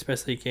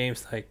 especially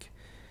games like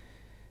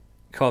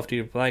Call of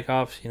Duty Black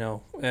Ops, you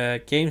know,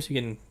 games you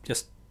can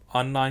just,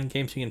 online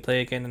games you can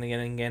play again and again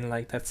and again,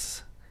 like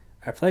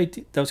I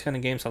played those kind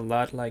of games a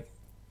lot, like,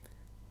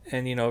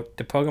 and you know,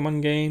 the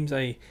Pokemon games,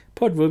 I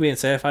put Ruby and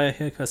Sapphire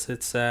here because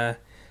it's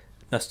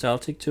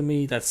nostalgic to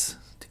me. That's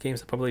the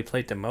games I probably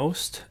played the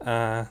most.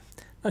 Not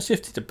sure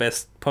if they're the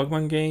best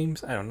Pokemon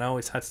games, I don't know,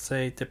 it's hard to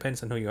say, it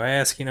depends on who you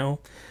ask, you know,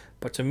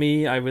 but to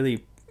me, I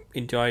really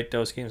enjoyed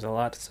those games a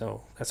lot,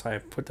 so that's why I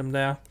put them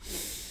there.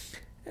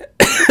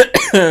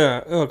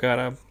 Oh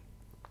god,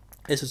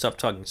 I should stop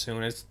talking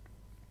soon. It's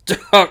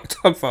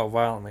talk for a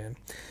while, man.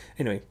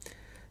 Anyway,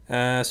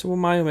 Super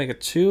Mario Maker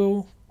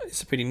 2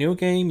 is a pretty new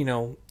game, you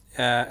know.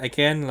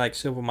 Again, like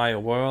Super Mario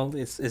World,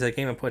 it's a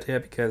game I put here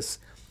because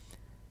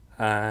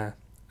I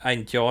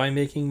enjoy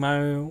making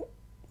Mario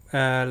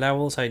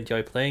levels. I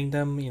enjoy playing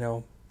them, you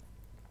know.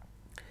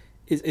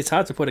 It's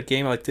hard to put a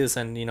game like this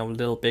and, you know,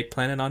 Little Big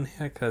Planet on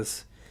here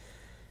because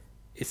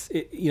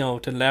you know,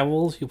 the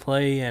levels you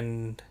play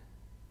and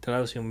the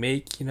levels you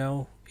make, you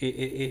know,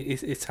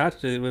 it's hard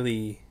to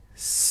really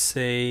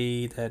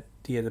say that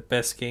they're the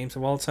best games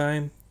of all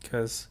time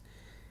because,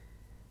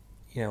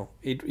 you know,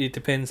 it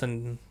depends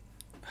on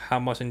how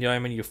much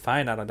enjoyment you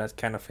find out of that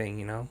kind of thing,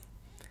 you know.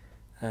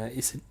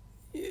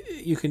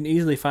 You can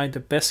easily find the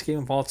best game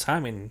of all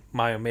time in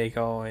Mario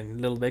Maker or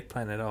in Little Big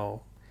Planet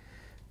or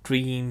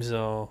Dreams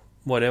or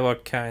whatever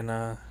kind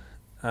of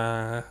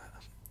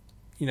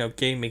you know,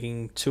 game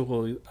making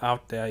tool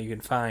out there you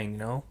can find, you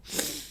know.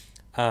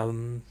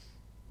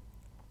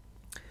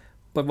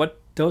 But what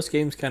those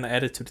games kind of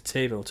added to the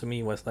table to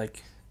me was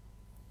like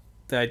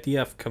the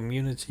idea of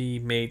community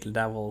made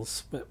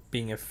levels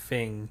being a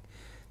thing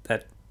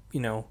that, you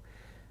know,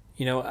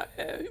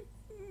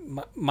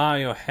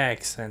 Mario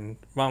hacks and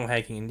ROM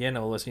hacking in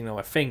general was, you know,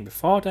 a thing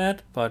before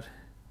that, but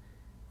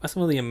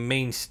wasn't really a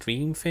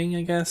mainstream thing,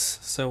 I guess.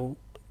 So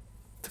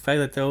the fact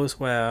that those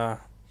were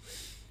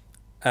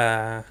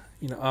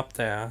you know, up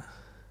there,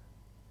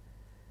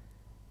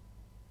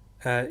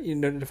 you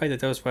know, the fact that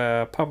those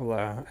were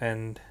popular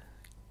and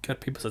got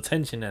people's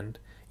attention, and,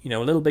 you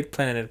know, Little Big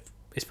Planet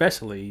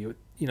especially, you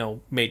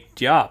know, made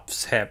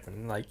jobs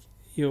happen. Like,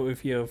 you,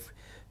 if you've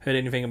heard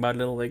anything about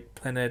Little Big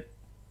Planet,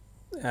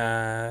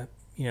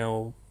 you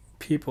know,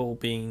 people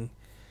being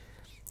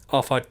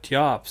offered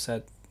jobs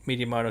at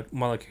Media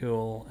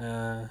Molecule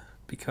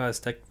because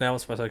that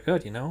levels were so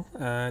good, you know.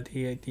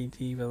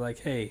 They were like,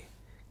 hey,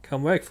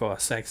 come work for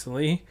us,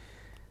 actually.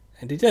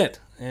 And they did.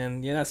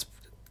 And yeah, that's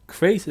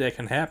crazy that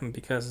can happen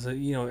because,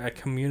 you know, a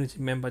community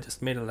member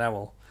just made a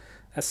level.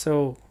 That's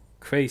so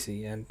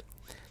crazy. And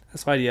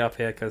that's why they're up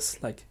here, because,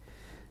 like,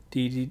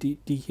 the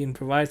can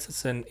provide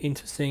such an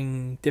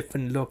interesting,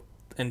 different look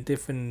and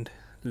different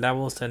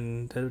levels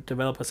than the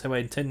developers ever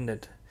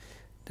intended.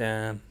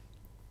 You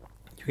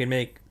can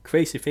make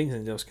crazy things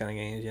in those kind of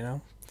games, you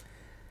know.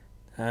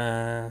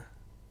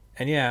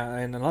 And yeah,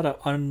 and a lot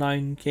of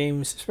online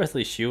games,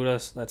 especially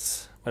shooters.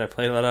 That's what I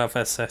played a lot of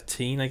as a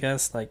teen, I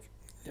guess, like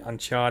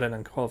Uncharted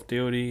and Call of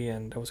Duty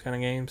and those kind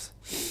of games.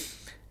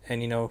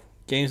 And, you know,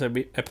 games I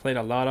played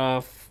a lot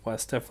of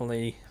was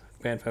definitely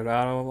Grand Theft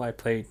Auto. I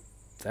played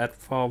that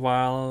for a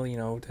while, you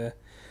know, the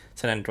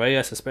San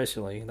Andreas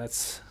especially.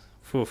 That's,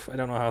 oof, I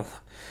don't know how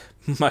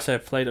much I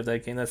played of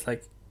that game. That's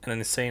like an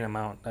insane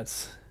amount.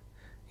 That's,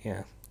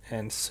 yeah.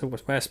 And Super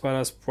Smash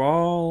Bros.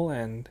 Brawl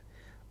and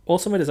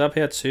Ultimate is up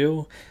here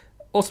too.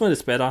 Ultimate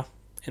is better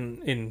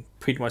in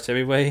pretty much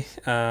every way.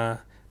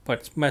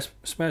 But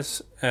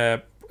Smash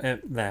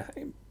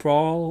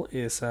Brawl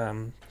is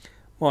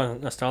more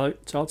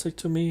nostalgic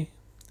to me.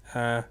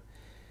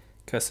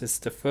 Because it's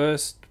the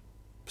first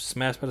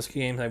Smash Bros.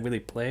 Game I really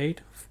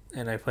played,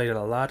 and I played it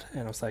a lot,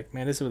 and I was like,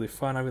 man, this is really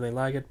fun. I really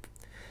like it.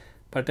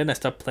 But then I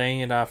stopped playing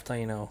it after,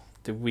 you know,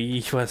 the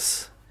Wii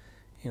was,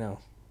 you know,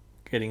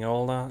 getting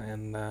older,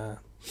 and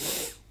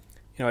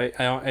you know,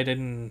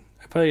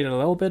 I played a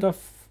little bit of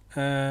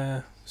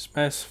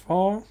Smash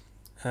 4.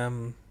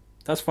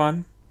 That's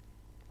fun.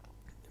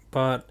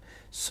 But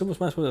Super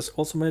Smash Bros.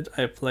 Ultimate,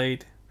 I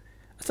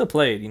still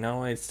play it, you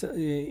know, it's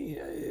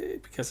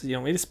because, you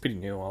know, it is pretty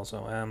new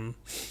also.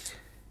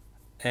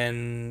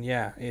 And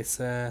yeah, it's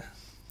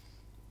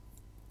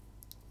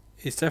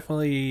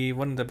definitely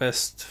one of the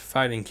best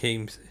fighting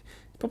games.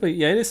 Probably,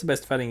 yeah, it is the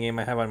best fighting game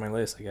I have on my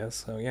list, I guess.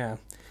 So yeah,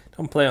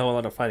 don't play a whole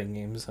lot of fighting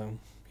games, so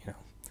you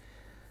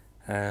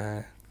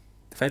the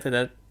fact that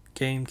that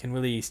game can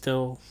really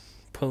still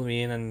pull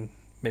me in and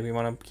make me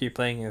want to keep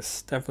playing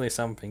is definitely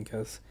something,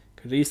 because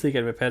it could easily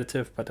get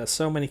repetitive, but there's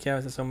so many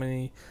characters, so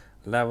many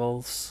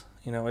levels,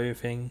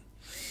 everything.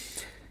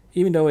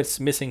 Even though it's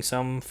missing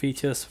some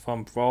features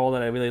from Brawl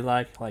that I really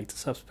like the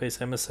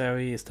Subspace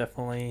Emissary is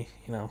definitely,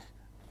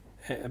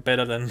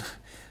 better than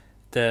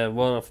the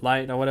World of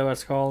Light or whatever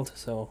it's called.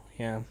 So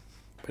yeah,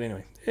 but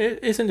anyway,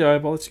 it's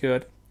enjoyable. It's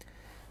good,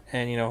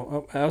 and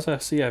I also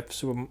see I have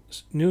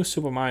new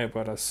Super Mario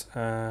Brothers.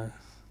 On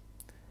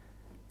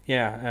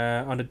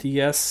the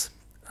DS.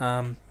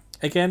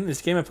 Again,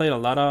 this game I played a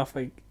lot of.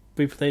 I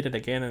replayed it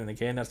again and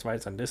again. That's why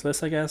it's on this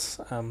list, I guess.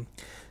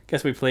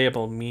 Guess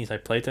replayable means I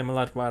played them a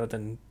lot rather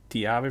than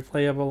DR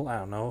replayable. I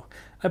don't know.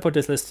 I put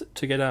this list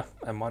together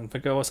a month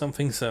ago or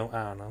something, so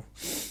I don't know.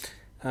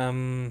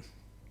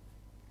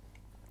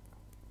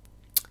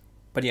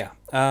 But yeah.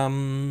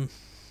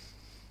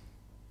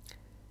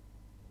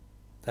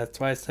 That's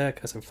why it's there,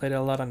 because I played it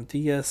a lot on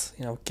DS.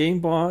 Game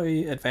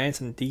Boy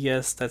Advance and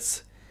DS.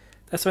 That's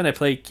when I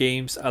played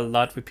games a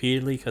lot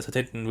repeatedly, because I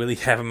didn't really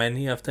have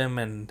many of them,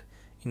 and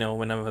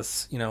when I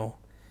was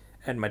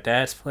at my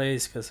dad's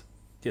place, because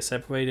they're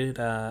separated,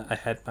 I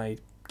had my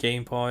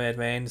Game Boy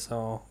Advance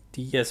or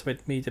DS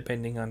with me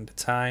depending on the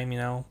time.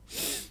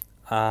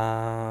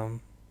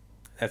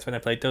 That's when I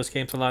played those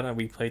games a lot. I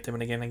replayed them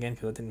again and again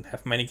because I didn't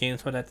have many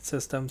games for that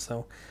system,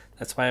 so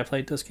that's why I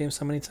played those games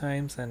so many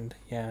times, and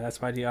yeah,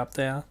 that's why they're up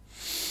there.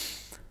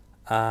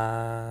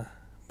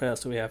 What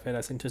else do we have here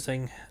that's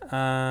interesting?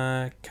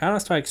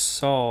 Counter-Strike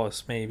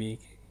Source, maybe.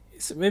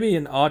 It's maybe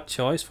an odd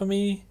choice for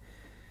me.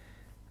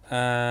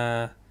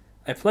 I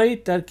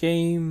played that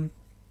game,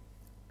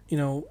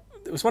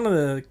 it was one of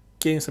the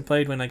games I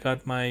played when I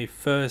got my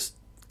first,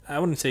 I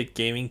wouldn't say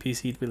gaming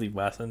PC, it really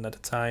wasn't at the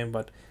time,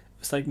 but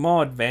it was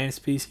more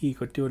advanced PC. You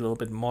could do it a little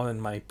bit more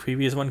than my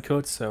previous one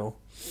could, so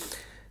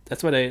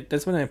that's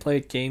when I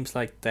played games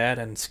like that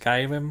and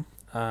Skyrim.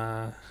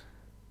 Oh,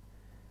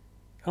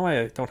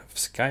 I don't have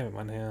Skyrim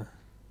on here.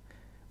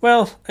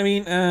 Well, I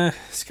mean,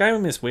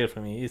 Skyrim is weird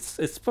for me.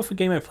 It's both a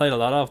game I played a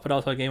lot of, but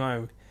also a game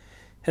I'm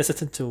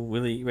hesitant to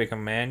really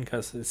recommend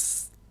because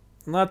it's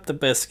not the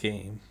best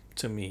game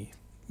to me.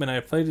 When I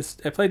played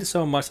it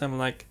so much, I'm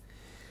like,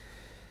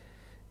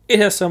 it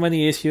has so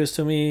many issues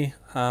to me.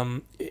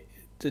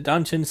 The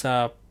dungeons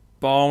are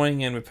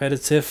boring and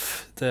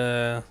repetitive.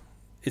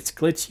 It's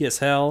glitchy as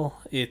hell.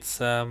 It's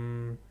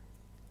the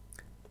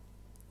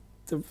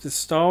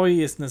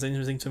story isn't as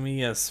interesting to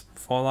me as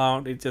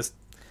Fallout. It just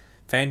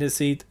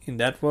fantasy in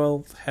that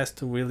world has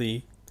to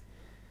really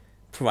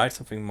provide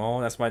something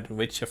more. That's why The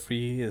Witcher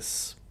 3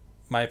 is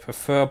my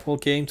preferable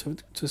game to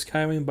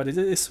Skyrim, but it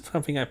is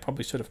something I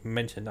probably should have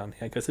mentioned on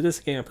here because it is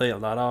a game I play a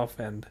lot of,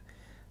 and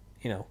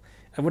I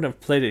wouldn't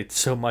have played it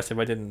so much if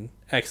I didn't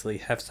actually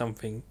have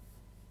something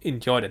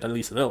enjoyed it at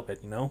least a little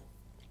bit,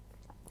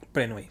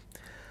 But anyway,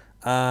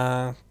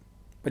 but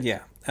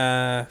yeah,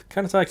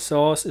 Counter-Strike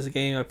Source is a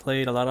game I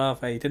played a lot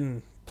of. I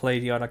didn't play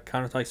the other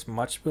Counter-Strikes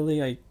much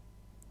really. I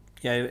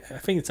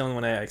think it's the only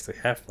one I actually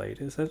have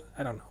played. Is it?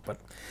 I don't know, but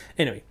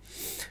anyway,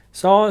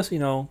 Source,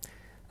 is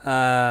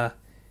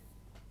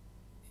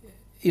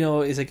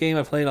a game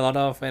I played a lot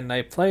of, and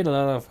I played a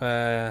lot of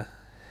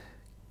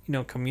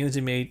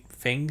community-made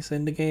things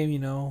in the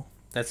game.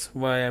 That's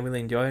why I really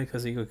enjoy it,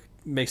 because you could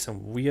make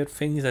some weird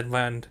things that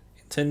weren't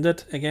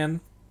intended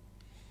again.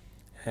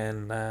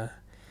 And there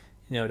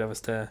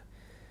was the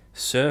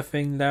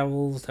surfing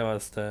levels, there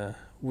was the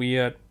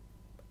weird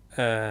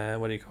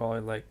what do you call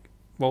it, like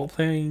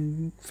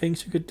role-playing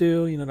things you could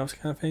do, those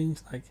kind of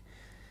things, like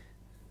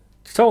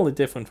totally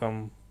different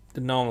from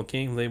the normal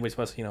gameplay, which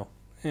was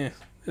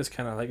it's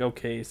kind of like,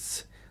 okay,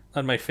 it's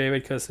not my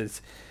favorite because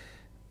it's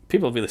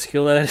people really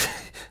skilled at it.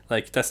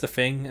 Like, that's the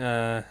thing.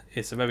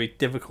 It's a very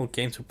difficult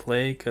game to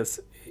play because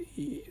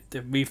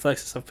the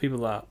reflexes of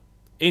people are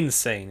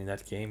insane in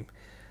that game.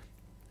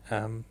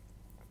 You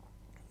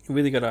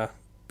really gotta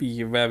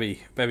be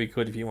very, very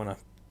good if you want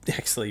to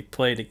actually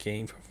play the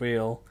game for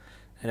real.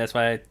 And that's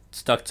why I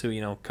stuck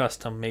to,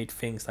 custom made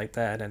things like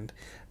that and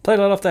played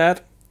a lot of that.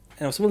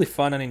 And it was really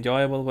fun and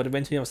enjoyable, but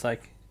eventually I was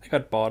like, I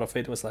got bored of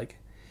it. It was like,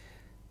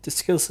 the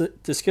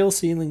skill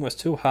ceiling was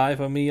too high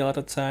for me a lot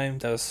of the time.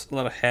 There was a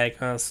lot of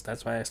hackers,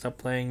 that's why I stopped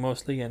playing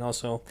mostly, and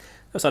also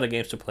there's other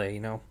games to play,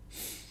 But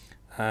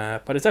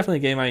it's definitely a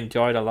game I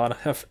enjoyed a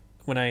lot of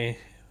when I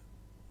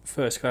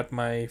first got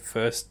my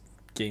first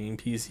gaming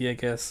PC, I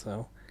guess.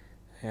 So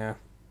yeah.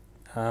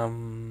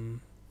 And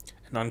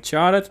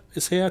Uncharted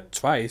is here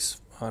twice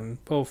on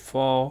both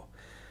 4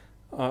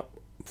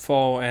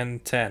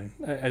 and 10.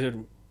 I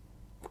should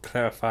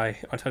clarify,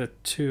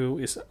 Uncharted 2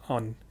 is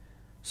on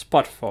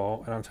spot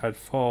 4 and Uncharted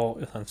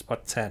 4 is on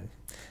spot 10.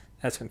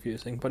 That's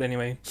confusing, but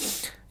anyway,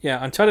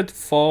 yeah, Uncharted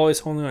 4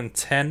 is only on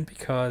 10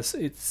 because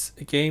it's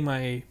a game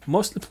I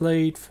mostly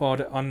played for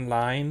the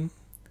online,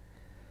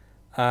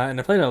 and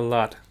I played it a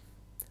lot,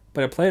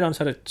 but I played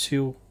Uncharted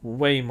 2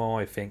 way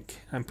more, I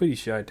think. I'm pretty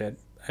sure I did.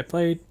 I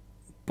played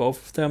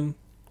both of them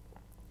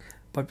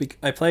But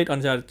I played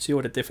Uncharted 2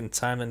 at a different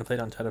time than I played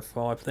Uncharted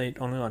 4. I played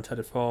only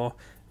Uncharted 4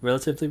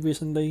 relatively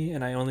recently,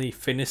 and I only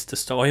finished the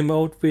story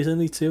mode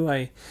recently too.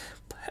 I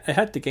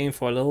had the game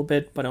for a little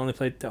bit, but I only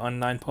played the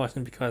online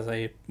portion because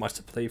I watched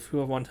the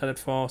playthrough of Uncharted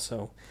 4,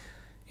 so,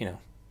 you know.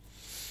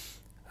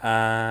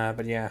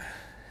 But yeah.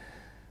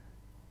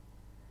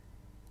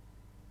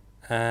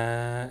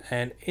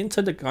 And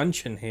Enter the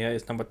Gungeon here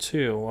is number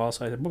 2.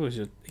 Also, I probably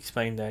should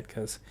explain that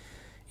because,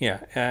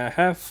 yeah, I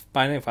have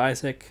Binding of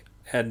Isaac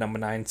at number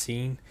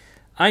 19.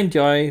 I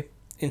enjoy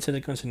Enter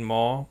the Gungeon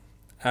more.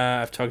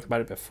 I've talked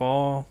about it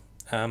before.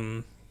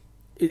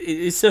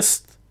 It's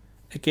just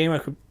a game I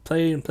could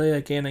play and play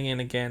again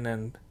and again,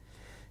 and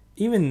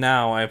even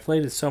now I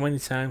played it so many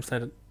times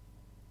that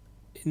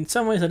in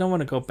some ways I don't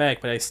want to go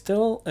back, but I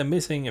still am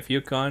missing a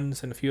few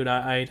guns and a few other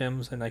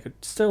items, and I could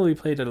still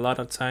replay it a lot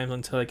of times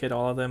until I get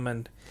all of them.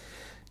 And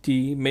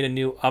they made a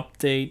new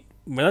update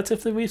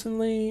relatively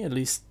recently, at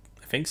least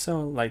I think so,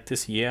 like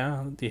this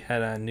year. They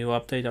had a new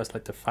update that was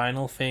like the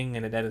final thing,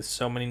 and it added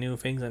so many new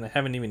things, and I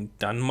haven't even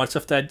done much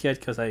of that yet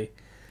because I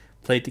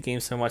played the game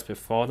so much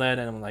before that,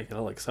 and I'm like a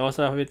little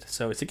exhausted of it.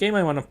 So it's a game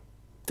I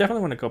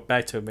definitely want to go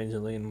back to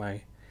eventually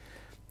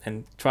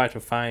and try to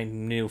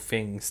find new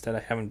things that I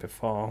haven't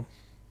before.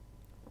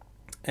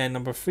 And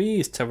number 3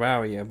 is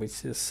Terraria,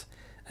 which is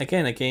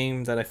again a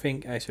game that I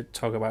think I should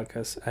talk about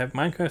because I have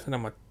Minecraft at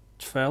number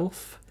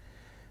 12,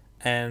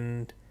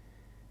 and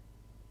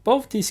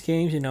both these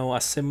games,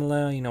 are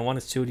similar. One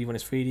is 2D, one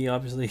is 3D,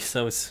 obviously,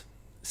 so it's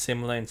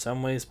similar in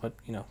some ways. But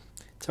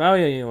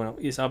Terraria,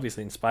 is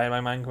obviously inspired by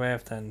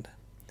Minecraft, and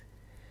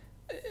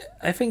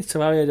I think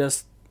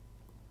Terraria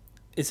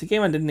it's a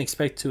game I didn't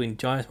expect to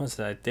enjoy as much as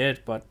I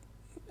did, but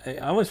I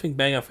always think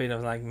back of it, I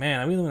was like, man,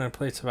 I really want to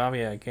play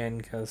Terraria again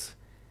because,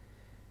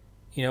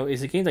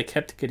 it's a game that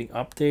kept getting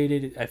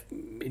updated.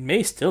 It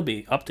may still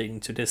be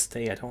updating to this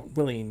day. I don't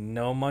really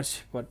know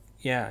much, but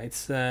yeah,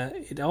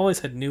 it always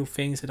had new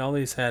things. It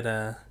always had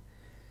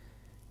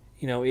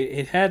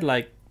it had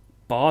like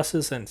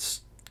bosses and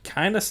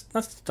kind of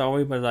not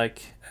story, but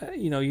like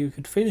you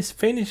could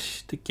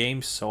finish the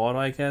game sort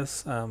of, I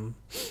guess.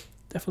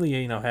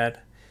 Definitely had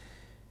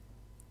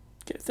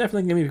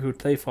definitely a game you could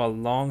play for a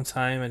long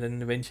time and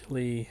then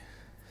eventually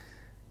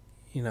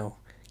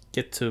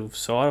get to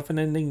sort of an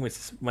ending, which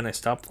is when I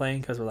stopped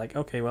playing because we're like,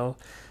 okay, well,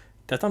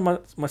 there's not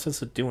much else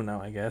to do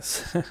now, I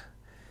guess.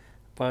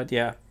 But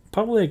yeah,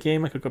 probably a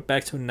game I could go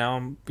back to now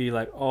and be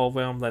like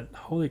overwhelmed that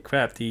holy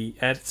crap, they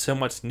added so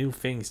much new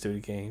things to the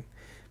game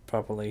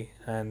probably.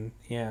 And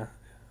yeah,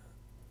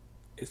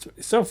 it's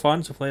so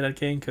fun to play that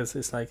game because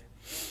it's like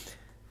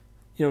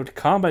the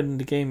combat in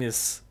the game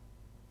is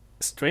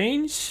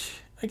strange,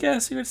 I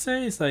guess you would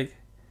say. It's like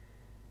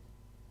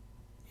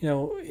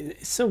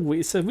it's a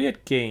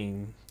weird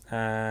game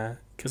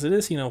because it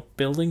is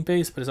building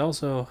based, but it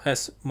also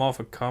has more of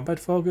a combat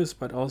focus,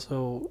 but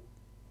also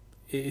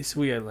it's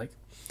weird. Like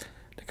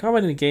the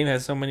combat in the game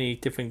has so many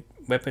different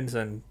weapons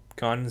and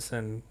guns,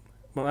 and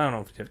well, I don't know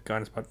if you have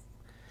guns, but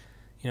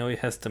it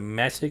has the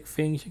magic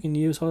things you can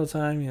use all the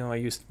time. I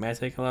used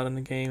magic a lot in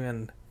the game,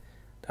 and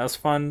that was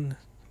fun.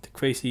 The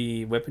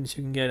crazy weapons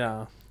you can get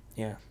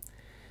yeah,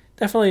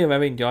 definitely a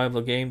very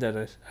enjoyable game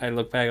that I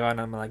look back on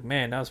and I'm like,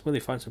 man, that was really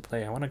fun to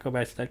play. I want to go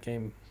back to that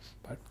game,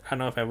 but I don't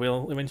know if I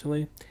will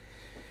eventually.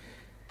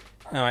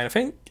 Alright, I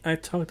think I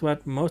talked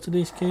about most of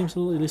these games at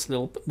least a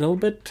little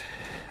bit.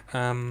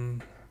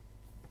 So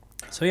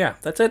yeah,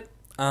 that's it.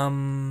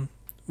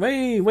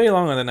 Way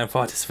longer than I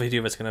thought this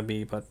video was gonna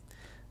be, but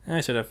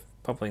I should have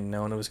probably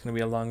known it was gonna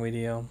be a long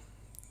video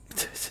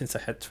since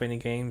I had 20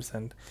 games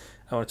and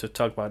I wanted to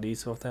talk about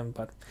each of them.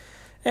 But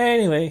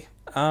anyway,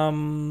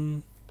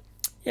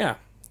 yeah,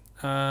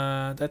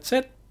 that's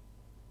it.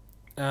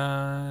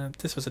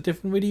 This was a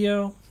different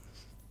video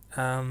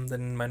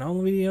than my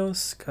normal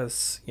videos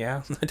because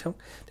yeah, I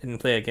didn't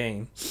play a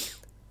game.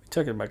 We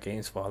talked about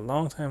games for a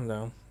long time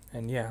though,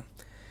 and yeah,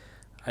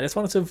 I just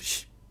wanted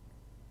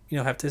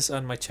to have this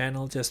on my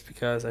channel just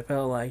because I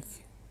felt like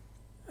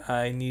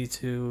I need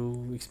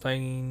to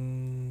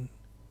explain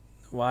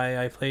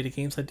why I play the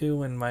games I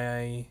do and why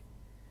I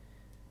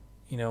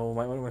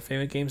what my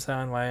favorite games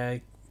are and why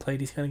I play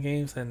these kind of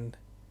games. And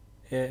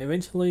yeah,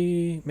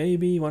 eventually,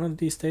 maybe one of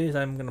these days,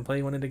 I'm gonna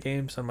play one of the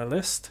games on my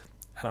list.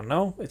 I don't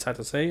know. It's hard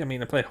to say. I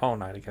mean, I played Hollow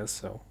Knight, I guess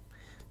so,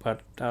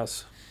 but that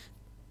was,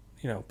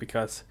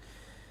 because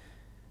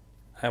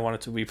I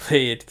wanted to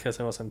replay it because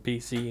I was on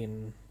PC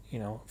and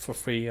for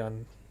free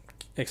on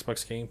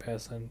Xbox Game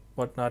Pass and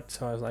whatnot.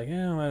 So I was like,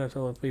 yeah, I might as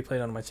well replay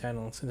it on my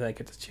channel since I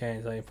get the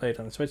chance. I played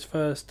on Switch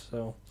first.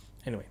 So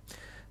anyway,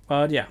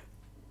 but yeah,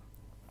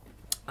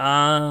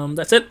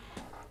 that's it.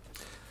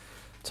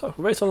 So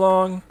way so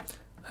long.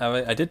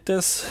 I did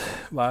this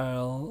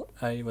while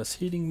I was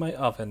heating my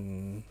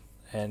oven,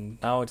 and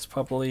now it's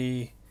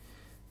probably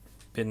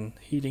been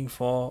heating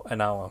for an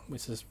hour,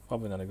 which is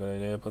probably not a good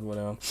idea, but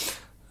whatever.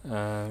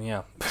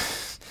 Yeah,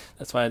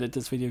 that's why I did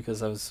this video,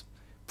 because I was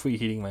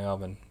preheating my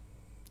oven.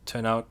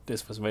 Turned out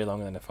this was way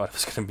longer than I thought it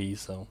was gonna be,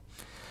 so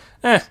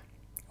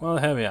well,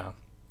 here we are.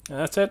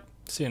 That's it.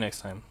 See you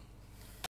next time.